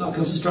afflictions, not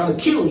because he's trying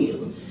to kill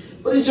you,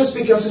 but it's just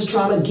because he's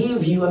trying to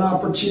give you an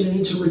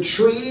opportunity to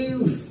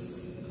retrieve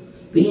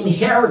the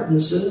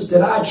inheritances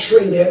that I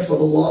traded for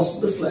the loss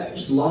of the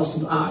flesh, the loss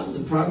of the eyes,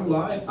 the pride of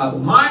life, at the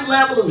mind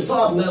level, the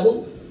thought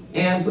level,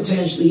 and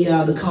potentially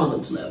the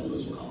conduct level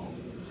as well.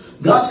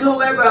 God's going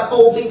to let that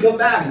whole thing come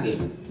back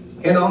again.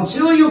 And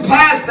until you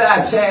pass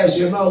that test,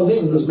 you're not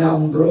leaving this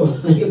mountain, bro.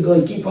 You're going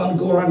to keep on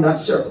going around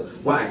that circle.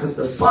 Why? Because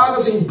the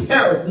Father's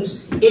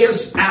inheritance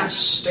is at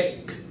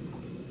stake.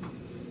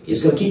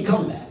 It's going to keep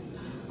coming back.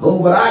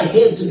 Oh, but I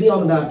hate to be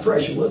under that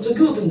pressure. Well, it's a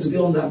good thing to be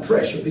under that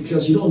pressure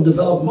because you don't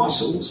develop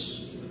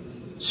muscles,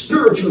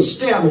 spiritual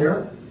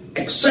stamina,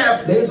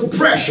 except there's a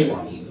pressure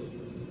on you.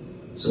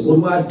 So what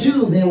do I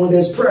do then when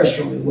there's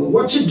pressure on me? Well,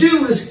 what you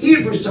do is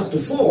Hebrews chapter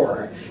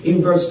 4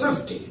 in verse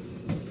 50.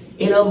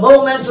 In a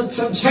moment of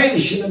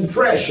temptation and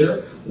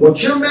pressure,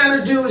 what you're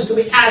meant to do is to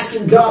be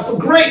asking God for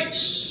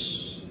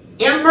grace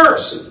and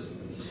mercy.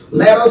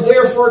 Let us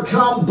therefore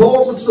come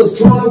boldly to the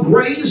throne of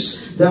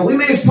grace, that we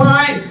may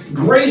find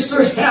grace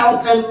to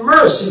help and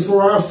mercy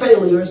for our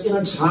failures in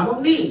a time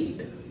of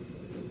need.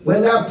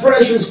 When that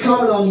pressure is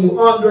coming on you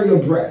under your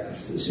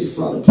breath, you say,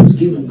 Father, please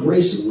give me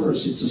grace and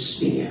mercy to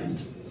stand.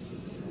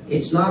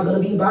 It's not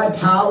going to be by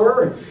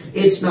power.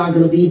 It's not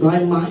going to be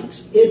by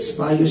might. It's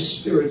by your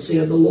Spirit,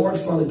 saying, the Lord,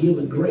 Father, give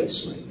me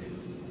grace right now.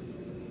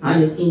 I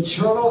need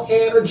internal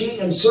energy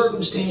and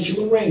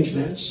circumstantial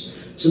arrangements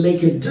to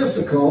make it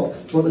difficult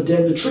for the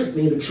devil to trick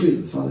me into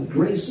treating. Father,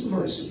 grace and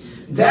mercy.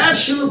 That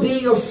should be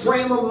your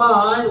frame of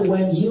mind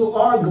when you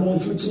are going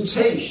through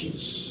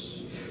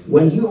temptations,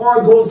 when you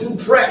are going through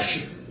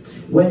pressure,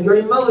 when your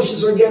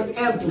emotions are getting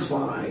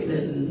amplified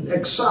and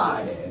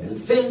excited, and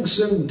things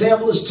the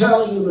devil is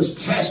telling you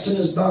this testing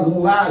is not going to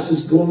last,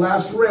 it's going to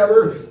last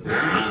forever.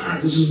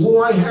 This is who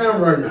I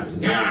am right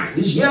now.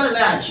 He's yelling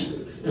at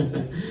you.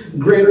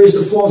 Greater is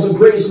the force of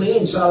grace on the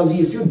inside of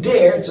you if you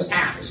dare to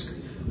ask.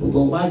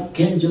 Well, why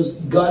can't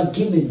just God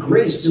give me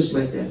grace just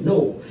like that?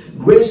 No.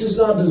 Grace is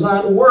not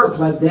designed to work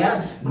like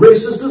that.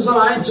 Grace is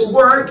designed to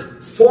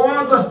work for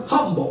the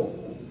humble.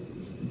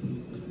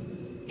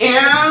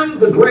 And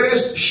the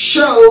greatest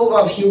show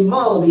of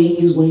humility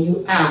is when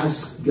you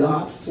ask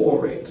God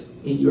for it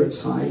in your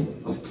time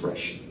of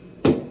pressure.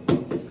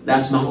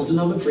 That's milestone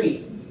number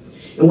 3.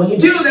 And when you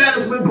do that,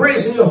 it's with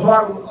grace in your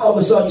heart, all of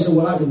a sudden you say,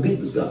 well, I can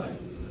beat this guy.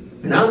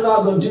 And I'm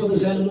not going to do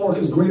this anymore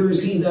because greater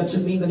is he that's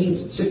in me than he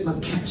that's sick.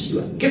 I'll catch you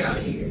and get out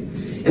of here.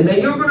 And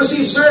then you're going to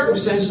see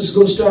circumstances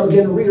going to start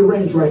getting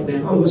rearranged right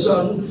now. All of a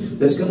sudden,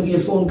 there's going to be a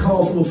phone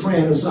call from a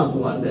friend or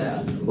something like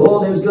that.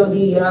 Oh, there's going to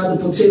be the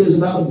potatoes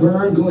about to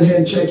burn. Go ahead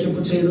and check your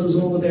potatoes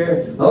over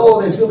there. Oh,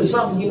 there's going to be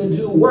something you need to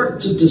do. Work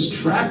to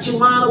distract your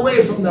mind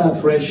away from that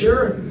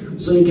pressure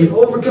so you can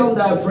overcome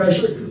that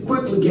pressure,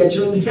 quickly get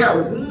your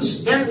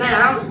inheritance, and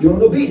now you're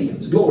in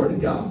obedience. Glory to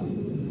God.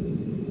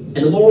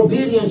 And the more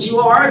obedient you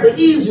are, the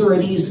easier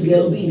it is to get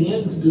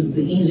obedient.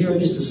 The easier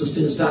it is to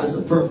sustain the status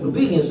of perfect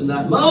obedience in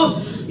that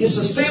mode. You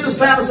sustain the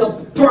status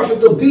of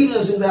perfect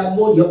obedience in that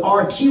mode, your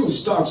RQ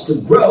starts to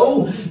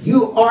grow.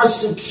 You are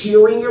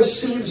securing your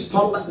seeds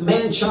upon that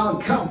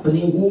man-child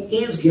company who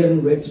is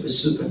getting ready to be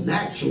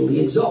supernaturally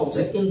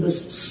exalted in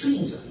this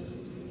season.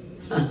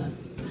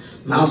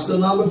 Milestone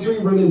number 3,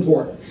 really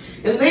important.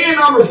 And then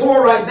number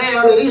 4 right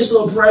now, there is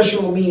no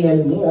pressure on me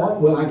anymore.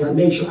 Well, I got to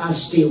make sure I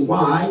stay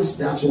wise.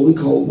 That's what we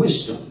call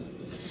wisdom.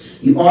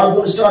 You are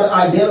going to start to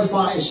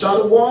identify and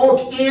start to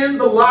walk in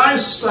the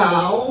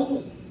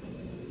lifestyle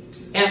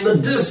and the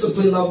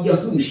discipline of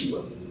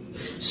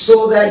Yahushua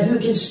so that you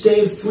can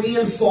stay free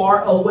and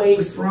far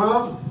away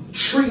from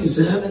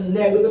treason and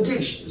negative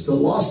addictions. The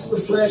lust of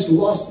the flesh, the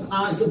lust of the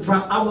eyes, the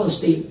pride. I'm going to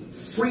stay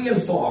free and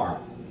far.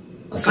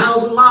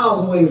 1,000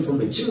 miles away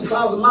from it,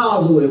 2,000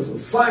 miles away from it,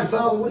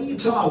 5,000. What are you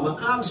talking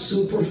about? I'm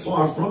super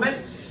far from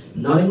it.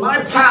 Not in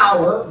my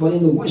power, but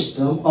in the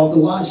wisdom of the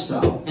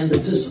lifestyle and the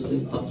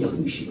discipline of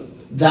Yahushua.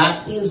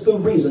 That is the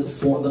reason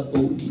for the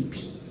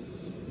ODP.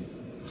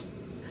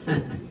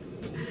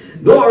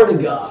 Glory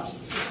to God.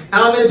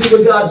 How many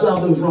people got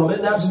something from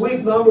it? That's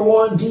week number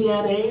 1,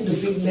 DNA,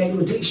 defeating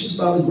negative addictions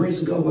by the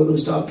grace of God. We're going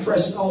to start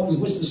pressing all these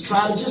wisdom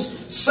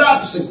strategies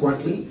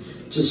subsequently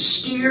to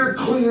steer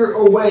clear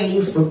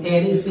away from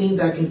anything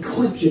that can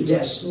clip your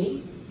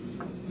destiny.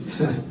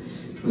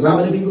 Because how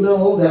many people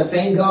know that,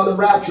 thank God, the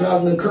rapture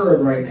hasn't occurred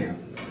right now?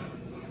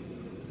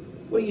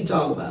 What are you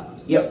talking about?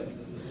 Yep.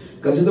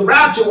 Because if the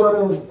rapture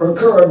were to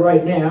occur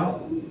right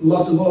now,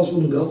 lots of us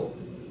wouldn't go.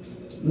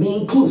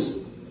 Me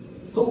inclusive.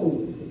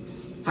 Oh,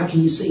 how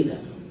can you say that?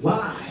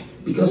 Why?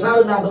 Because I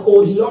don't have the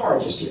ODR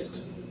just yet.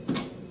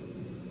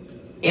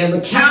 And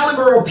the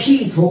caliber of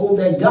people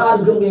that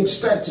God is going to be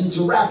expecting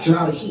to rapture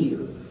out of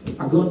here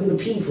are going to be the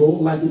people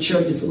like the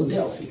church in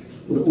Philadelphia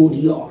with the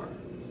ODR.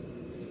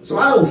 So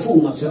I don't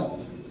fool myself.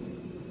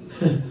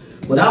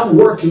 But I'm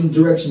working in the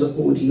direction of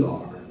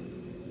ODR.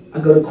 I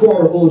got a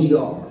quarter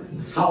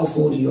ODR, half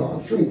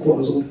ODR,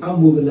 3/4.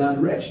 I'm moving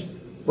that direction.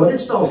 But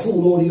it's not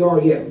full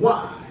ODR yet.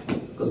 Why?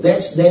 Because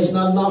there's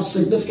not enough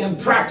significant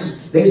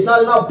practice. There's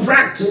not enough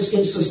practice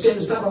in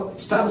sustaining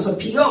status of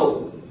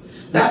PO.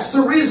 That's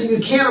the reason you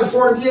can't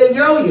afford to be a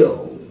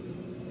yo-yo.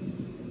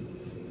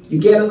 You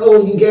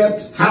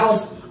get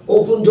half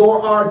open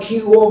door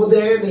RQ over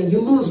there, then you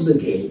lose the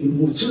game. You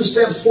move 2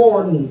 steps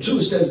forward and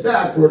 2 steps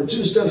backward,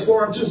 2 steps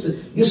forward, 2 steps.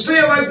 You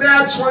stay like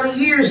that 20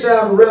 years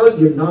down the road,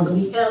 you're not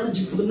going to be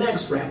eligible for the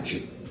next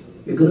rapture.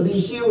 You're going to be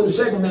here with the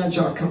second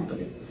man-child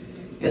company.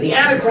 And the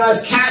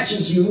Antichrist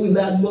catches you in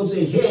that mode and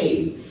say,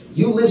 hey,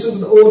 you listen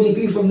to the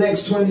ODP for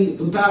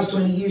the past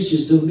 20 years,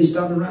 you're still be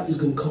starting to rap. He's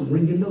going to come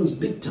ring your nose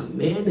big time,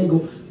 man. They're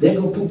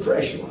going to put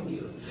pressure on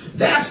you.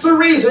 That's the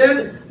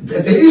reason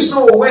that there is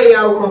no way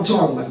out of what I'm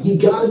talking about. You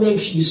got to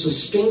make sure you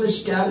sustain the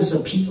status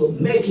of people,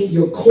 make it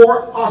your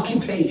core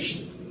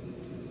occupation.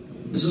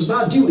 This is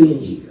my duty in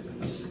here.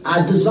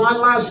 I design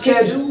my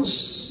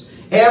schedules,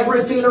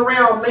 everything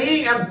around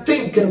me. I'm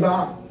thinking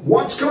about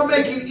what's going to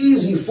make it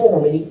easy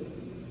for me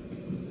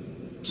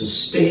to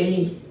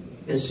stay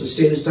and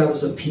sustain the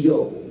status of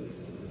PO.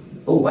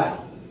 Oh,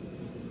 wow.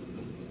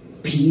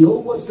 PO,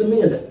 what's the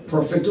meaning of that?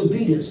 Perfect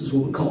obedience is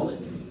what we call it.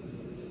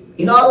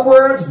 In other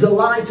words,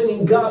 delighting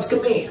in God's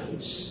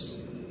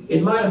commands.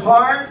 In my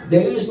heart,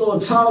 there is no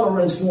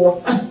tolerance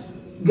for,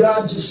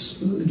 God,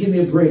 just give me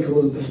a break a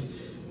little bit.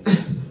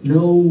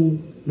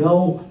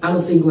 No, I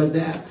don't think like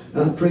that.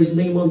 Praise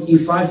the name of,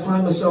 if I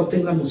find myself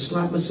thinking I'm going to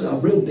slap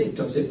myself real big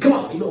time, say, come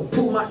on, you don't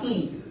pull my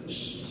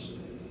ears.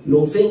 You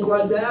don't think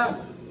like that?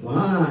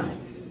 Why?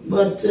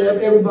 But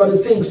everybody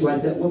thinks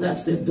like that. Well,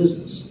 that's their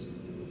business.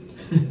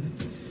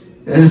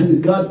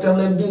 And God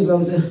telling them to do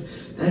something,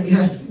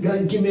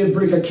 God, give me a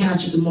break, I'll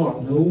catch you tomorrow.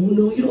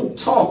 No, you don't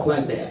talk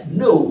like that.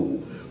 No.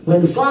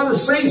 When the Father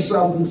says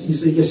something, you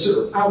say, yes,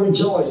 sir, I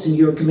rejoice in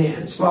your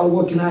commands. Father,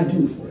 what can I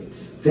do for you?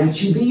 That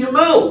should be your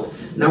mode.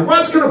 Now,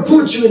 what's going to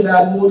put you in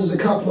that mode is a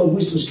couple of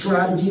wisdom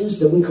strategies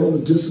that we call the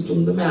discipline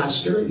of the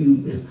master.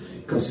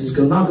 Because it's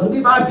not going to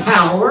be by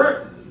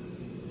power.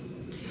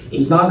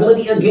 It's not going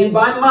to be, again,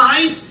 by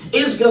might.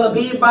 It's going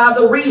to be by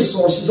the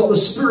resources of the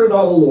Spirit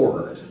of the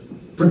Lord.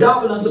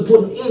 Predominantly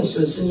putting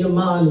incense in your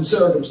mind and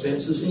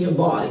circumstances in your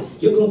body.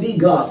 You're going to be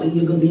godly.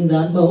 You're going to be in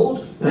that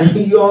mode. And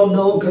you all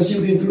know, because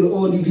you've been through the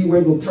ODP,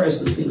 we're going to press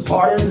this thing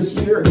harder this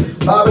year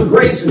by the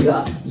grace of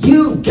God.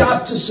 You've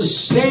got to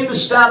sustain the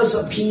status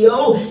of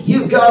PO.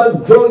 You've got to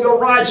grow your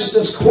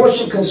righteousness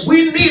quotient because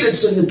we need it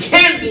so you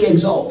can be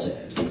exalted.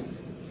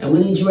 And we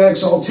need your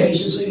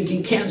exaltation so you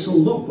can cancel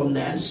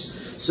lukewarmness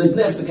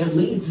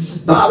significantly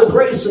by the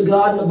grace of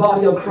God in the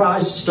body of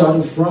Christ,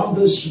 starting from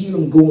this year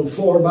and going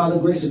forward by the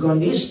grace of God.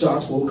 And it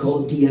starts what we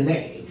call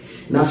DNA.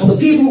 Now, for the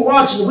people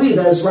watching with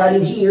us right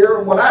in here,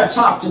 what I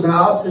talked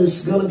about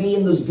is going to be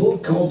in this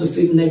book called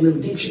Defeating Negative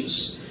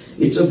Addictions.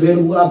 It's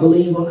available, I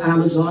believe, on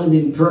Amazon and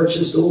being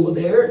purchased over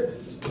there.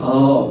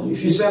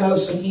 If you send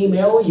us an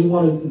email, you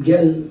want to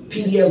get a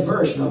PDF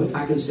version of it,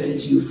 I can send it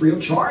to you free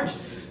of charge.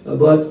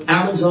 But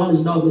Amazon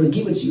is not going to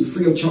give it to you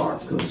free of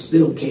charge because they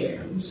don't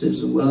care. It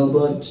says, well,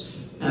 but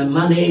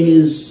my name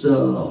is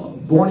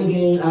born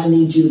again. I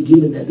need you to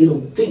give it that. They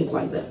don't think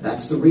like that.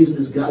 That's the reason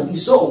it's got to be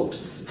sold.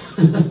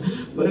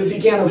 But if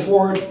you can't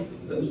afford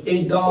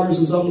 $8 or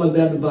something like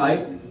that to buy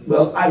it,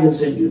 well, I can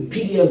send you a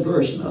PDF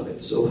version of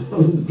it. So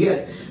get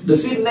it.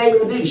 Defeating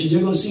Negative Addictions.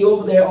 You're going to see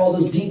over there all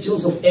those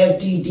details of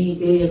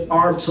FDDA and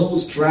RTO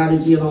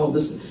strategy and all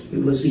this.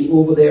 You're going to see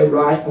over there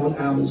right on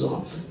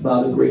Amazon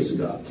by the grace of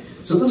God.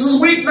 So this is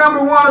week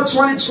number 1 of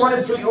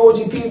 2023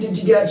 ODP. Did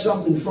you get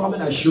something from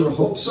it? I sure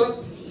hope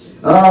so.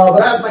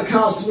 But as my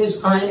custom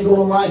is, I am going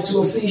to like to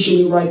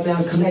officially right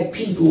now connect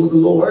people with the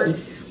Lord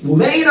who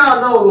may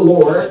not know the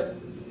Lord,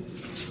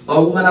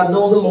 or who may not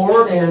know the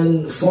Lord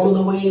and fallen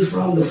away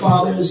from the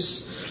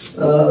Father's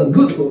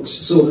good books,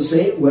 so to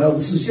say. Well,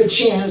 this is your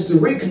chance to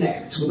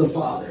reconnect with the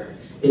Father.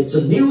 It's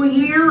a new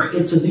year.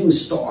 It's a new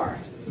start.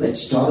 Let's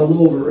start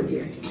all over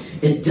again.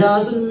 It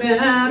doesn't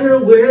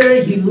matter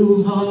where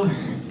you are.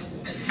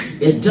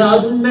 It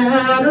doesn't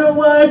matter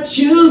what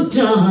you've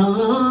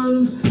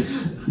done.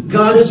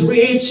 God is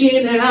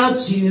reaching out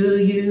to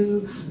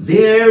you.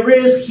 There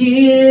is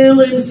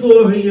healing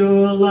for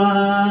your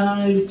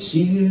life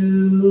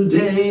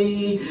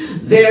today.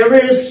 There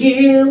is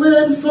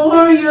healing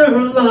for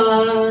your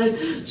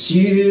life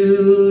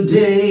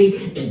today.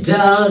 It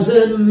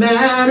doesn't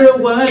matter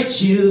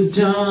what you've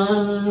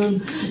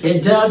done.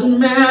 It doesn't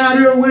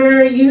matter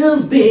where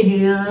you've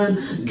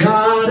been.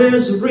 God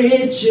is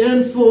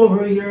reaching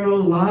for your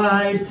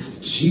life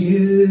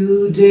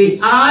today.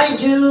 I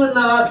do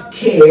not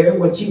care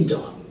what you've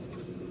done.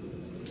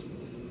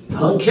 I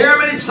don't care how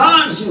many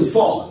times you've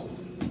fallen.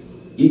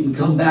 You can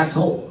come back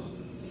home.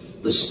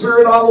 The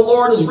Spirit of the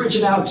Lord is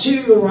reaching out to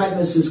you right now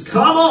and says,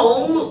 come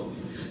home.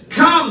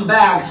 Come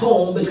back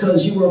home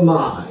because you were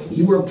mine.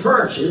 You were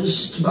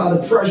purchased by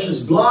the precious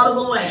blood of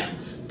the Lamb.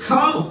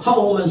 Come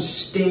home and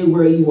stay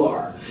where you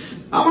are.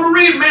 I'm going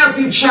to read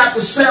Matthew chapter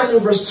 7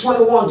 verse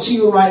 21 to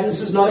you right now. It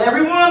says, not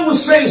everyone who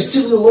says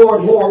to the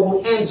Lord, Lord,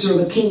 will enter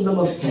the kingdom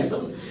of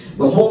heaven,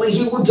 but only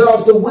he who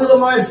does the will of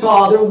my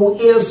Father who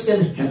is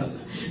in heaven.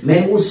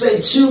 Men will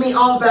say to me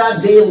on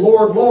that day,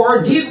 Lord,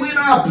 Lord, did we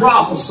not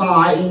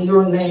prophesy in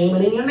your name,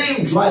 and in your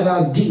name drive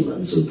out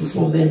demons and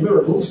perform many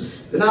miracles?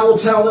 Then I will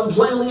tell them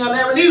plainly, I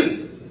never knew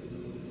you.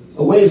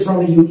 Away from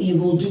me, you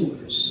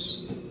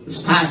evildoers.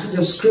 This passage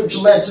of Scripture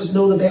lets us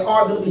know that there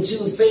are going to be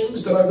two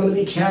things that are going to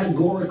be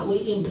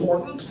categorically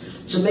important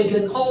to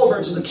making it over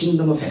to the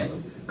kingdom of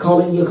heaven.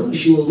 Calling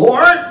Yahushua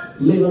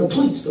Lord, living to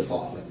please the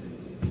Father.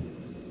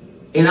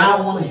 And I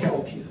want to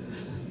help you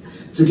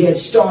to get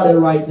started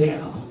right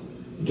now.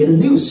 Get a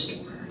new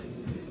start.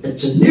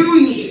 It's a new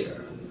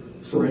year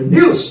for a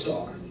new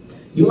start.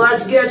 You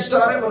like to get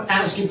started? I'm going to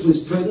ask you,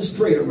 please pray this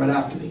prayer right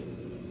after me.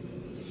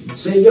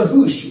 Say,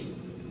 Yahushua,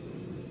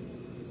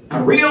 I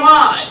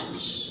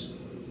realize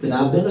that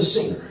I've been a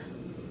sinner,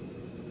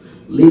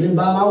 living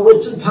by my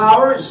wits and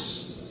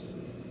powers,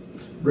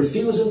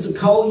 refusing to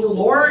call you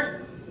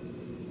Lord,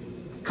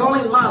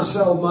 calling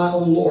myself my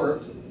own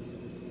Lord,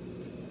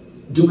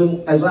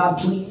 doing as I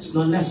please,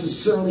 not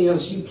necessarily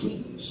as you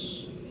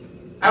please.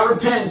 I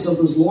repent of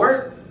this,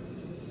 Lord,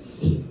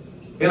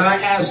 and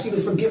I ask you to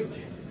forgive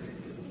me.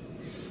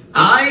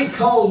 I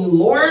call you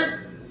Lord,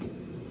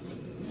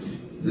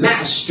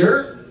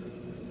 Master,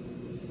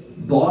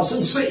 Boss,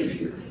 and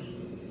Savior.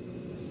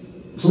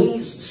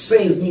 Please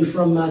save me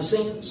from my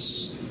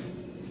sins.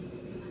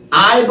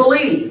 I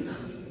believe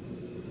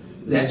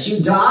that you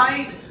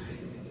died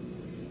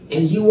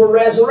and you were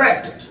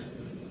resurrected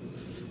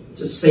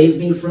to save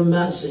me from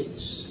my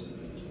sins.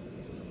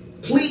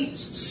 Please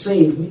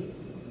save me.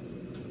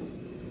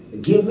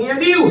 Give me a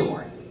new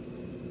heart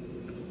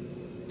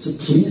to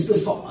please the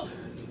Father.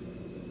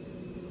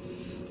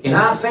 And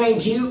I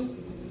thank you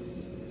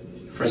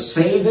for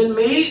saving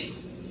me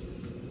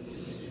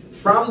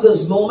from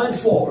this moment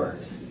forward.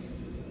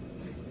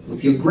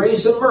 With your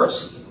grace and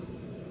mercy,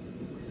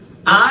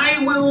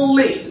 I will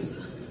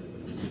live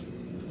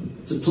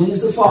to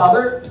please the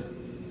Father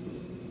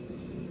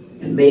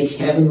and make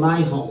heaven my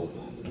home.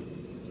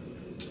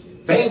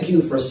 Thank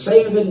you for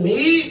saving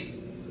me.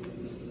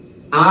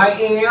 I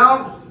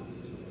am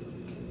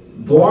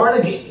born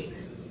again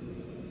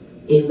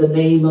in the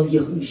name of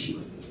Yahushua.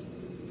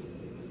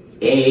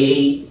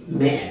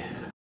 Amen.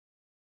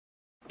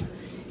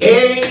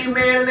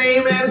 Amen,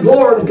 amen.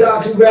 Glory to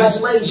God.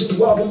 Congratulations.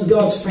 Welcome to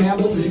God's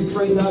family. If you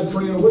pray that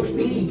prayer with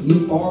me,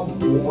 you are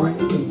born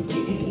again.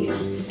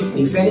 And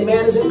if any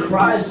man is in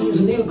Christ, he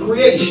is a new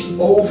creation.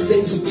 All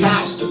things have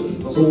passed away.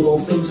 Behold, all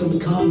things have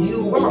become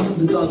new. Welcome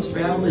to God's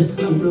family.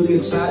 I'm really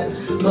excited.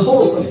 The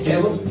host of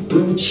heaven,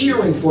 we're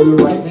cheering for you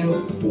right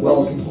now.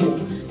 Welcome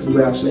home.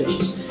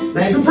 Congratulations.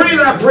 Now, if you pray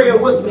that prayer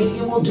with me,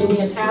 it will do me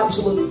an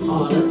absolute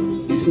honor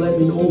if you let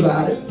me know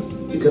about it.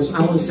 Because I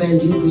want to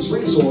send you these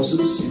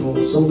resources,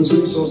 some of these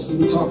resources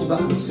we talked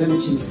about, I'm going to send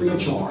it to you free of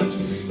charge.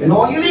 And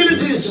all you need to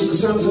do is just to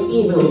send us an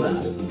email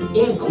about it.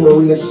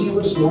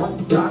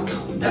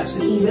 Inquiry@heroesmark.com. That's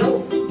the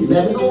email. You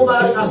let me know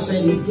about it, I'll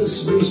send you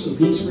these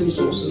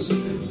resources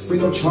free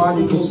of charge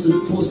and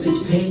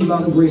postage paid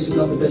by the grace of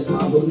God, the best of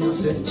my ability. I'll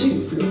send it to you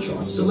free of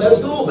charge. So let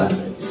us know about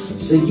it.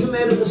 So you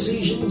made a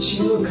decision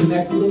to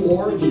connect with the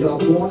Lord, you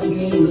got born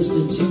again,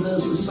 listening to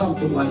this or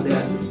something like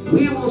that.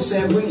 We will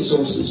send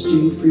resources to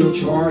you free of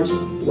charge.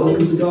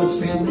 Welcome to God's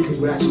family.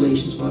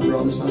 Congratulations, my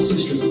brothers, my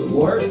sisters in the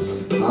Lord.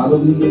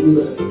 Hallelujah, we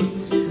love you.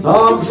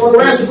 For the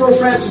rest of our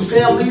friends and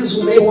families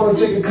who may want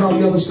to take a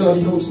copy of the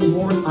study notes on the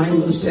board, I am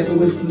going to step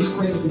away from the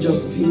screen for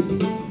just a few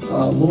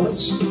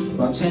moments,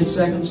 about 10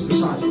 seconds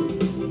precisely.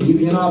 Give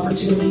you an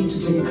opportunity to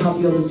take a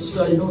copy of the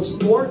study notes on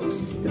the board,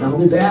 and I'll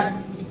be back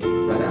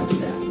right after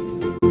that.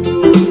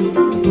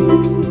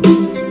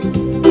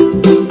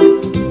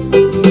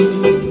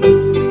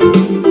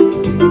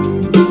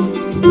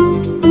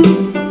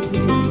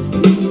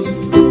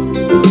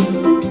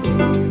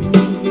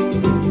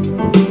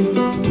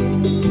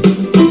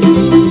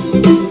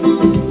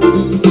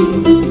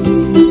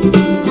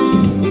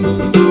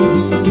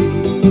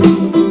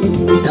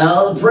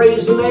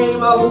 Praise the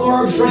name of the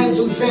Lord, friends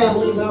and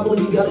families. I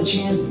believe you got a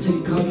chance to take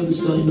a copy of the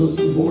study notes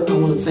on board. I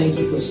want to thank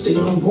you for staying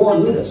on board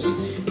with us.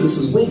 This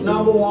is week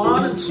number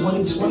 1 of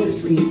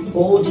 2023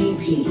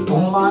 ODP,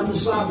 Online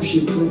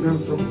Discipleship Program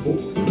from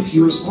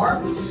Pure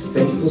Smart.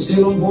 Thank you for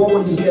staying on board.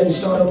 We're just getting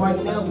started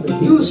right now with a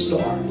new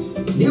start,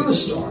 new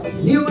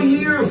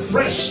year,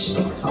 fresh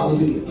start.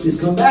 Hallelujah. Please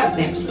come back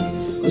next week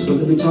because we're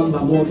going to be talking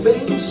about more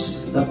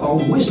things that are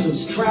wisdom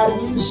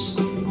strategies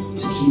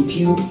to keep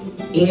you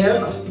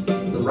in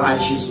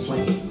righteous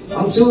plan.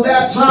 Until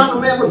that time,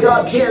 remember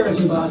God cares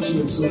about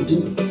you, and so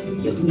do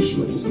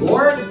Yahushua is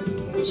Lord.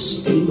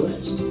 Stay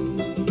blessed.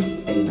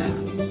 Amen.